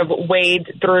to sort of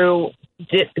wade through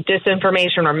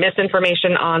disinformation or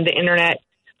misinformation on the internet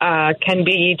can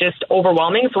be just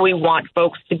overwhelming. So we want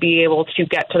folks to be able to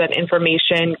get to that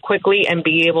information quickly and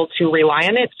be able to rely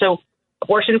on it. So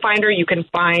Abortion Finder, you can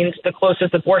find the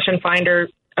closest abortion provider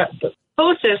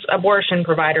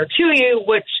to you,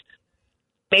 which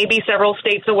may be several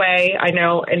states away. I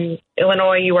know in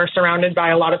Illinois, you are surrounded by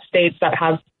a lot of states that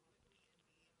have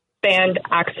banned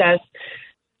access.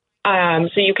 So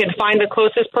you can find the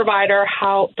closest provider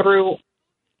through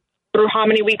how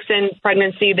many weeks in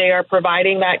pregnancy they are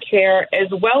providing that care,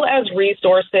 as well as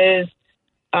resources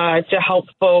to help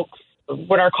folks,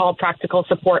 what are called practical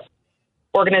support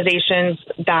organizations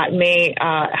that may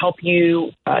help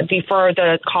you defer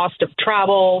the cost of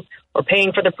travel or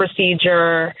paying for the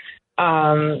procedure,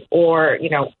 or, you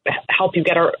know, help you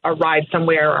get a ride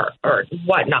somewhere or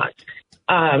whatnot.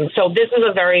 So this is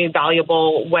a very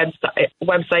valuable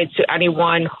website to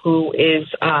anyone who is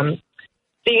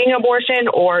seeking abortion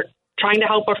or trying to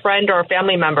help a friend or a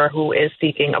family member who is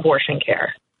seeking abortion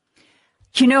care.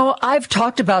 You know, I've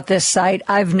talked about this site.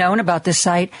 I've known about this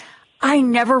site. I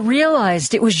never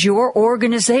realized it was your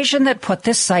organization that put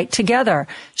this site together.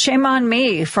 Shame on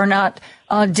me for not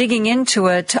digging into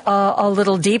it a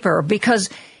little deeper, because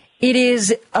it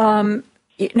is,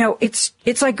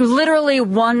 it's like literally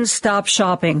one-stop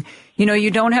shopping. You know,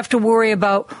 you don't have to worry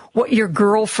about what your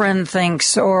girlfriend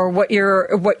thinks or what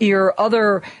your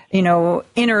other,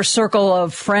 inner circle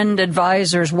of friend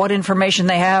advisors, what information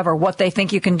they have or what they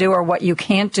think you can do or what you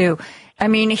can't do. I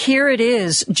mean, here it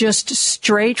is, just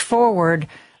straightforward,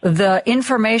 the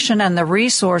information and the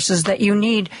resources that you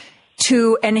need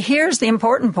to, and here's the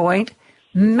important point,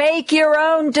 make your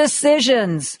own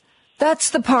decisions.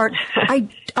 That's the part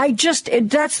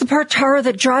that's the part, Tara,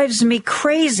 that drives me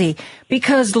crazy,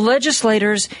 because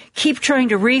legislators keep trying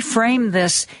to reframe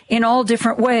this in all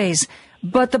different ways.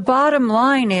 But the bottom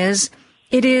line is,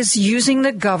 it is using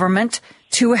the government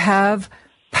to have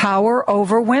power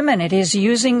over women. It is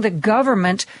using the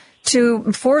government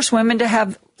to force women to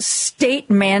have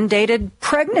state-mandated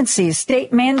pregnancies,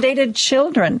 state-mandated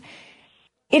children.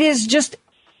 It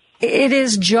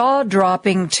is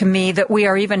jaw-dropping to me that we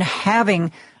are even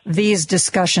having these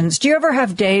discussions. Do you ever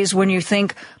have days when you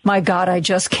think, my God, I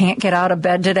just can't get out of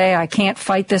bed today. I can't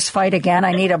fight this fight again.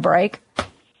 I need a break?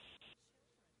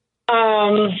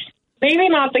 Maybe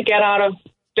not the get out of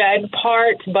bed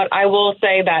part, but I will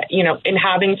say that, in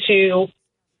having to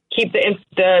keep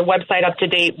the website up to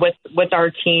date with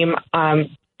our team,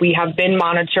 we have been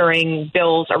monitoring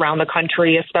bills around the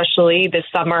country, especially this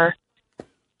summer.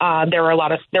 There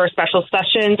were special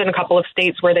sessions in a couple of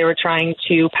states where they were trying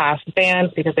to pass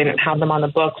bans because they didn't have them on the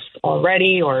books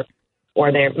already, or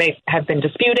they may have been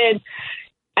disputed.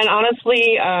 And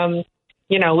honestly,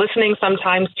 listening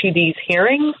sometimes to these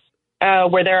hearings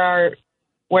where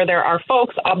there are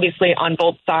folks obviously on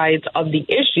both sides of the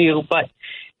issue, but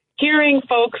hearing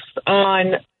folks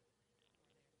on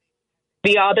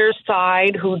the other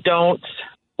side who don't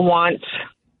want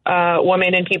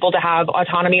women and people to have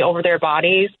autonomy over their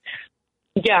bodies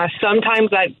yeah,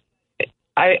 sometimes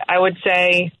I would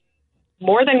say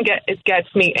more than it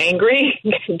gets me angry,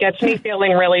 it gets me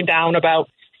feeling really down about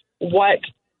what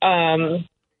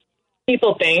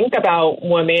people think about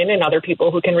women and other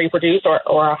people who can reproduce,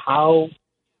 or how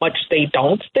much they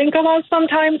don't think of us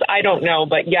sometimes. I don't know,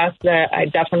 but yes, I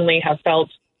definitely have felt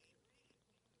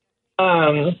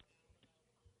not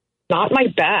my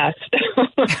best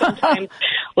sometimes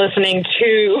listening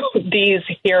to these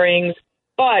hearings.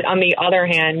 But on the other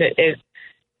hand,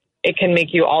 it can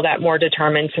make you all that more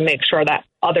determined to make sure that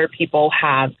other people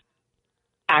have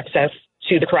access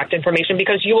to the correct information,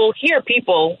 because you will hear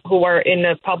people who are in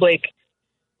the public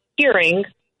hearing,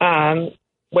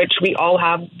 which we all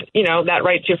have, that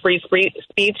right to free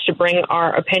speech to bring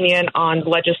our opinion on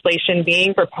legislation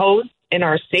being proposed in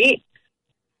our state.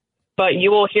 But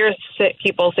you will hear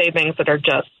people say things that are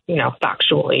just,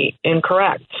 factually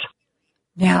incorrect.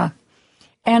 Yeah.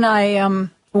 And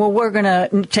we're going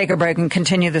to take a break and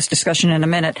continue this discussion in a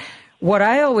minute. What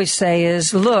I always say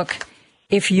is, look,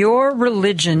 if your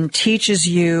religion teaches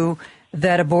you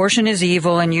that abortion is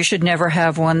evil and you should never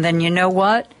have one, then you know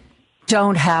what?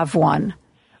 Don't have one.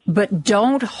 But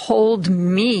don't hold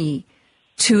me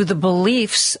to the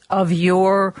beliefs of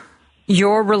your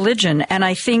religion. And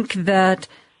I think that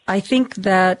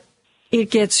it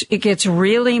gets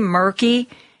really murky,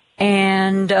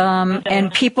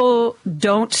 and people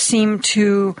don't seem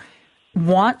to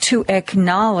want to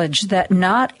acknowledge that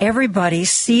not everybody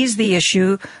sees the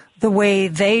issue the way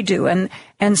they do.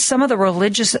 And some of the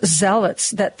religious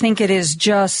zealots that think it is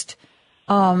just,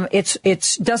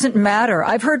 it's doesn't matter.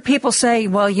 I've heard people say,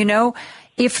 well,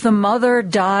 if the mother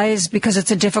dies because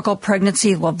it's a difficult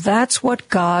pregnancy, well, that's what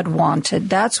God wanted.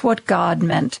 That's what God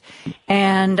meant.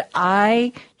 And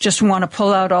I just want to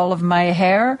pull out all of my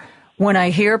hair when I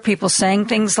hear people saying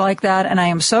things like that. And I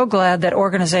am so glad that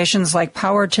organizations like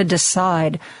Power to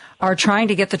Decide are trying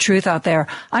to get the truth out there.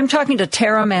 I'm talking to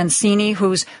Tara Mancini,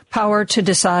 who's Power to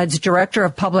Decide's Director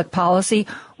of Public Policy.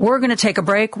 We're going to take a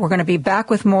break. We're going to be back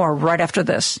with more right after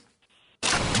this.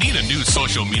 Need a new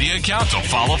social media account to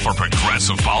follow for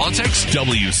progressive politics?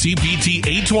 WCPT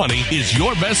 820 is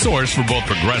your best source for both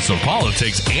progressive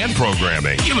politics and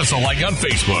programming. Give us a like on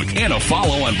Facebook and a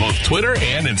follow on both Twitter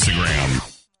and Instagram.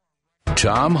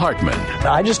 Thom Hartmann.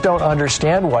 I just don't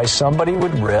understand why somebody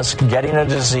would risk getting a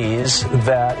disease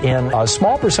that in a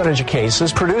small percentage of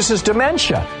cases produces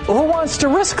dementia. Who wants to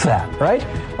risk that, right?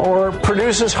 Or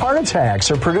produces heart attacks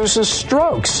or produces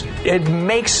strokes. It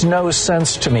makes no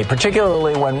sense to me,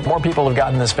 particularly when more people have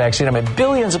gotten this vaccine. I mean,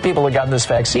 billions of people have gotten this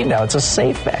vaccine now. It's a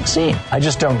safe vaccine. I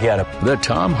just don't get it. The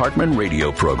Thom Hartmann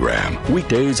Radio Program.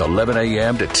 Weekdays 11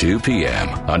 a.m. to 2 p.m.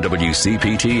 on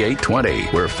WCPT 820,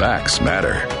 where facts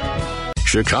matter.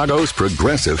 Chicago's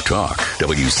Progressive Talk,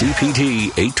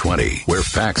 WCPT 820, where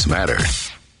facts matter.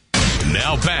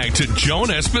 Now back to Joan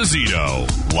Esposito,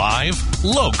 live,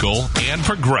 local, and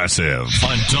progressive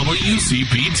on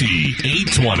WCPT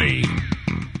 820.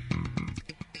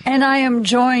 And I am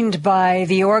joined by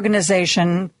the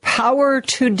organization Power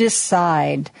to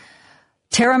Decide.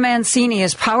 Tara Mancini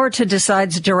is Power to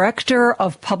Decide's Director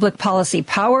of Public Policy.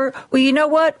 Well, you know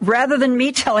what? Rather than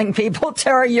me telling people,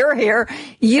 Tara, you're here,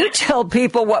 you tell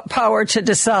people what Power to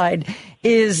Decide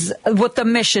is, what the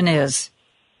mission is.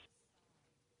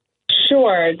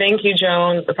 Sure. Thank you,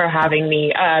 Joan, for having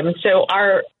me.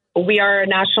 We are a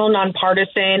national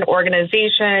nonpartisan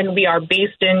organization. We are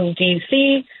based in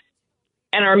D.C.,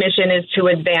 and our mission is to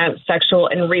advance sexual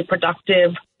and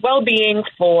reproductive well-being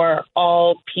for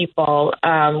all people.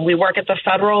 We work at the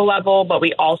federal level, but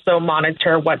we also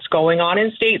monitor what's going on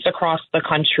in states across the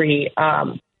country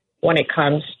when it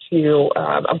comes to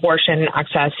abortion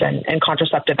access and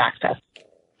contraceptive access.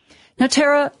 Now,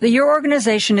 Tara, your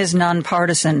organization is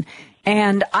nonpartisan,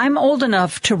 and I'm old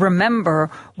enough to remember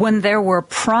when there were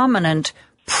prominent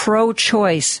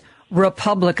pro-choice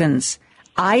Republicans.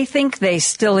 I think they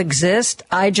still exist.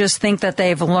 I just think that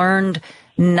they've learned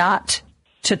not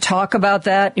to talk about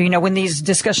that. When these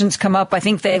discussions come up, I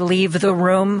think they leave the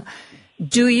room.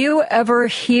 Do you ever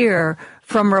hear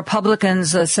from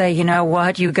Republicans that say, you know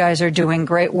what, you guys are doing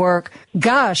great work?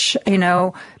 Gosh,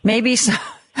 maybe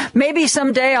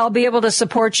someday I'll be able to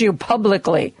support you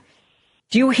publicly.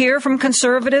 Do you hear from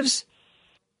conservatives?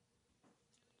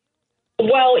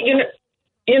 Well,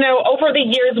 over the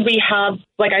years we have,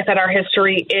 like I said, our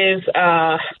history is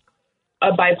a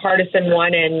bipartisan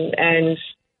one, and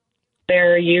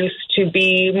there used to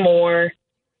be more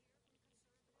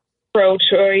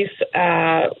pro-choice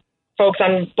folks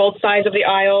on both sides of the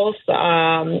aisles,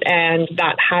 and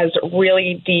that has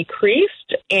really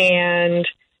decreased. And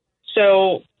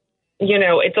so,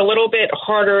 it's a little bit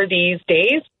harder these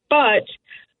days, But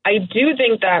I do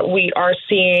think that we are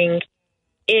seeing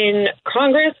in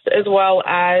Congress as well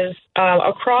as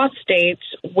across states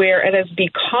where it has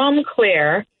become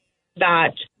clear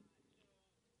that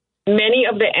many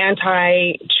of the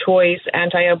anti-choice,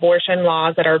 anti-abortion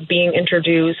laws that are being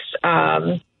introduced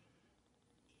are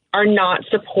not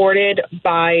supported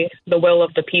by the will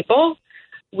of the people.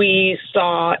 We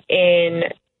saw in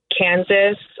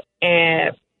Kansas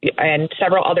and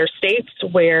several other states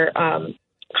where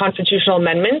constitutional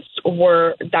amendments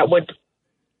that would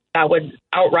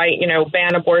outright,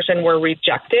 ban abortion were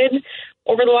rejected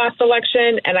over the last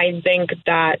election. And I think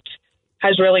that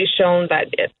has really shown that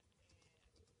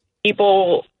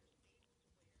people,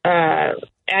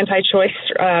 anti-choice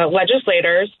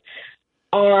legislators,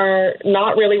 are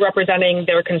not really representing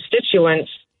their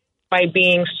constituents by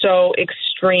being so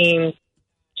extreme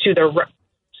to the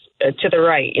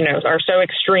right, are so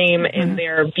extreme in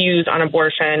their views on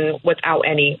abortion without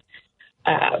any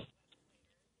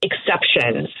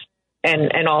exceptions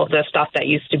and all of the stuff that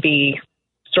used to be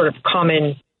sort of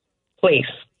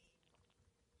commonplace.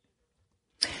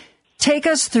 Take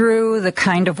us through the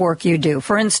kind of work you do.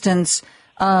 For instance,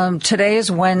 today is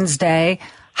Wednesday.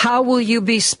 How will you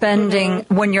be spending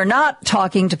when you're not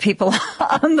talking to people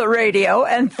on the radio?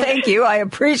 And thank you. I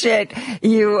appreciate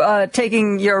you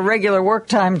taking your regular work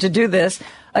time to do this.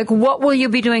 Like, what will you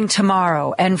be doing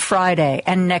tomorrow and Friday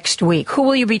and next week? Who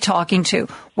will you be talking to?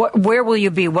 Where will you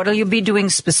be? What will you be doing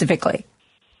specifically?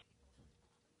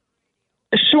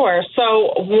 Sure.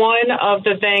 So one of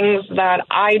the things that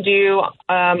I do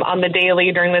on the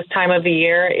daily during this time of the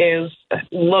year is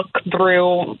look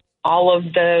through all of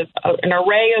an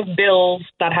array of bills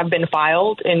that have been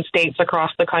filed in states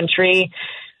across the country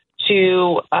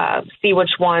to see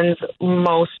which ones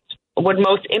would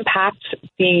most impact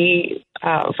the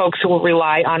folks who will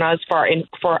rely on us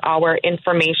for our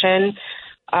information,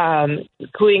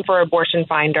 including for Abortion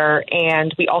Finder.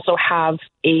 And we also have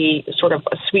a sort of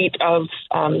a suite of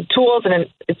tools, and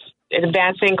it's an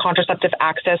Advancing Contraceptive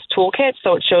Access Toolkit.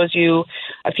 So it shows you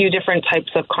a few different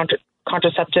types of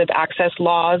contraceptive access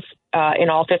laws in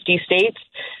all 50 states.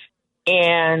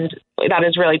 And that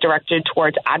is really directed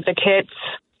towards advocates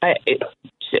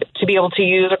to be able to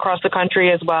use across the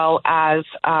country, as well as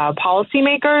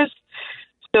policymakers.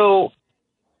 So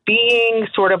being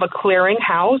sort of a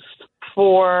clearinghouse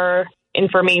for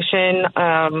information,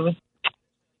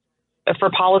 for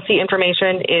policy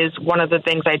information, is one of the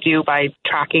things I do by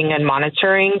tracking and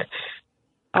monitoring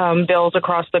bills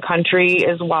across the country,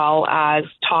 as well as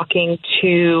talking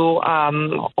to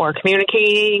or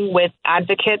communicating with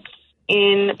advocates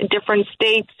in different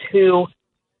states who,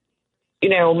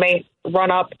 may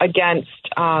run up against,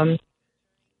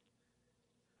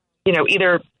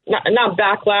 either not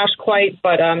backlash quite,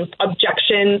 but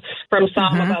objections from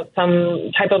some about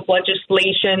some type of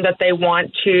legislation that they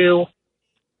want to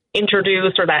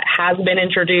introduce or that has been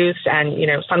introduced. And,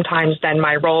 sometimes then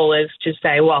my role is to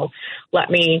say, well, let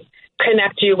me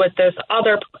connect you with this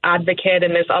other advocate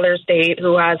in this other state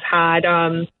who has had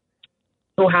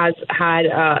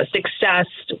success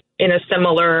in a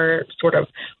similar sort of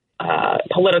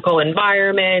political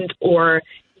environment, or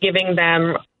giving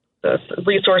them the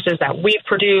resources that we've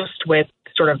produced with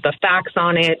sort of the facts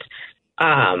on it,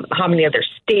 how many other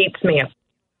states may have,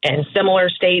 and similar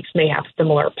states may have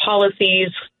similar policies.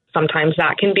 Sometimes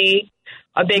that can be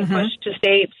a big push to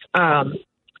states. Right.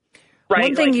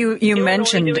 One thing you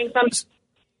mentioned,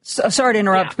 sorry to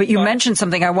interrupt, but you mentioned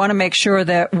something. I want to make sure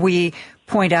that we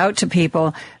point out to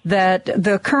people that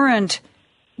the current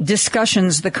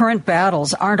discussions, the current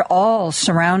battles aren't all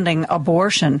surrounding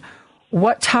abortion.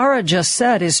 What Tara just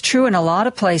said is true in a lot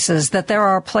of places, that there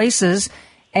are places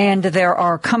and there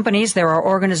are companies, there are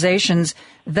organizations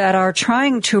that are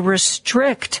trying to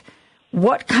restrict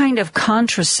what kind of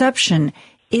contraception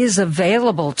is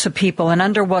available to people and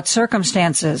under what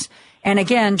circumstances. And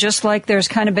again, just like there's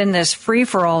kind of been this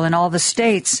free-for-all in all the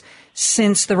states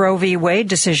since the Roe v. Wade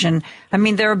decision, I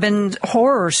mean, there have been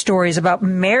horror stories about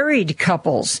married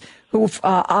couples who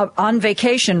on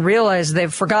vacation realize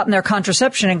they've forgotten their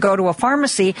contraception and go to a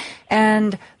pharmacy,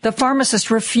 and the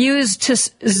pharmacist refuses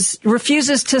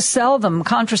to sell them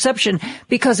contraception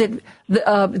because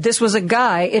this was a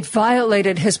guy. It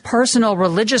violated his personal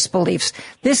religious beliefs.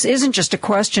 This isn't just a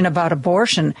question about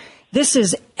abortion. This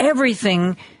is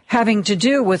everything having to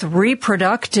do with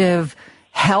reproductive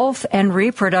health and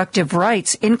reproductive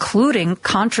rights, including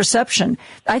contraception.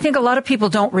 I think a lot of people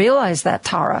don't realize that,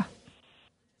 Tara.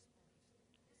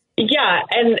 Yeah,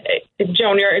 and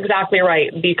Joan, you're exactly right,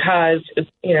 because,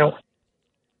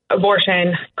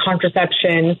 abortion,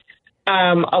 contraception,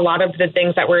 a lot of the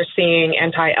things that we're seeing,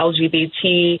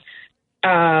 anti-LGBT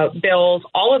bills,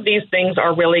 all of these things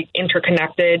are really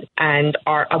interconnected and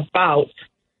are about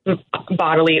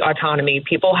bodily autonomy,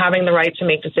 people having the right to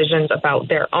make decisions about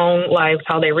their own lives,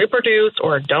 how they reproduce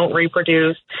or don't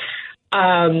reproduce.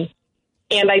 And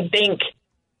I think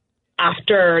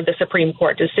after the Supreme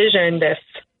Court decision this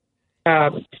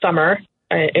summer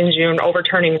in June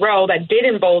overturning Roe, that did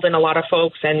embolden a lot of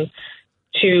folks and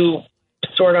to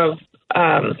sort of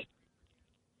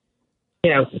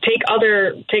take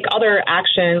other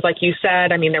actions, like you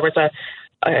said. I mean, there was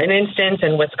an instance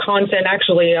in Wisconsin,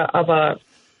 actually, of a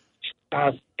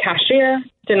cashier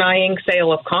denying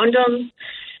sale of condoms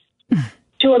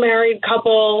to a married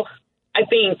couple. I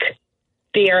think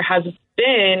there has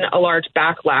been a large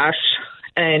backlash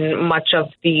in much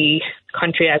of the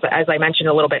country, as I mentioned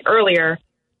a little bit earlier,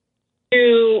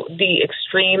 to the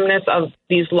extremeness of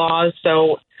these laws.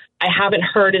 So I haven't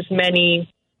heard as many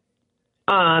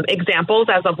examples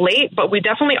as of late, but we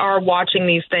definitely are watching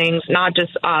these things, not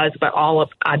just us, but all of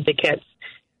advocates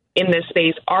in this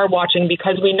space are watching,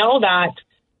 because we know that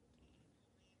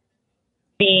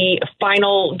the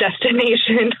final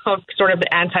destination of sort of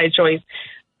the anti-choice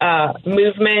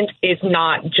movement is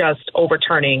not just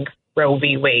overturning Roe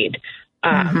v. Wade.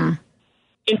 In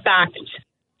fact,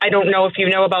 I don't know if you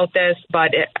know about this,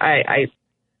 but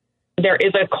there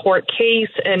is a court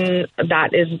case and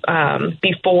that is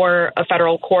before a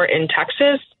federal court in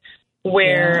Texas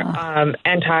where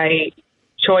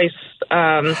anti-choice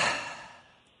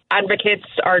advocates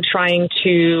are trying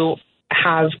to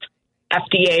have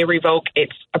FDA revoke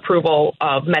its approval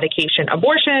of medication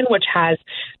abortion, which has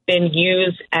been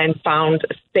used and found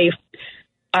safe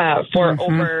for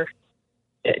over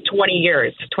 20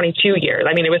 years, 22 years.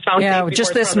 I mean, it was found safe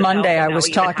just this Monday I was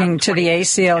talking to the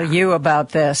ACLU about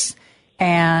this.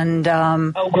 And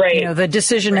the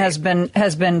decision has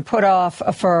been put off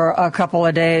for a couple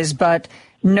of days, but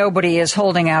nobody is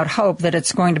holding out hope that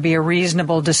it's going to be a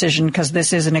reasonable decision, because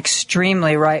this is an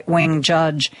extremely right-wing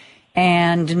judge.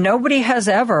 And nobody has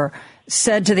ever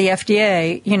said to the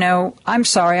FDA, I'm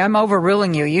sorry, I'm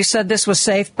overruling you. You said this was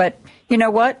safe, but you know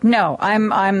what? No,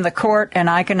 I'm the court and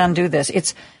I can undo this.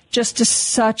 It's just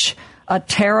such a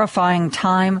terrifying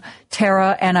time,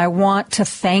 Tara, and I want to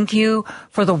thank you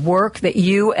for the work that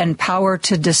you and Power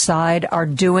to Decide are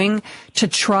doing to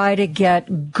try to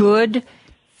get good,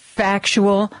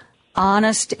 factual,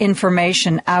 honest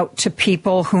information out to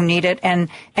people who need it and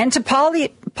to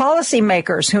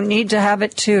policymakers who need to have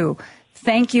it too.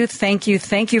 Thank you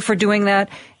for doing that,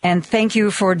 and thank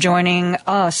you for joining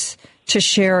us to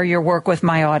share your work with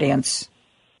my audience.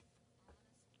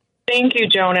 Thank you,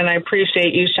 Joan, and I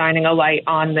appreciate you shining a light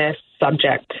on this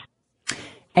subject.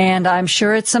 And I'm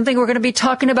sure it's something we're going to be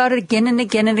talking about again and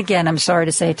again and again. I'm sorry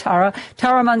to say, Tara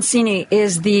Mancini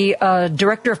is the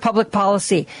Director of Public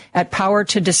Policy at Power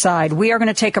to Decide. We are going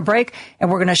to take a break, and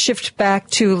we're going to shift back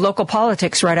to local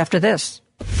politics right after this.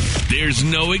 There's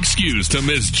no excuse to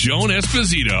miss Joan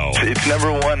Esposito. It's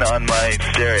number one on my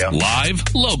stereo. Live,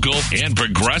 local, and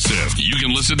progressive. You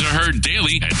can listen to her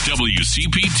daily at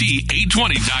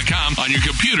WCPT820.com on your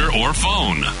computer or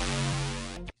phone.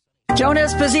 Joan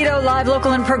Esposito, live,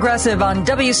 local, and progressive on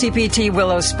WCPT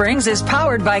Willow Springs is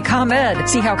powered by ComEd.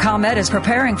 See how ComEd is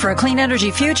preparing for a clean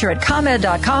energy future at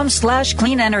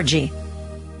ComEd.com/cleanenergy.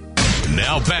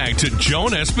 Now back to Joan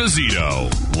Esposito,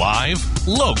 live,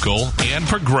 local, and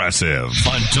progressive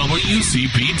on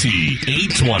WCPT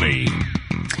 820.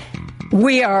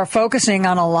 We are focusing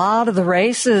on a lot of the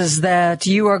races that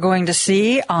you are going to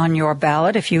see on your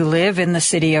ballot if you live in the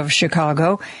city of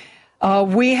Chicago.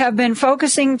 We have been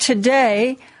focusing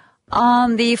today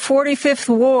on the 45th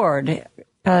Ward.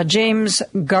 James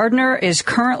Gardner is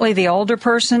currently the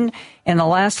alderperson. In the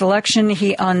last election,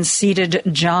 he unseated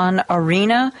John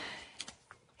Arena.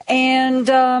 And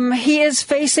he is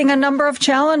facing a number of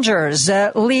challengers,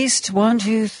 at least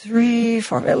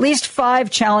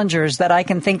 5 challengers that I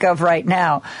can think of right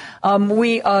now.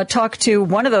 We talked to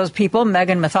one of those people,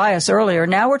 Megan Mathias, earlier.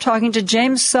 Now we're talking to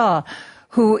James Suh,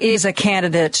 who is a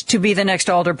candidate to be the next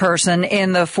alderperson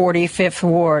in the 45th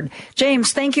Ward.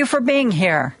 James, thank you for being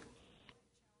here.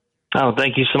 Oh,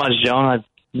 thank you so much, Joan. I've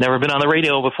never been on the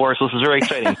radio before, so this is very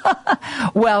exciting.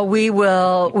 Well, we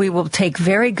will take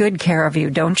very good care of you.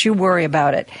 Don't you worry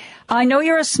about it. I know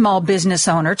you're a small business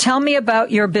owner. Tell me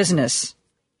about your business.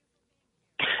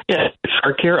 Yeah, it's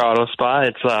Car Care Auto Spa.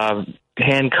 It's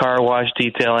hand car wash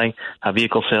detailing,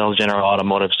 vehicle sales, general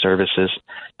automotive services.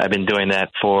 I've been doing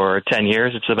that for 10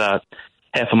 years. It's about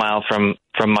half a mile from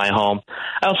my home.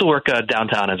 I also work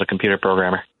downtown as a computer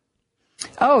programmer.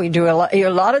 Oh, you do a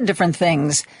lot of different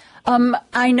things.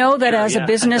 I know that as a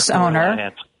business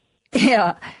owner,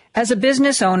 as a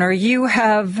business owner, you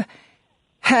have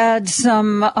had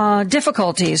some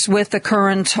difficulties with the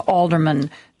current alderman.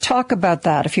 Talk about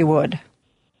that, if you would.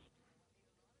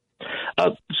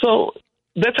 So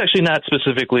that's actually not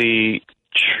specifically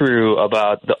true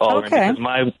about the alderman, because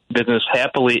my business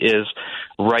happily is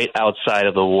right outside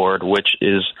of the ward, which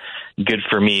is good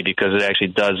for me because it actually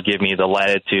does give me the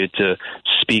latitude to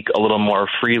speak a little more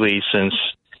freely, since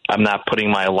I'm not putting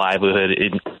my livelihood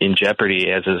in jeopardy,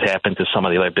 as has happened to some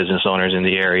of the other business owners in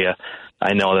the area.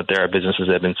 I know that there are businesses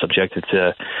that have been subjected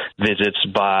to visits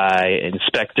by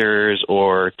inspectors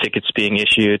or tickets being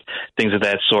issued, things of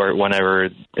that sort, whenever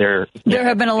they're... There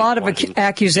have been a lot of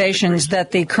accusations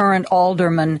that the current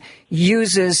alderman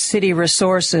uses city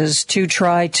resources to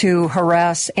try to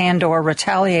harass and or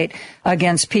retaliate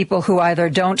against people who either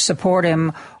don't support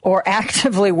him or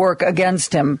actively work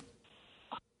against him.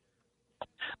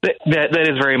 That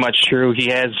is very much true. He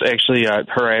has actually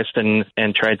harassed and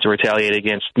tried to retaliate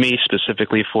against me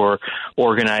specifically for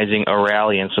organizing a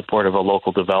rally in support of a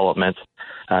local development.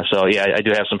 So, yeah, I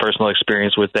do have some personal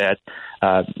experience with that.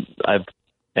 I've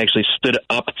actually stood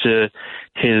up to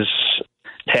his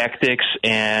tactics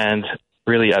and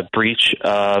really a breach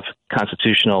of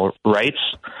constitutional rights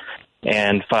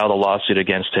and filed a lawsuit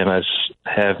against him, as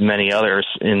have many others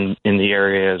in the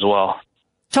area as well.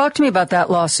 Talk to me about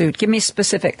that lawsuit. Give me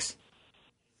specifics.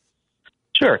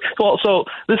 Sure. Well, so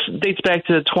this dates back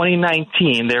to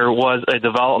 2019. There was a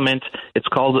development. It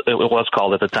was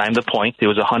called at the time The Point. It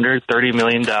was a $130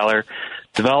 million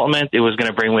development. It was going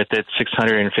to bring with it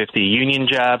 650 union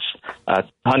jobs,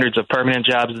 hundreds of permanent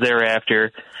jobs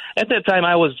thereafter. At that time,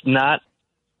 I was not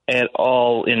at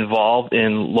all involved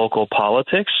in local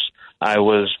politics. I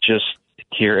was just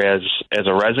here as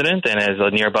a resident and as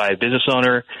a nearby business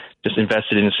owner, just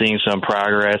invested in seeing some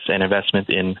progress and investment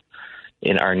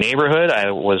in our neighborhood. I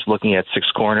was looking at Six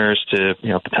Corners to,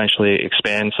 potentially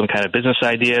expand some kind of business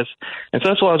ideas. And so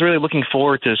that's why I was really looking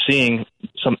forward to seeing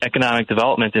some economic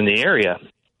development in the area.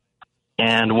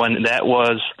 And when that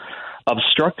was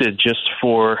obstructed just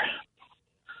for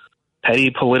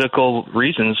petty political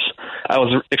reasons, I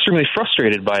was extremely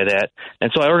frustrated by that.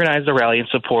 And so I organized a rally in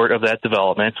support of that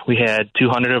development. We had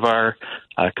 200 of our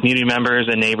community members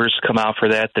and neighbors come out for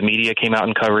that. The media came out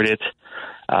and covered it.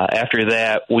 After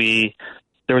that,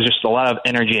 there was just a lot of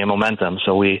energy and momentum.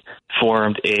 So we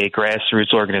formed a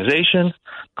grassroots organization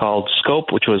called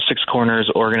SCOPE, which was Six Corners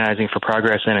Organizing for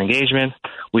Progress and Engagement.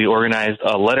 We organized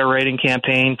a letter writing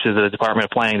campaign to the Department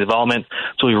of Planning and Development.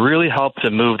 So we really helped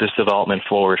to move this development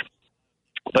forward.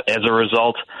 But as a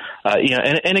result,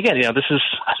 and again, this is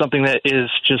something that is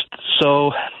just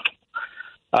so,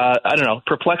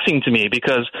 perplexing to me,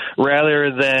 because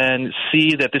rather than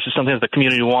see that this is something that the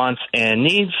community wants and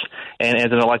needs, and as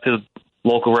an elected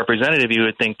local representative, you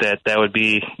would think that would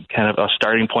be kind of a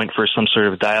starting point for some sort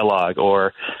of dialogue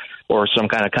or some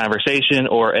kind of conversation,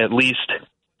 or at least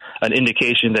an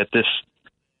indication that this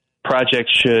project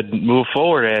should move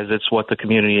forward as it's what the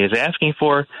community is asking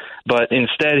for. But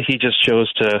instead, he just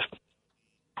chose to,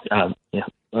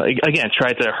 again,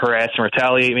 tried to harass and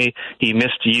retaliate me. He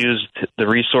misused the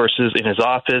resources in his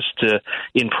office to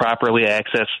improperly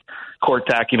access court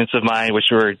documents of mine, which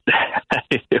were,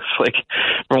 it's like,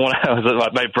 from when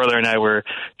my brother and I were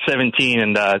 17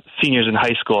 and seniors in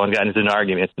high school and got into an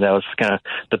argument. And that was kind of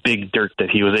the big dirt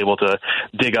that he was able to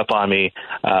dig up on me.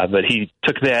 But he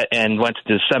took that and went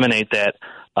to disseminate that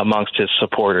amongst his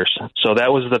supporters. So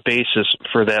that was the basis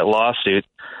for that lawsuit.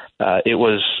 It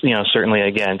was, certainly,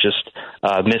 again, just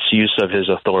misuse of his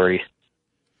authority.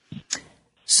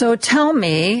 So tell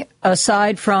me,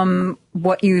 aside from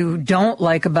what you don't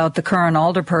like about the current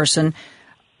alderperson,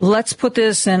 let's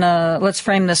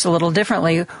frame this a little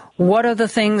differently. What are the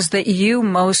things that you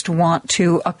most want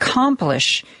to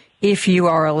accomplish if you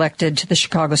are elected to the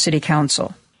Chicago City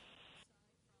Council?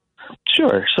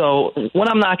 Sure. So when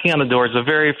I'm knocking on the doors, the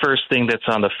very first thing that's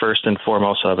on the first and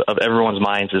foremost of everyone's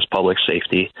minds is public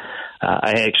safety.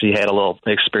 I actually had a little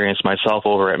experience myself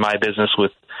over at my business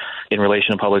in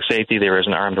relation to public safety. There was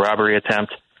an armed robbery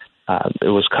attempt. It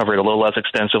was covered a little less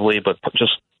extensively, but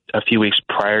just a few weeks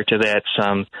prior to that,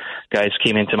 some guys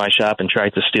came into my shop and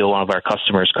tried to steal one of our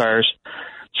customers' cars.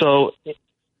 So,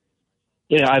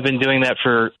 I've been doing that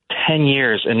for 10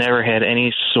 years and never had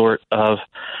any sort of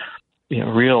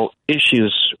real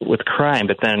issues with crime.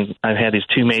 But then I've had these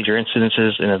two major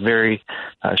incidences in a very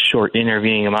short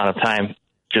intervening amount of time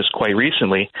just quite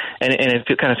recently. And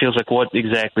it kind of feels like what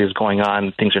exactly is going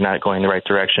on? Things are not going in the right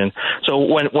direction. So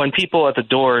when people at the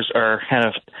doors are kind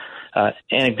of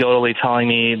anecdotally telling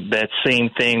me that same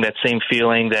thing, that same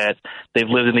feeling that they've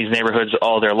lived in these neighborhoods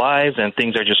all their lives and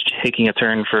things are just taking a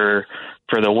turn for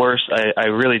for the worst, I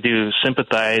really do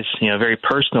sympathize, very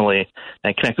personally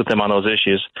and connect with them on those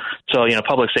issues. So,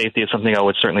 public safety is something I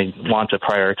would certainly want to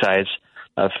prioritize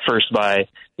first by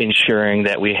ensuring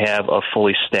that we have a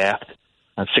fully staffed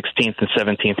 16th and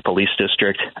 17th police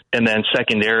district. And then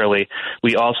secondarily,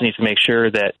 we also need to make sure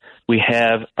that we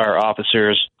have our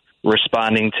officers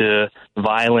responding to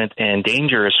violent and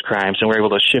dangerous crimes, and we're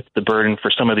able to shift the burden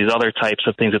for some of these other types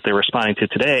of things that they're responding to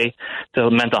today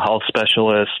to mental health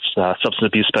specialists, substance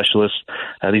abuse specialists,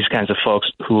 these kinds of folks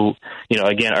who,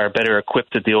 again, are better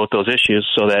equipped to deal with those issues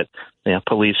so that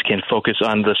police can focus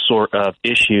on the sort of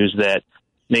issues that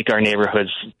make our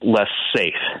neighborhoods less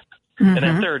safe. Mm-hmm. And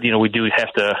then third, we do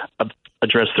have to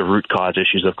address the root cause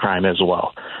issues of crime as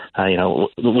well.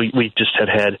 We just have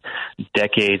had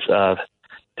decades of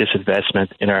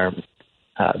disinvestment in our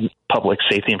public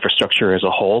safety infrastructure as a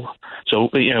whole. So,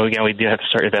 again, we do have to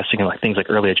start investing in things like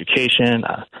early education,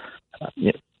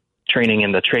 training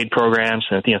in the trade programs,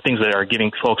 and things that are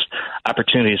giving folks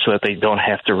opportunities so that they don't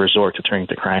have to resort to turning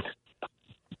to crime.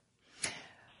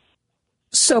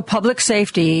 So public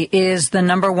safety is the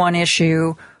number one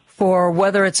issue for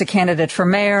whether it's a candidate for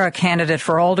mayor, a candidate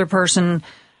for alderperson,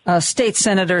 state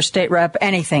senator, state rep,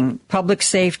 anything. Public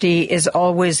safety is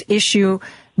always issue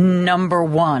number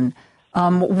one.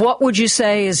 What would you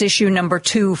say is issue number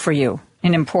two for you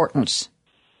in importance?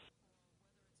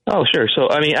 Oh, sure. So,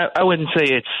 I wouldn't say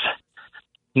it's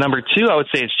number two. I would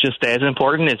say it's just as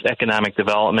important as economic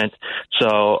development.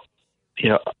 So,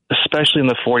 especially in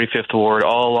the 45th Ward,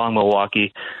 all along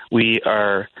Milwaukee, we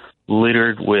are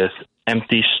littered with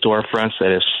empty storefronts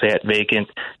that have sat vacant,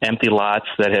 empty lots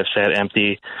that have sat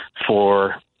empty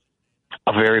for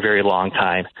a very, very long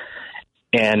time.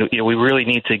 And we really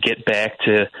need to get back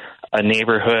to a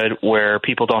neighborhood where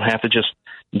people don't have to just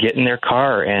get in their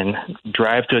car and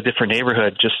drive to a different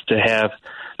neighborhood just to have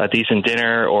a decent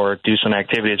dinner or do some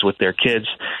activities with their kids.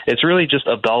 It's really just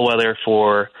a bellwether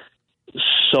for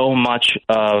so much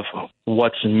of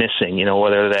what's missing,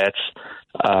 whether that's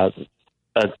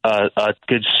a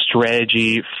good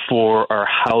strategy for our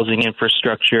housing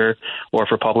infrastructure or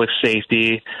for public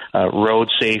safety, road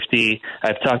safety.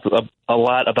 I've talked a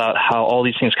lot about how all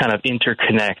these things kind of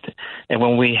interconnect. And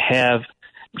when we have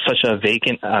such a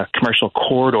vacant commercial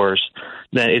corridors,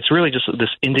 then it's really just this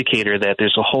indicator that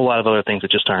there's a whole lot of other things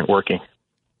that just aren't working.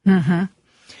 Mm-hmm.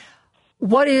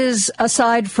 What is,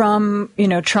 aside from,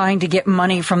 trying to get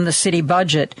money from the city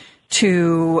budget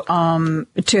to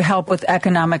help with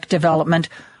economic development,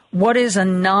 what is a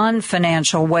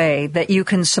non-financial way that you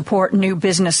can support new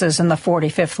businesses in the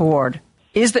 45th Ward?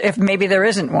 If maybe there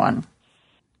isn't one?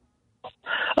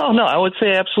 Oh, no, I would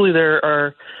say absolutely there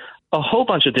are a whole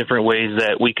bunch of different ways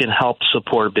that we can help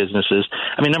support businesses.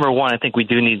 Number one, I think we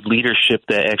do need leadership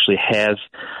that actually has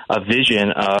a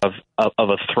vision of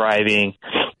a thriving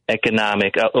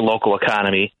economic, local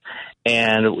economy.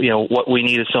 And, what we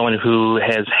need is someone who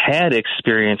has had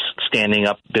experience standing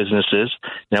up businesses,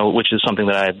 which is something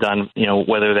that I've done,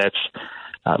 whether that's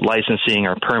licensing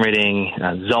or permitting,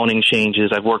 zoning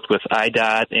changes. I've worked with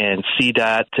IDOT and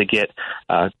CDOT to get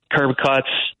curb cuts.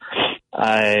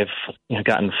 I've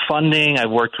gotten funding.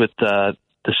 I've worked with the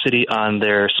city on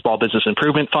their small business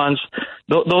improvement funds.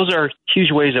 Those are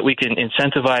huge ways that we can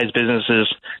incentivize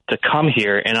businesses to come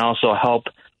here and also help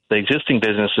the existing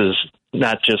businesses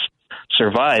not just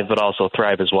survive, but also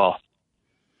thrive as well.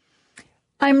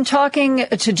 I'm talking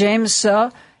to James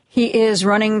Suh. He is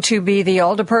running to be the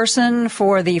alderperson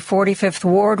for the 45th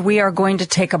Ward. We are going to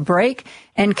take a break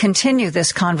and continue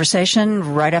this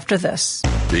conversation right after this.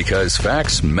 Because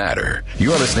facts matter.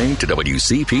 You're listening to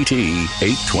WCPT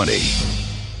 820.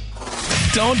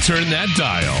 Don't turn that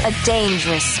dial. A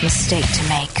dangerous mistake to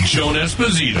make. Joan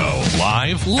Esposito,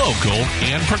 live, local,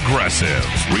 and progressive,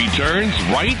 returns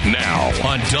right now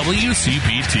on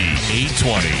WCPT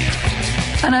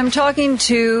 820. And I'm talking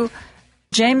to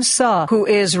James Suh, who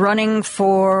is running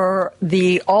for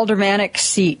the aldermanic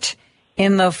seat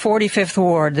in the 45th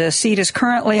Ward. The seat is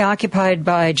currently occupied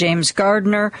by James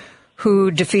Gardner,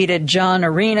 who defeated John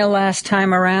Arena last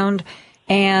time around,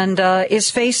 and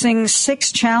is facing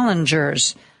 6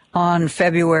 challengers on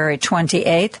February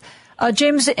 28th.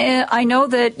 James, I know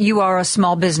that you are a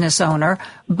small business owner,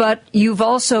 but you've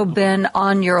also been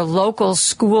on your local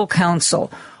school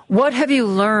council. What have you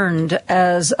learned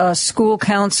as a school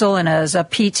council and as a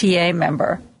PTA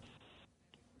member?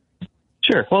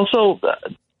 Sure. Well, so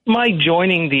my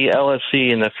joining the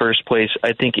LSC in the first place,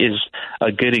 I think, is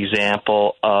a good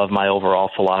example of my overall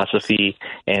philosophy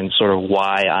and sort of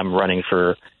why I'm running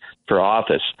for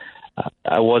office.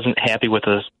 I wasn't happy with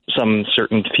some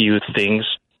certain few things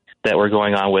that were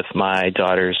going on with my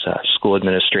daughter's school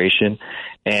administration.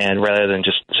 And rather than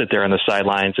just sit there on the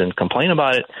sidelines and complain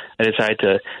about it, I decided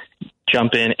to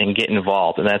jump in and get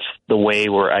involved. And that's the way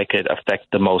where I could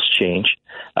affect the most change.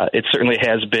 It certainly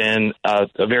has been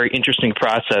a very interesting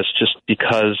process just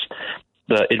because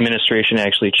the administration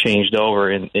actually changed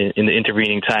over in the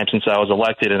intervening time since I was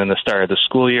elected, and then the start of the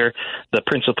school year, the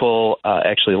principal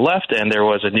actually left, and there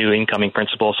was a new incoming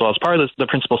principal. So as part of the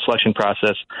principal selection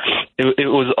process, it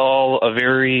was all a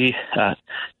very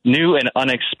new and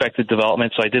unexpected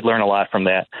development, so I did learn a lot from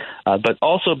that. But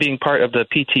also being part of the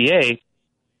PTA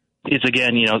is,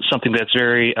 again, something that's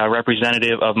very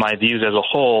representative of my views as a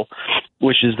whole,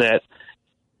 which is that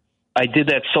I did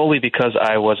that solely because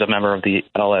I was a member of the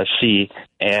LSC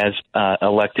as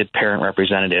elected parent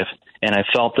representative, and I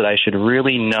felt that I should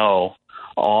really know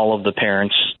all of the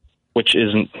parents, which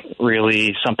isn't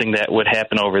really something that would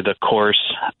happen over the course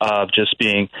of just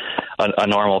being a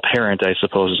normal parent, I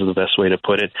suppose is the best way to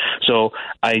put it. So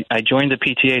I joined the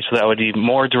PTA so that I would be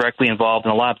more directly involved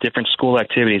in a lot of different school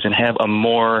activities and have a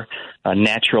more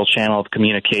natural channel of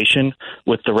communication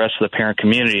with the rest of the parent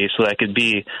community so that I could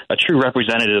be a true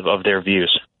representative of their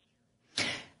views.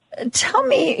 Tell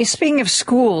me, speaking of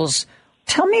schools,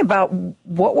 tell me about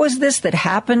what was this that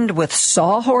happened with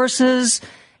sawhorses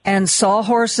and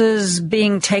sawhorses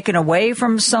being taken away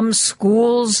from some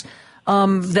schools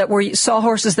that were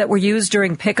sawhorses that were used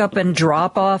during pickup and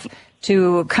drop off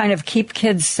to kind of keep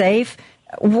kids safe.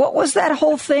 What was that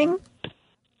whole thing?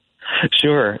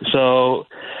 Sure. So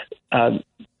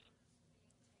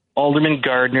Alderman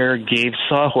Gardner gave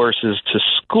sawhorses to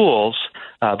schools,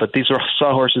 but these were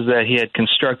sawhorses that he had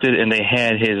constructed, and they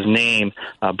had his name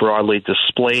broadly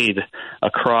displayed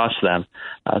across them.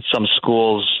 Some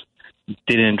schools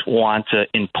didn't want to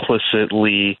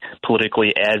implicitly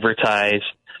politically advertise,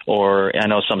 or I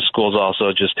know some schools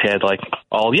also just had like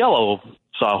all yellow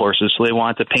sawhorses, so they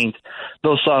wanted to paint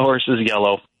those sawhorses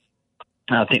yellow,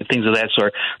 things of that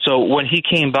sort. So when he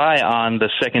came by on the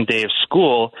second day of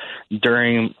school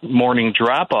during morning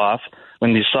drop-off,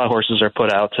 when these sawhorses are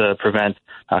put out to prevent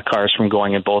cars from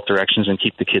going in both directions and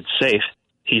keep the kids safe,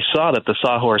 he saw that the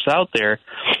sawhorse out there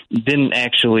didn't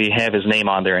actually have his name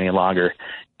on there any longer,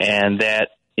 and that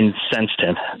incensed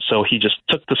him. So he just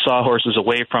took the sawhorses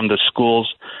away from the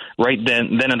schools right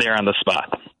then and there on the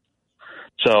spot.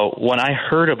 So when I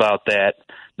heard about that,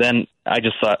 then I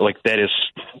just thought, like, that is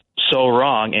so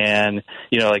wrong. And,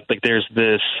 like there's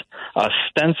this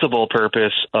ostensible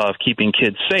purpose of keeping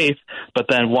kids safe, but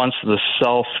then once the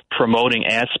self-promoting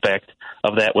aspect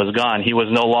of that was gone, he was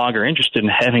no longer interested in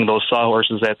having those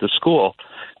sawhorses at the school.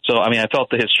 So, I felt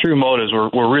that his true motives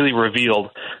were really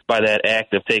revealed by that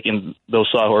act of taking those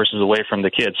sawhorses away from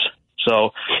the kids.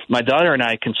 So my daughter and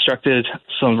I constructed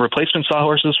some replacement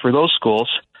sawhorses for those schools,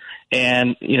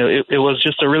 and, it was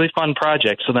just a really fun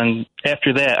project. So then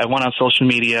after that, I went on social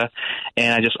media,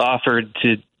 and I just offered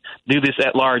to do this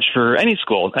at large for any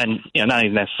school, and not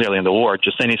even necessarily in the ward,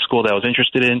 just any school that was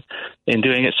interested in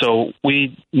doing it. So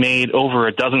we made over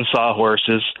a dozen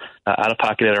sawhorses out of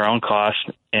pocket at our own cost,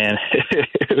 and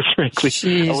it was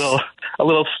frankly a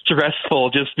little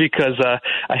stressful just because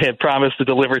I had promised to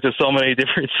deliver to so many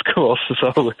different schools.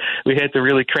 So we had to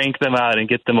really crank them out and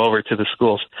get them over to the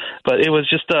schools. But it was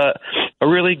just a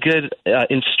really good,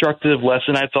 instructive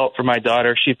lesson, I felt, for my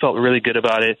daughter. She felt really good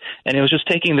about it, and it was just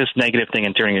taking this negative thing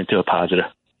and turning it into a positive.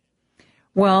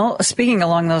 Well, speaking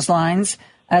along those lines,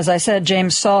 as I said,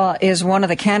 James Saw is one of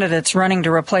the candidates running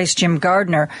to replace Jim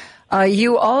Gardner.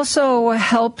 You also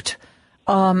helped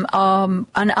an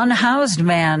unhoused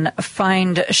man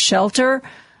find shelter.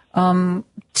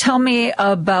 Tell me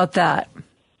about that.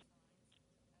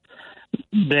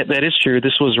 That is true.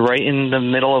 This was right in the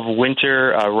middle of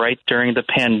winter, right during the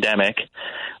pandemic,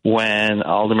 when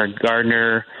Alderman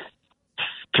Gardner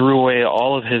threw away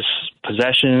all of his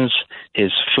possessions,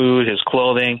 his food, his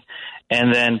clothing,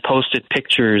 and then posted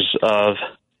pictures of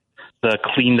the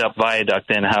cleaned up viaduct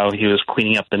and how he was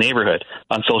cleaning up the neighborhood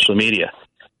on social media.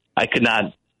 I could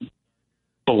not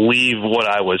believe what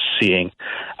I was seeing.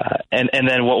 And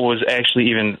then what was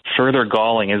actually even further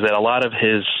galling is that a lot of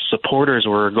his supporters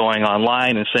were going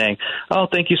online and saying, "Oh,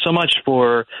 thank you so much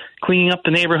for cleaning up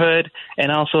the neighborhood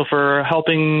and also for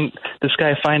helping this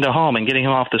guy find a home and getting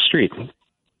him off the street."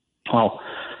 Well,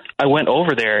 I went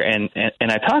over there and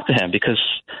I talked to him because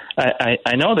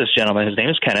I know this gentleman. His name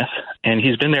is Kenneth, and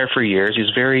he's been there for years.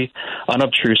 He's very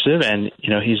unobtrusive, and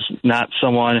he's not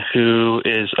someone who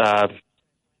is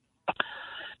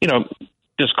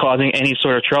just causing any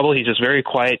sort of trouble. He's just very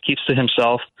quiet, keeps to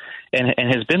himself, and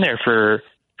has been there for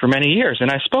many years.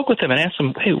 And I spoke with him and asked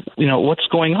him, "Hey, what's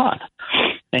going on?"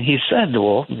 And he said,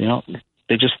 "Well,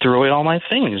 they just threw away all my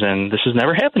things, and this has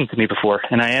never happened to me before.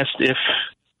 And I asked if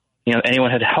anyone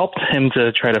had helped him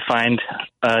to try to find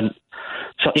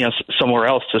somewhere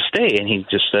else to stay, and he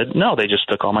just said no. They just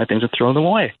took all my things and threw them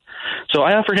away. So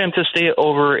I offered him to stay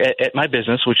over at my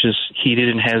business, which is heated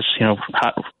and has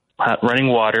hot running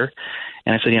water.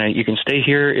 And I said, you can stay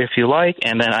here if you like.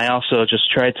 And then I also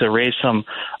just tried to raise some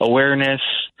awareness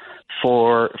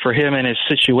for him and his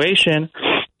situation.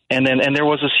 And there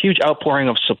was this huge outpouring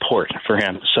of support for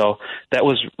him. So that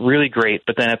was really great.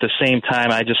 But then at the same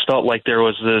time, I just felt like there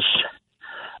was this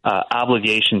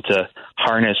obligation to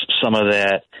harness some of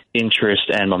that interest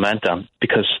and momentum,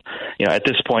 because at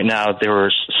this point now there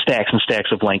were stacks and stacks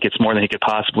of blankets, more than he could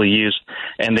possibly use,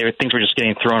 and things were just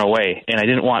getting thrown away. And I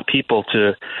didn't want people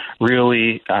to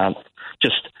really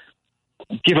just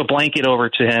give a blanket over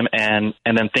to him and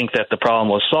then think that the problem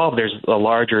was solved. There's a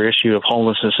larger issue of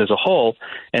homelessness as a whole,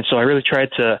 and so I really tried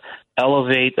to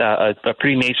elevate a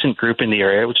pretty nascent group in the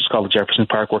area, which is called the Jefferson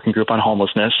Park Working Group on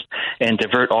Homelessness, and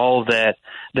divert all of that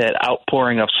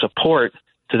outpouring of support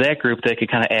to that group that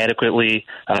could kind of adequately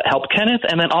help Kenneth,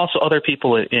 and then also other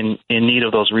people in need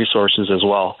of those resources as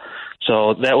well.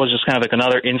 So that was just kind of like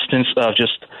another instance of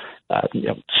just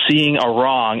seeing a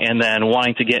wrong and then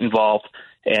wanting to get involved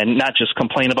and not just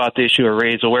complain about the issue or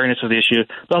raise awareness of the issue,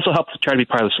 but also help to try to be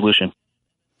part of the solution.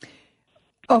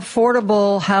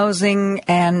 Affordable housing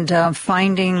and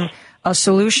finding a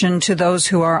solution to those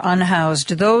who are unhoused.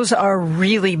 Those are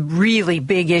really, really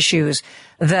big issues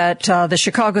that the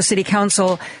Chicago City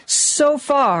Council so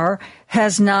far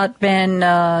has not been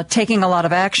taking a lot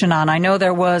of action on. I know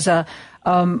there was a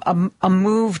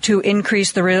move to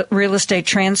increase the real estate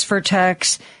transfer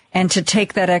tax and to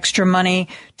take that extra money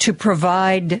to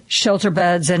provide shelter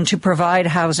beds and to provide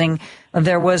housing.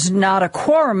 There was not a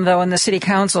quorum, though, in the city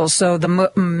council, so the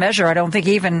measure, I don't think,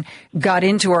 even got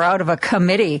into or out of a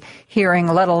committee hearing,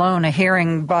 let alone a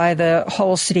hearing by the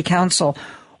whole city council.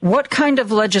 What kind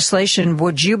of legislation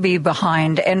would you be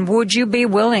behind, and would you be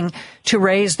willing to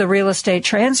raise the real estate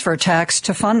transfer tax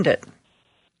to fund it?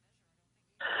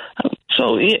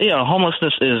 So,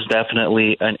 homelessness is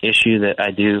definitely an issue that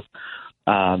I do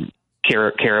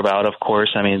care about, of course.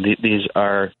 I mean, these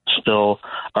are still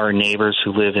our neighbors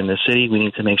who live in the city. We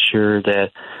need to make sure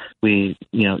that we,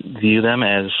 view them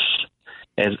as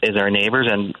our neighbors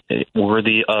and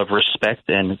worthy of respect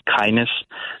and kindness,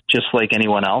 just like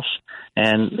anyone else.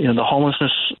 And, the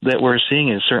homelessness that we're seeing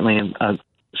is certainly a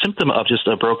symptom of just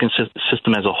a broken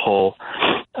system as a whole.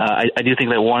 I do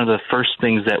think that one of the first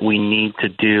things that we need to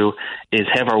do is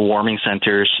have our warming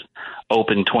centers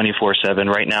open 24/7.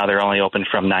 Right now, they're only open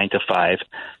from 9 to 5,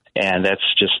 and that's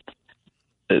just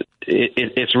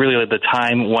it's really the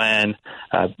time when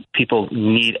people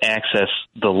need access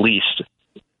the least.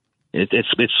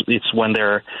 It's when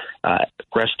they're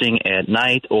resting at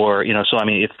night, or So I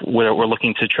mean, if we're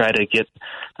looking to try to get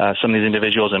some of these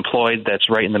individuals employed, that's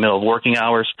right in the middle of working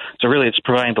hours. So really, it's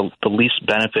providing the least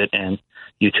benefit and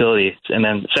utility. And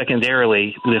then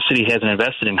secondarily, the city hasn't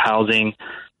invested in housing,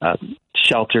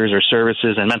 shelters or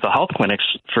services, and mental health clinics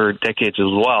for decades as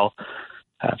well.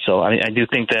 So I do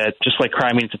think that just like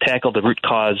crime, we need to tackle the root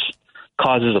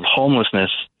causes of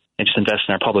homelessness and just invest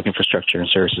in our public infrastructure and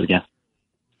services again.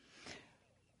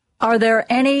 Are there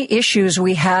any issues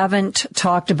we haven't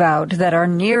talked about that are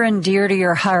near and dear to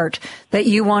your heart that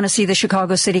you want to see the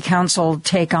Chicago City Council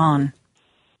take on?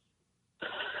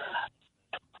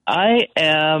 I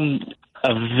am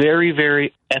a very,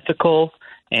 very ethical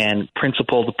and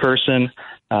principled person.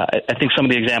 I think some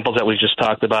of the examples that we just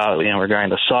talked about,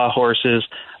 regarding the sawhorses,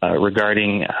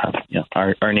 regarding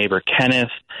our neighbor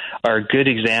Kenneth, are good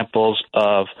examples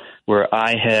of where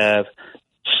I have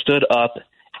stood up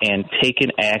and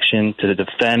taken action to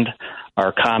defend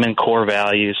our common core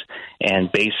values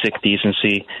and basic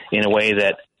decency in a way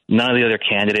that none of the other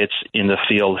candidates in the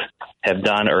field have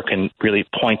done or can really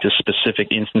point to specific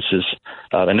instances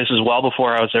of. And this is well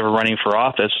before I was ever running for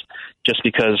office, just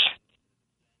because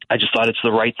I just thought it's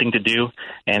the right thing to do,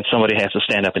 and somebody has to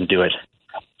stand up and do it.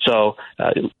 So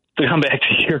to come back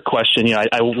to your question,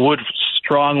 I would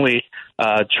strongly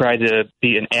try to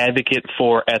be an advocate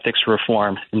for ethics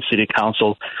reform in city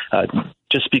council,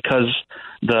 just because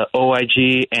the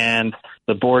OIG and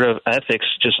the Board of Ethics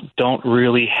just don't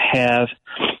really have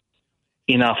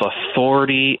enough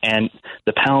authority, and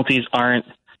the penalties aren't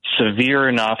severe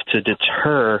enough to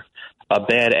deter a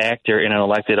bad actor in an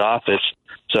elected office.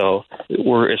 So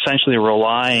we're essentially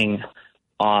relying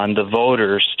on the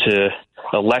voters to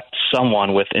elect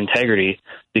someone with integrity,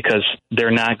 because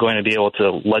they're not going to be able to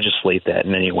legislate that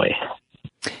in any way.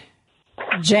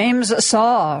 James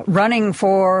Saw, running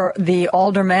for the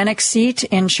aldermanic seat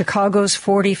in Chicago's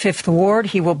 45th Ward.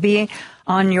 He will be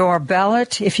on your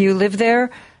ballot if you live there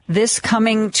this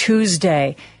coming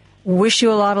Tuesday. Wish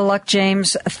you a lot of luck,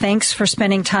 James. Thanks for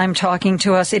spending time talking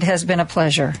to us. It has been a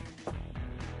pleasure.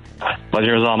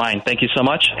 Pleasure is all mine. Thank you so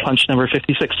much. Punch number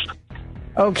 56.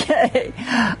 Okay.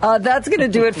 That's going to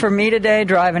do it for me today.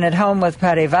 Driving It Home with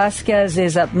Patty Vasquez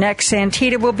is up next.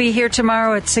 Santita will be here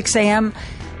tomorrow at 6 a.m.,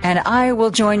 and I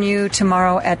will join you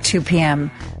tomorrow at 2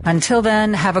 p.m. Until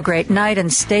then, have a great night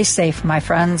and stay safe, my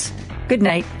friends. Good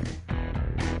night.